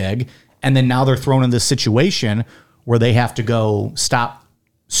side gig. And then now they're thrown in this situation where they have to go stop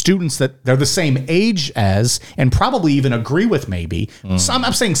students that they're the same age as and probably even agree with maybe. Some,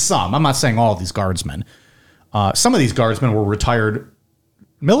 I'm saying some. I'm not saying all of these guardsmen. Some of these guardsmen were retired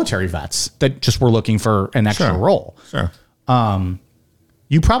military vets that just were looking for an extra role. Sure.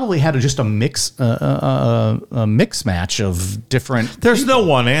 You probably had just a mix match of different. There's no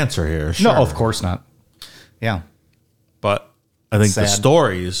one answer here. Sure. No, of course not. Yeah. But I think the Sad.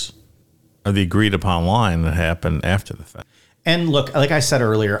 stories are the agreed upon line that happened after the fact. And look, like I said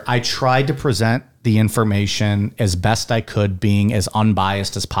earlier, I tried to present the information as best I could, being as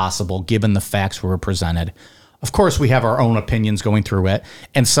unbiased as possible, given the facts were presented. Of course, we have our own opinions going through it,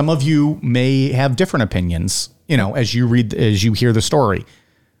 and some of you may have different opinions, as you hear the story.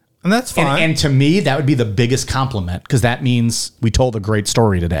 And that's fine. And to me, that would be the biggest compliment, because that means we told a great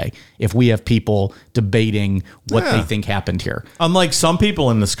story today. If we have people debating what they think happened here. Unlike some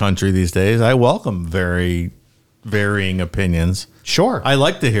people in this country these days, I welcome very varying opinions. Sure. I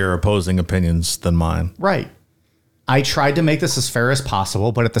like to hear opposing opinions than mine. Right. I tried to make this as fair as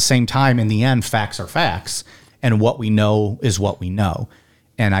possible, but at the same time, in the end, facts are facts. And what we know is what we know.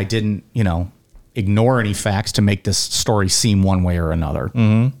 And I didn't, ignore any facts to make this story seem one way or another.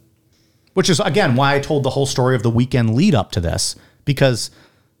 Mm-hmm. Which is, again, why I told the whole story of the weekend lead up to this. Because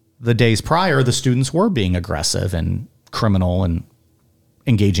the days prior, the students were being aggressive and criminal and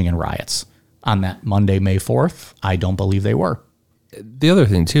engaging in riots. On that Monday, May 4th, I don't believe they were. The other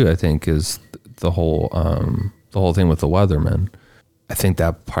thing too, I think, is the whole thing with the weathermen. I think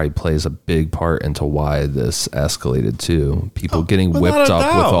that probably plays a big part into why this escalated too. People getting whipped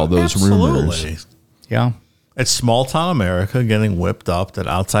up with all those rumors. Yeah. It's small town America getting whipped up that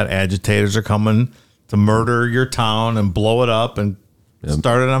outside agitators are coming to murder your town and blow it up and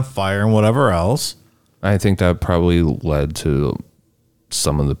start it on fire and whatever else. I think that probably led to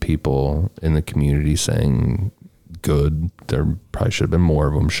some of the people in the community saying, good, there probably should have been more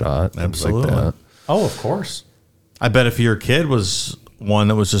of them shot. Absolutely. Like that. Oh, of course. I bet if your kid was one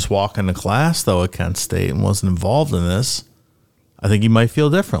that was just walking to class, though, at Kent State and wasn't involved in this, I think you might feel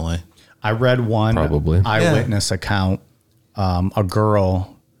differently. I read one eyewitness account. A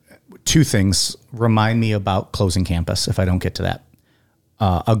girl, two things remind me about closing campus if I don't get to that.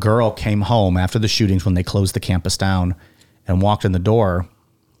 A girl came home after the shootings when they closed the campus down and walked in the door,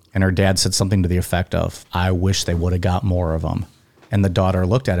 and her dad said something to the effect of, I wish they would have got more of them. And the daughter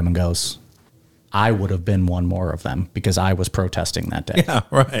looked at him and goes, I would have been one more of them because I was protesting that day. Yeah,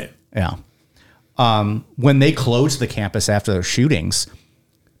 right. Yeah. When they closed the campus after the shootings,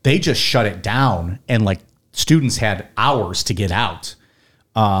 they just shut it down and like students had hours to get out.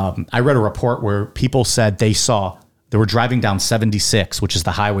 I read a report where people said they were driving down 76, which is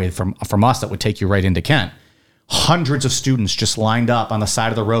the highway from us that would take you right into Kent. Hundreds of students just lined up on the side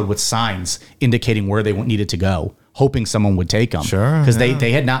of the road with signs indicating where they needed to go, hoping someone would take them. Sure. Because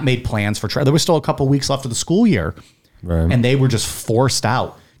they had not made plans for there was still a couple weeks left of the school year. Right. And they were just forced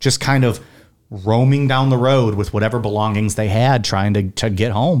out, just kind of roaming down the road with whatever belongings they had, trying to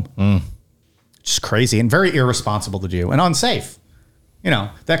get home. Just crazy and very irresponsible to do and unsafe. You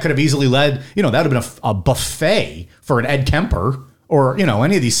know, that could have easily led, that would have been a buffet for an Ed Kemper or,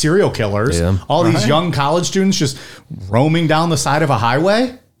 any of these serial killers. Yeah. All these young college students just roaming down the side of a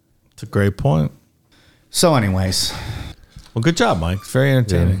highway. It's a great point. So anyways. Well, good job, Mike. It's very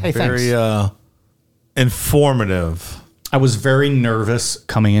entertaining. Hey, very informative. I was very nervous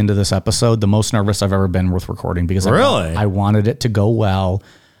coming into this episode, the most nervous I've ever been with recording because I wanted it to go well.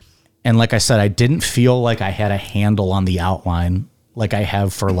 And like I said, I didn't feel like I had a handle on the outline like I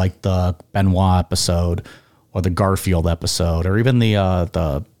have for like the Benoit episode or the Garfield episode or even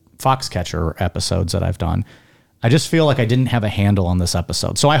the Foxcatcher episodes that I've done. I just feel like I didn't have a handle on this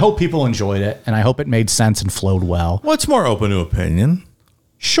episode. So I hope people enjoyed it and I hope it made sense and flowed well. Well, it's more open to opinion.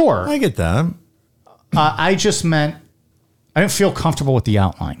 Sure. I get that. I just meant I didn't feel comfortable with the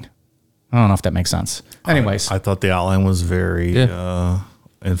outline. I don't know if that makes sense. Anyways. I thought the outline was very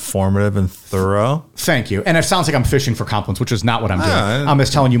informative and thorough. Thank you. And it sounds like I'm fishing for compliments, which is not what I'm doing. I'm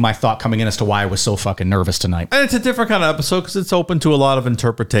just telling you my thought coming in as to why I was so fucking nervous tonight. And it's a different kind of episode because it's open to a lot of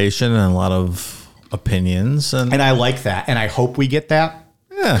interpretation and a lot of opinions. And I like that. And I hope we get that.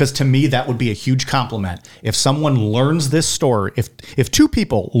 Yeah. Because to me, that would be a huge compliment. If someone learns this story, if two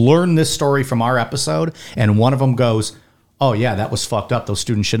people learn this story from our episode and one of them goes, oh, yeah, that was fucked up. Those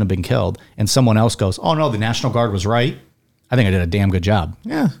students shouldn't have been killed. And someone else goes, oh, no, the National Guard was right. I think I did a damn good job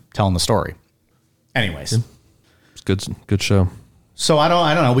telling the story. Anyways. It's good show. So I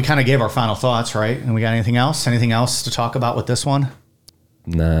don't know. We kind of gave our final thoughts, right? And we got anything else? Anything else to talk about with this one?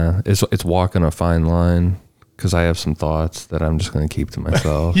 Nah. It's walking a fine line because I have some thoughts that I'm just going to keep to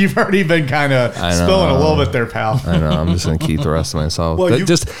myself. You've already been kind of spilling a little bit there, pal. I know. I'm just going to keep the rest to myself. Well, you're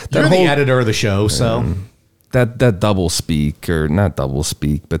the editor of the show, so. That double speak, or not double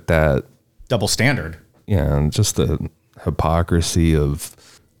speak, but that. Double standard. Yeah, just the hypocrisy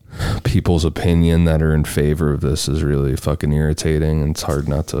of people's opinion that are in favor of this is really fucking irritating, and it's hard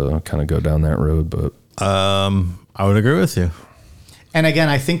not to kind of go down that road. But I would agree with you. And again,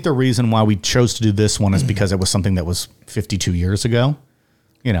 I think the reason why we chose to do this one is because it was something that was 52 years ago.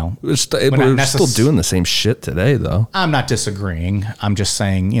 We're still doing the same shit today, though. I'm not disagreeing. I'm just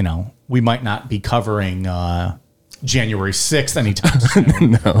saying, we might not be covering January 6th anytime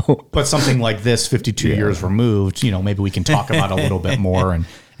soon. No. But something like this, 52 years removed, maybe we can talk about a little bit more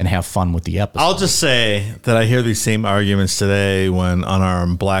and have fun with the episode. I'll just say that I hear these same arguments today when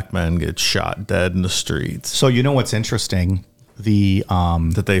unarmed black men get shot dead in the streets. So what's interesting?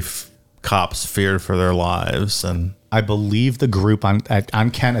 That cops feared for their lives. And I believe the group on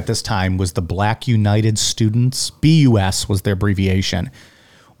Kent at this time was the Black United Students. BUS was their abbreviation.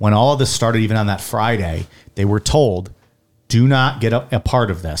 When all of this started, even on that Friday, they were told, do not get a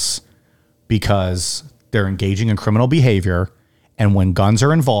part of this because they're engaging in criminal behavior. And when guns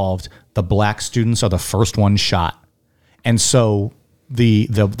are involved, the black students are the first ones shot. And so the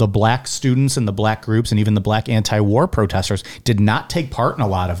black students and the black groups and even the black anti-war protesters did not take part in a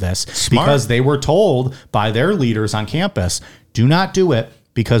lot of this because they were told by their leaders on campus, do not do it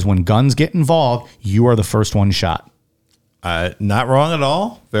because when guns get involved, you are the first one shot. Not wrong at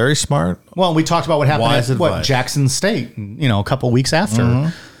all. Very smart. Well, we talked about what happened Wise at advice. Jackson State, a couple weeks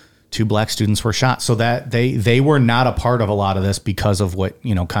after 2 black students were shot. So that they were not a part of a lot of this because of what,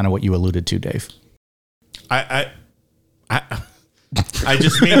 kind of what you alluded to, Dave. I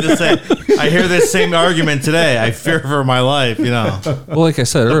just mean to say, I hear this same argument today. I fear for my life, Well, like I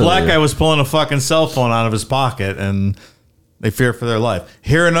said earlier, Black guy was pulling a fucking cell phone out of his pocket, and they fear for their life.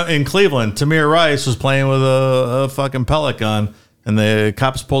 Here in Cleveland, Tamir Rice was playing with a fucking pellet gun, and the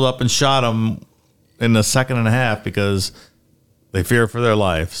cops pulled up and shot him in a second and a half because they fear for their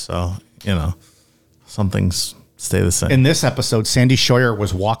life. So, some things stay the same. In this episode, Sandy Scheuer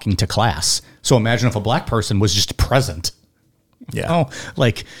was walking to class. So imagine if a black person was just present. Yeah.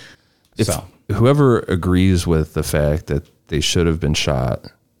 whoever agrees with the fact that they should have been shot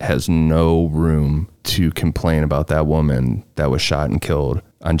has no room to complain about that woman that was shot and killed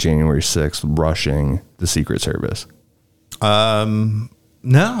on January 6th, rushing the Secret Service.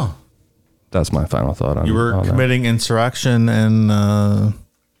 No. That's my final thought on You were on that. committing insurrection and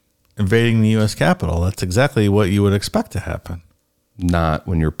invading the U.S. Capitol. That's exactly what you would expect to happen. Not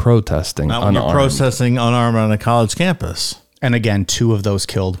when you're protesting Not when unarmed. you're protesting unarmed on a college campus. And again, 2 of those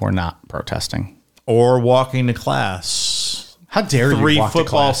killed were not protesting. Or walking to class. How dare you 3 walk to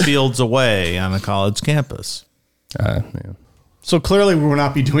football class? fields away on a college campus. Yeah. So clearly we will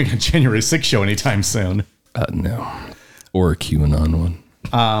not be doing a January 6th show anytime soon. No. Or a QAnon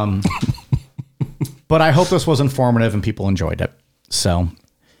one. But I hope this was informative and people enjoyed it. So,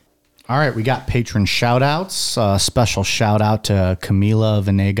 all right, we got patron shout outs. Special shout out to Camila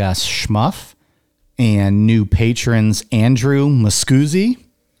Venegas Schmuff and new patrons Andrew Muscuzzi,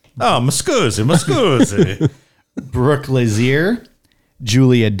 Oh, Muscuzzi. Brooke Lazier,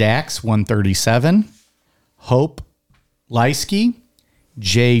 Julia Dax 137, Hope Leisky,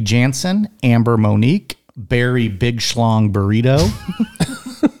 Jay Jansen, Amber Monique, Barry Big Schlong Burrito,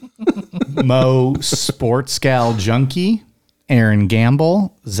 Mo Sports Gal Junkie, Aaron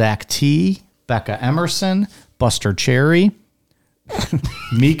Gamble, Zach T, Becca Emerson, Buster Cherry,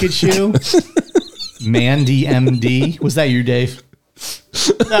 Mikachu, Mandy MD. Was that you, Dave?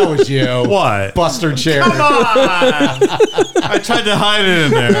 That was you. What? Buster Cherry. I tried to hide it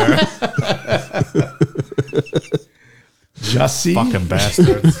in there. Jussie. Fucking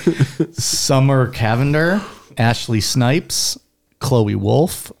bastards. Summer Cavender, Ashley Snipes, Chloe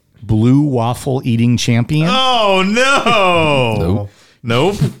Wolf, Blue Waffle Eating Champion, Oh, no.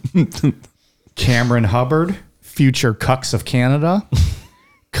 Nope. Cameron Hubbard, Future Cucks of Canada,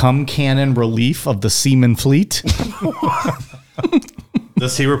 Cum Cannon Relief of the Seaman Fleet.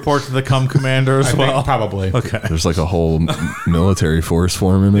 Does he report to the cum commander as well? Probably. Okay. There's like a whole military force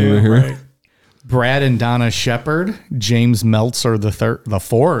forming over here. Right. Brad and Donna Shepard, James Meltzer the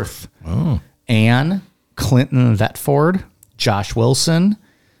fourth, Anne, Clinton Vetford, Josh Wilson,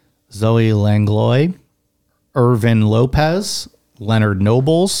 Zoe Langlois, Irvin Lopez, Leonard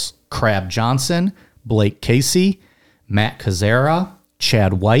Nobles, Crab Johnson, Blake Casey, Matt Kazera,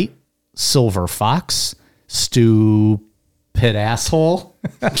 Chad White, Silver Fox, Stupid Asshole.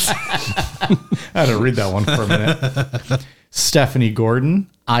 I had to read that one for a minute. Stephanie Gordon,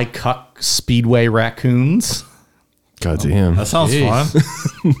 I Cuck Speedway Raccoons, God damn. That sounds fun.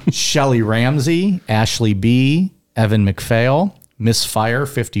 Shelly Ramsey, Ashley B, Evan McPhail, Misfire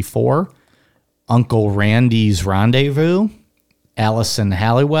 54, Uncle Randy's Rendezvous, Allison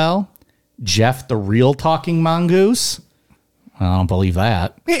Halliwell, Jeff the Real Talking Mongoose. I don't believe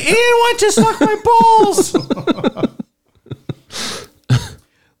that. Ian, why don't you suck my balls?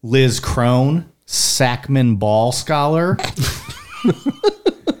 Liz Crone, Sackman Ball Scholar,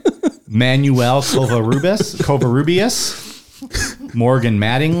 Manuel Covarrubias, Morgan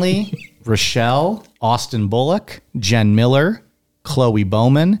Mattingly, Rochelle, Austin Bullock, Jen Miller, Chloe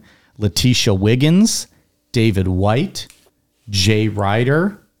Bowman, Letitia Wiggins, David White, Jay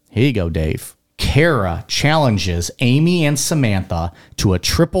Ryder. Here you go, Dave. Kara challenges Amy and Samantha to a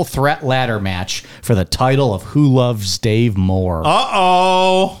triple threat ladder match for the title of Who Loves Dave More.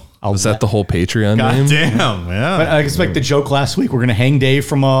 Uh-oh. Was that the whole Patreon name? God damn. Yeah. But I expect the joke last week. We're going to hang Dave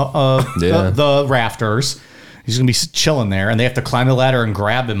from the rafters. He's going to be chilling there, and they have to climb the ladder and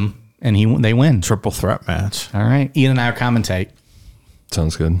grab him, and they win. Triple threat match. All right. Ian and I will commentate.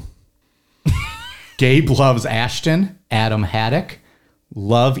 Sounds good. Gabe loves Ashton. Adam Haddock.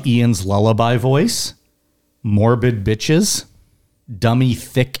 Love Ian's lullaby voice. Morbid Bitches. Dummy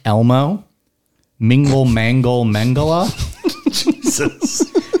Thick Elmo. Mingle Mangle Mengala. Jesus.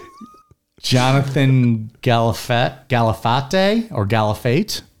 Jonathan Galafate or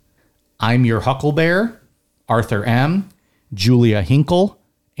Galafate. I'm Your Hucklebear. Arthur M. Julia Hinkle.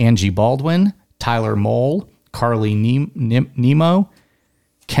 Angie Baldwin, Tyler Mole, Carly Nemo,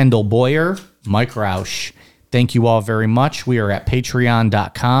 Kendall Boyer, Mike Roush. Thank you all very much. We are at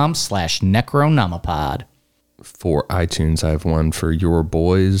patreon.com/Necronomipod. For iTunes, I have one for Your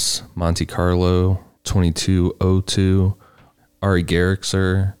Boys, Monte Carlo, 2202, Ari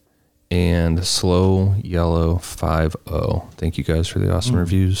Garrixer, and Slow Yellow 50. Thank you guys for the awesome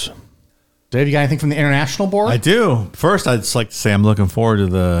reviews. Dave, you got anything from the international board? I do. First, I'd just like to say I'm looking forward to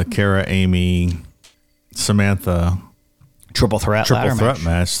the Kara, Amy, Samantha Triple threat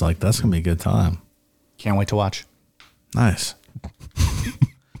match. Like, that's going to be a good time. Can't wait to watch. Nice.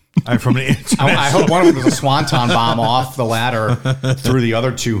 All right, from the I hope one of them does a swanton bomb off the ladder through the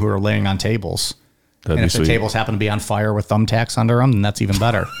other two who are laying on tables. That'd And be if sweet. the tables happen to be on fire with thumbtacks under them, then that's even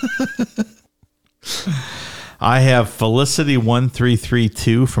better. I have Felicity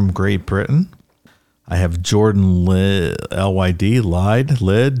 1332 from Great Britain. I have Jordan Lid,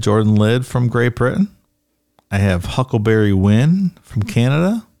 Jordan Lid from Great Britain. I have Huckleberry Wynn from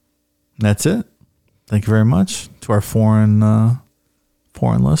Canada. And that's it. Thank you very much to our foreign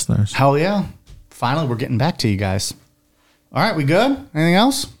listeners. Hell yeah. Finally, we're getting back to you guys. All right, we good? Anything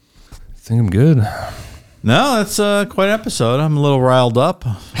else? I think I'm good. No, that's quite an episode. I'm a little riled up,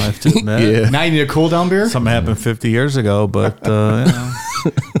 I have to admit. Now you need a cool down beer? Something happened 50 years ago, but you know.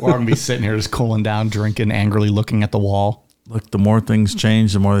 We're going to be sitting here just cooling down, drinking, angrily looking at the wall. Look, the more things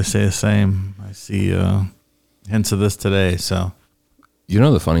change, the more they stay the same. I see hints of this today. So, You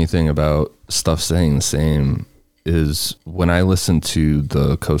know, the funny thing about stuff staying the same is when I listen to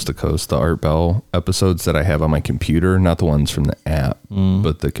the Coast to Coast, the Art Bell episodes that I have on my computer, not the ones from the app,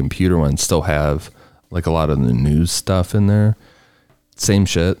 but the computer ones still have like a lot of the news stuff in there. Same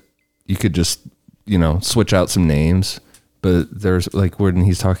shit. You could just, switch out some names, but there's like when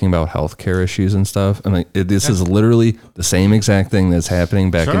he's talking about healthcare issues and stuff. I'm like, this is literally the same exact thing that's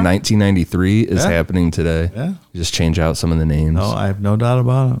happening back in 1993 is happening today. Yeah. You just change out some of the names. no, I have no doubt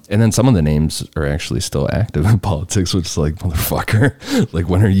about it. And then some of the names are actually still active in politics, which is like, motherfucker, like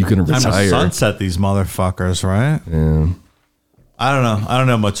when are you going to Time to retire? sunset these motherfuckers, right? Yeah. I don't know. I don't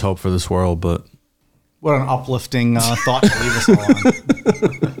have much hope for this world, but What an uplifting thought to leave us all on.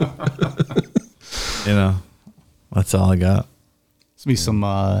 that's all I got. It's going to be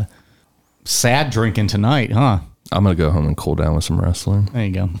some sad drinking tonight, huh? I'm going to go home and cool down with some wrestling. There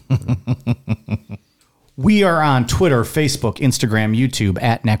you go. We are on Twitter, Facebook, Instagram, YouTube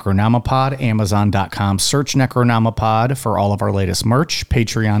at Necronomipod, Amazon.com. Search Necronomipod for all of our latest merch.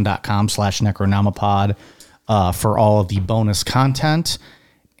 Patreon.com/Necronomipod for all of the bonus content.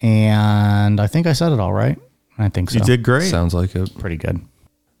 And I think I said it all right. I think so. You did great. Sounds like it. Pretty good.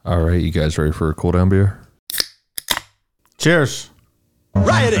 All right. You guys ready for a cool down beer? Cheers.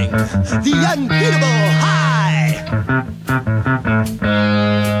 Rioting, the unbeatable high.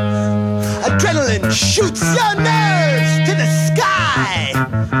 Adrenaline shoots your name.